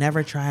 I will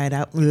never try it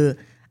out. Ugh.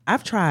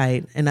 I've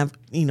tried, and I've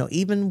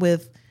even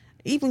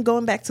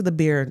going back to the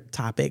beer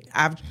topic.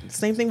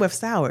 Same thing with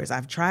sours.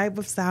 I've tried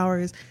with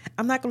sours.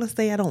 I'm not going to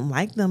say I don't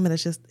like them, and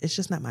it's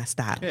just not my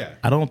style. Yeah.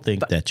 I don't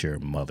think that your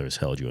mothers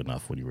held you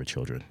enough when you were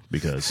children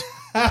because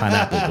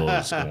pineapple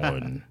goes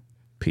on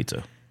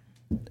pizza.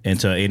 And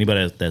to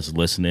anybody that's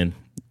listening,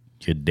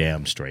 you're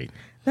damn straight.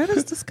 That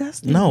is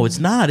disgusting. No, it's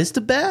not. It's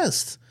the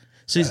best.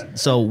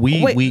 So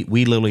we Wait.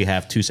 we literally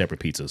have 2 separate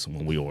pizzas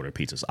when we order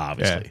pizzas,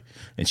 obviously. Yeah.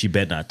 And she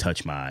better not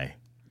touch my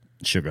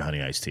sugar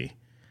honey iced tea.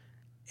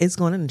 It's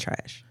going in the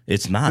trash.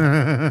 It's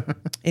not.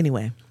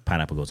 Anyway,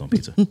 Pineapple goes on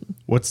pizza.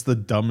 What's the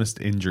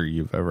dumbest injury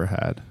you've ever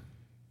had?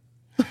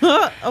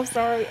 I'm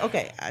sorry.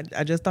 Okay,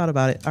 I just thought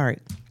about it. All right.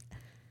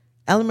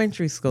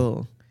 Elementary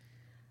school.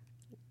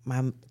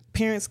 my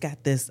parents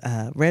got this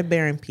Red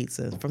Baron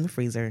pizza from the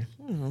freezer.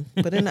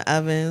 Put it in the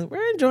oven.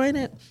 We're enjoying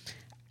it.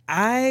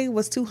 I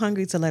was too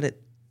hungry to let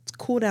it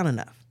cool down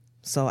enough.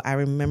 So I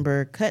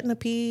remember cutting the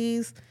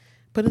peas,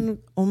 putting them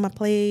on my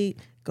plate,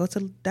 go to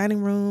the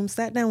dining room,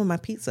 sat down with my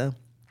pizza.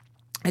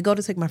 I go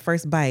to take my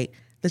first bite.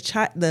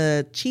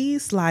 The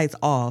cheese slides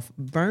off,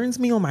 burns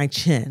me on my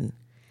chin.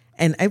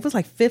 And it was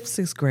like 5th,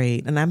 6th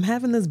grade. And I'm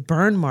having this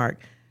burn mark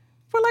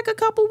for like a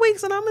couple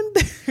weeks. And I'm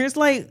embarrassed.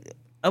 Like,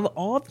 of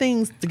all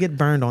things to get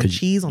burned on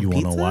cheese on pizza.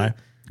 You want to know why?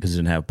 Because it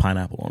didn't have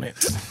pineapple on it.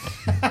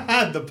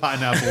 The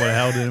pineapple would have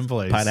held it in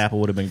place. Pineapple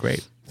would have been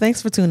great.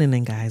 Thanks for tuning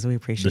in, guys. We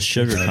appreciate it. The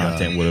sugar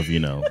content would have,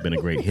 been a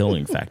great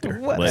healing factor.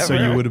 But So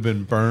you would have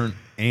been burnt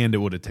and it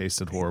would have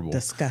tasted horrible.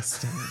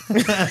 Disgusting.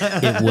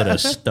 it would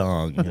have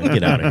stung.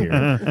 Get out of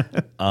here.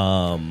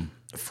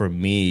 For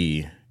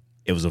me,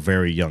 it was a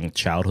very young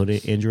childhood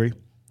injury.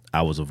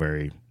 I was a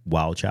very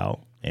wild child,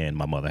 and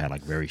my mother had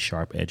like very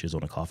sharp edges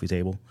on the coffee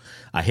table.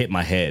 I hit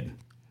my head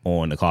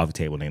on the coffee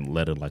table and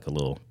let it like a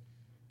little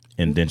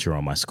indenture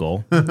on my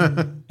skull,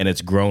 and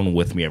it's grown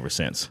with me ever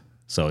since.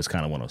 So it's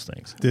kind of one of those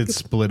things. Did it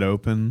split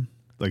open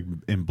like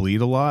and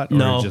bleed a lot? Or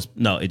No, it just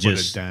no, it put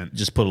just a dent?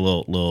 just put a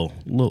little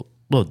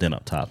dent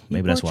up top.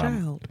 Maybe that's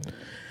why.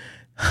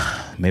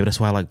 Maybe that's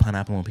why I like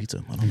pineapple on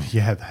pizza. I don't know.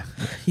 Yeah,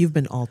 You've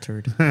been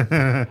altered.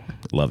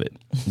 Love it.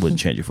 Wouldn't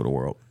change it for the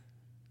world.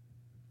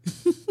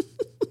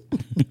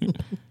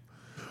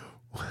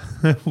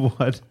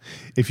 What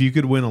if you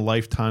could win a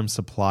lifetime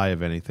supply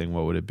of anything?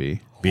 What would it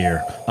be?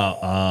 Beer.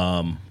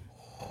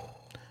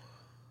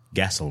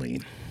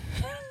 Gasoline.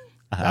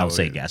 I would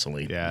say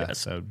gasoline. Yeah,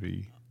 Yes. that would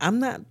be. I'm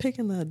not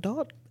picking the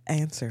adult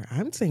answer.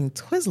 I'm saying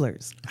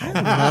Twizzlers. I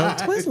love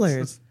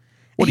Twizzlers.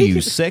 What are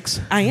you,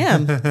 6? I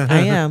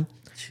am.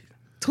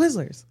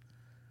 Twizzlers.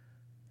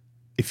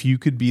 If you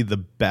could be the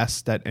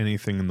best at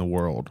anything in the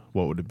world,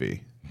 what would it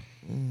be?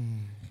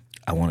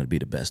 I wanted to be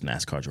the best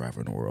NASCAR driver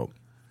in the world.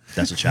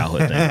 That's a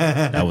childhood thing.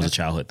 That was a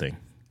childhood thing.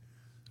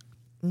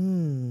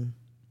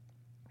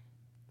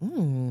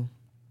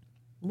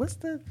 What's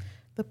the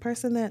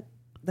person that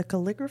the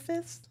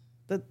calligraphist?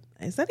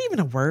 Is that even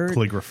a word?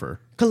 Calligrapher.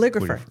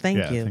 Calligrapher. Thank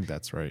Yeah, you. I think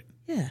that's right.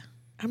 Yeah.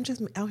 I'm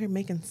just out here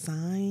making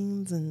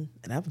signs, and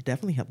that would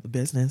definitely help the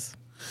business.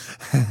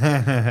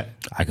 I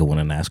could win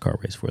a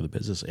NASCAR race for the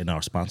business and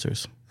our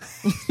sponsors.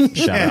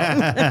 Shout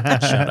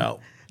out. Shout out.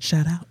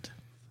 Shout out.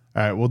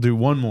 All right, we'll do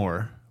one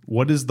more.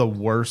 What is the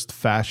worst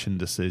fashion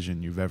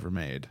decision you've ever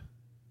made?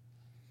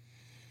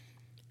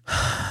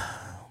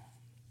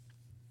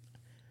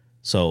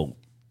 So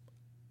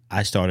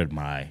I started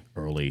my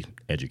early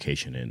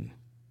education in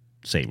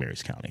St.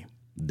 Mary's County,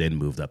 then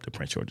moved up to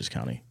Prince George's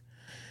County.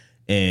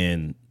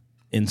 And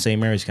in St.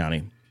 Mary's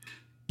County,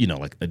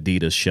 like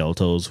Adidas shell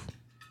toes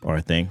are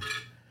a thing.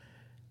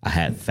 I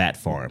had Fat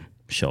Farm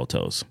shell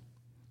toes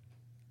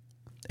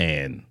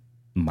and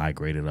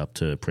migrated up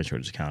to Prince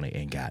George's County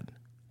and got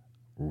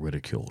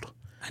ridiculed.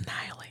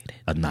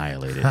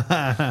 Annihilated.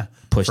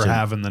 Pushed For in,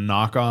 having the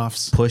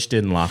knockoffs? pushed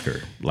in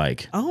locker.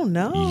 Like, Oh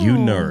no. you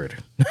nerd.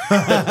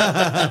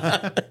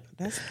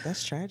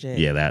 That's tragic.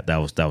 Yeah, that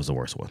was the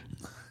worst one.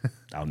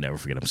 I'll never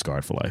forget. I'm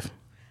scarred for life.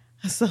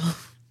 So I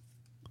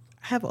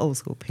have old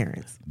school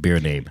parents. Beer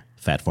name,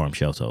 Fat Farm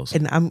Shell Toes.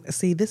 And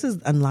this is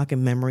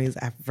unlocking memories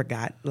I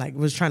forgot. Like,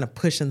 was trying to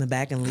push in the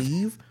back and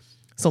leave.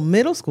 So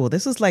middle school,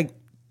 this was like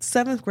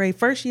 7th grade,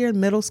 first year in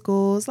middle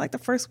school. It's like the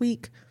first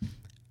week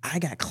I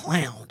got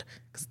clowned.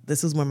 'Cause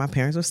this is when my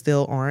parents were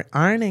still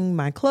ironing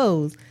my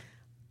clothes.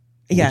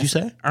 What'd you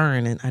say?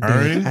 Ironing. I did.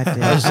 Ironing? I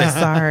did.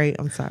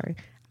 I'm sorry.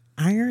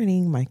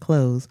 Ironing my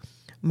clothes.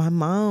 My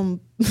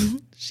mom,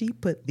 she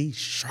put the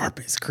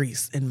sharpest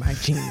crease in my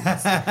jeans.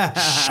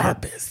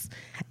 Sharpest.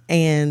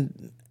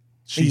 And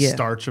She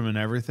starched them and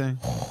everything?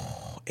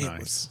 it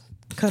Nice.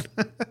 was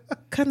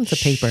cut into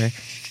paper.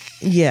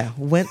 Yeah,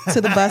 went to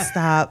the bus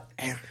stop.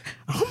 And,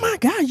 oh my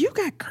God, you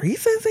got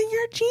creases in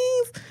your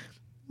jeans?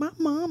 My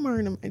mom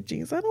ironed my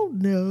jeans. I don't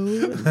know.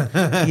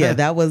 Yeah,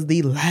 that was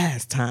the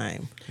last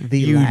time.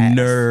 You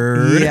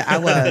nerd. Yeah, I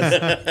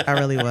was. I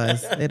really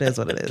was. It is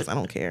what it is. I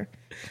don't care.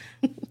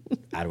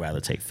 I'd rather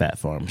take Fat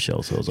Farm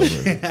Shell Toes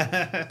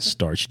over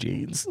starch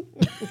jeans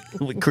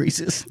with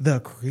creases. The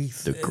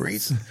crease. The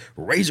crease,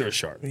 razor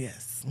sharp.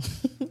 Yes.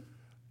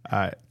 All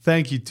right.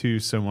 Thank you two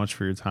so much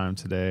for your time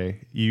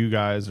today. You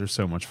guys are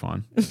so much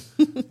fun.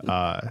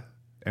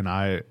 And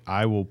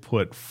I will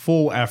put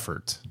full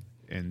effort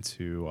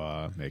into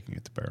making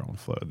it to Barrel and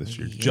Flow this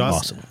year.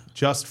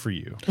 Just for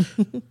you.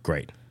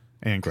 Great.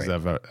 And because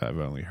I've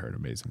only heard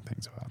amazing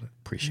things about it.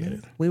 Appreciate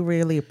it. We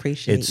really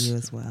appreciate you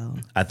as well.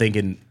 I think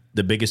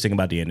the biggest thing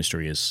about the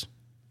industry is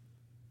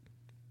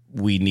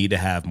we need to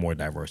have more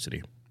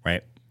diversity,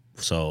 right?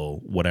 So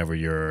whatever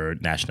your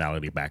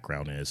nationality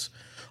background is,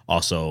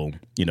 also,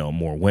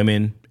 more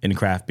women in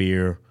craft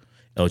beer,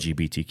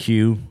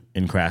 LGBTQ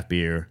in craft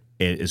beer,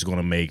 it is going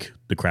to make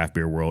the craft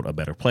beer world a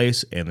better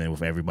place. And then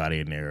with everybody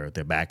in their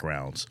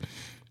backgrounds,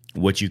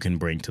 what you can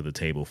bring to the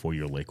table for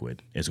your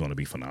liquid is going to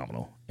be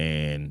phenomenal.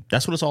 And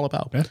that's what it's all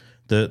about. Yeah.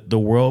 The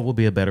world will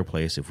be a better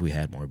place if we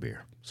had more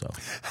beer. So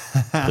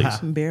please.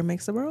 Beer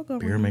makes the world go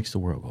round. Beer makes the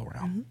world go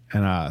round.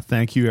 And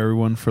thank you,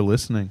 everyone, for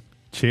listening.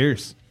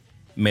 Cheers.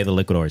 May the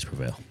liquid always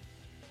prevail.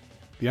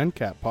 The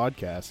Uncapped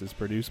Podcast is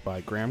produced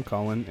by Graham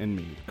Cullen and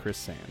me, Chris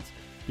Sands.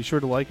 Be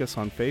sure to like us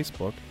on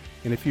Facebook,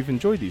 and if you've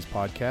enjoyed these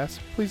podcasts,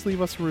 please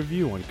leave us a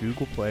review on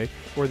Google Play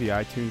or the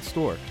iTunes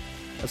Store.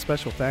 A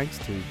special thanks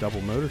to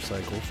Double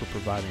Motorcycle for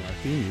providing our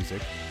theme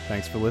music.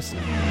 Thanks for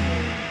listening.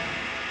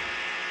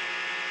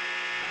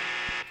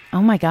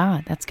 Oh my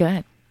God, that's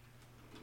good.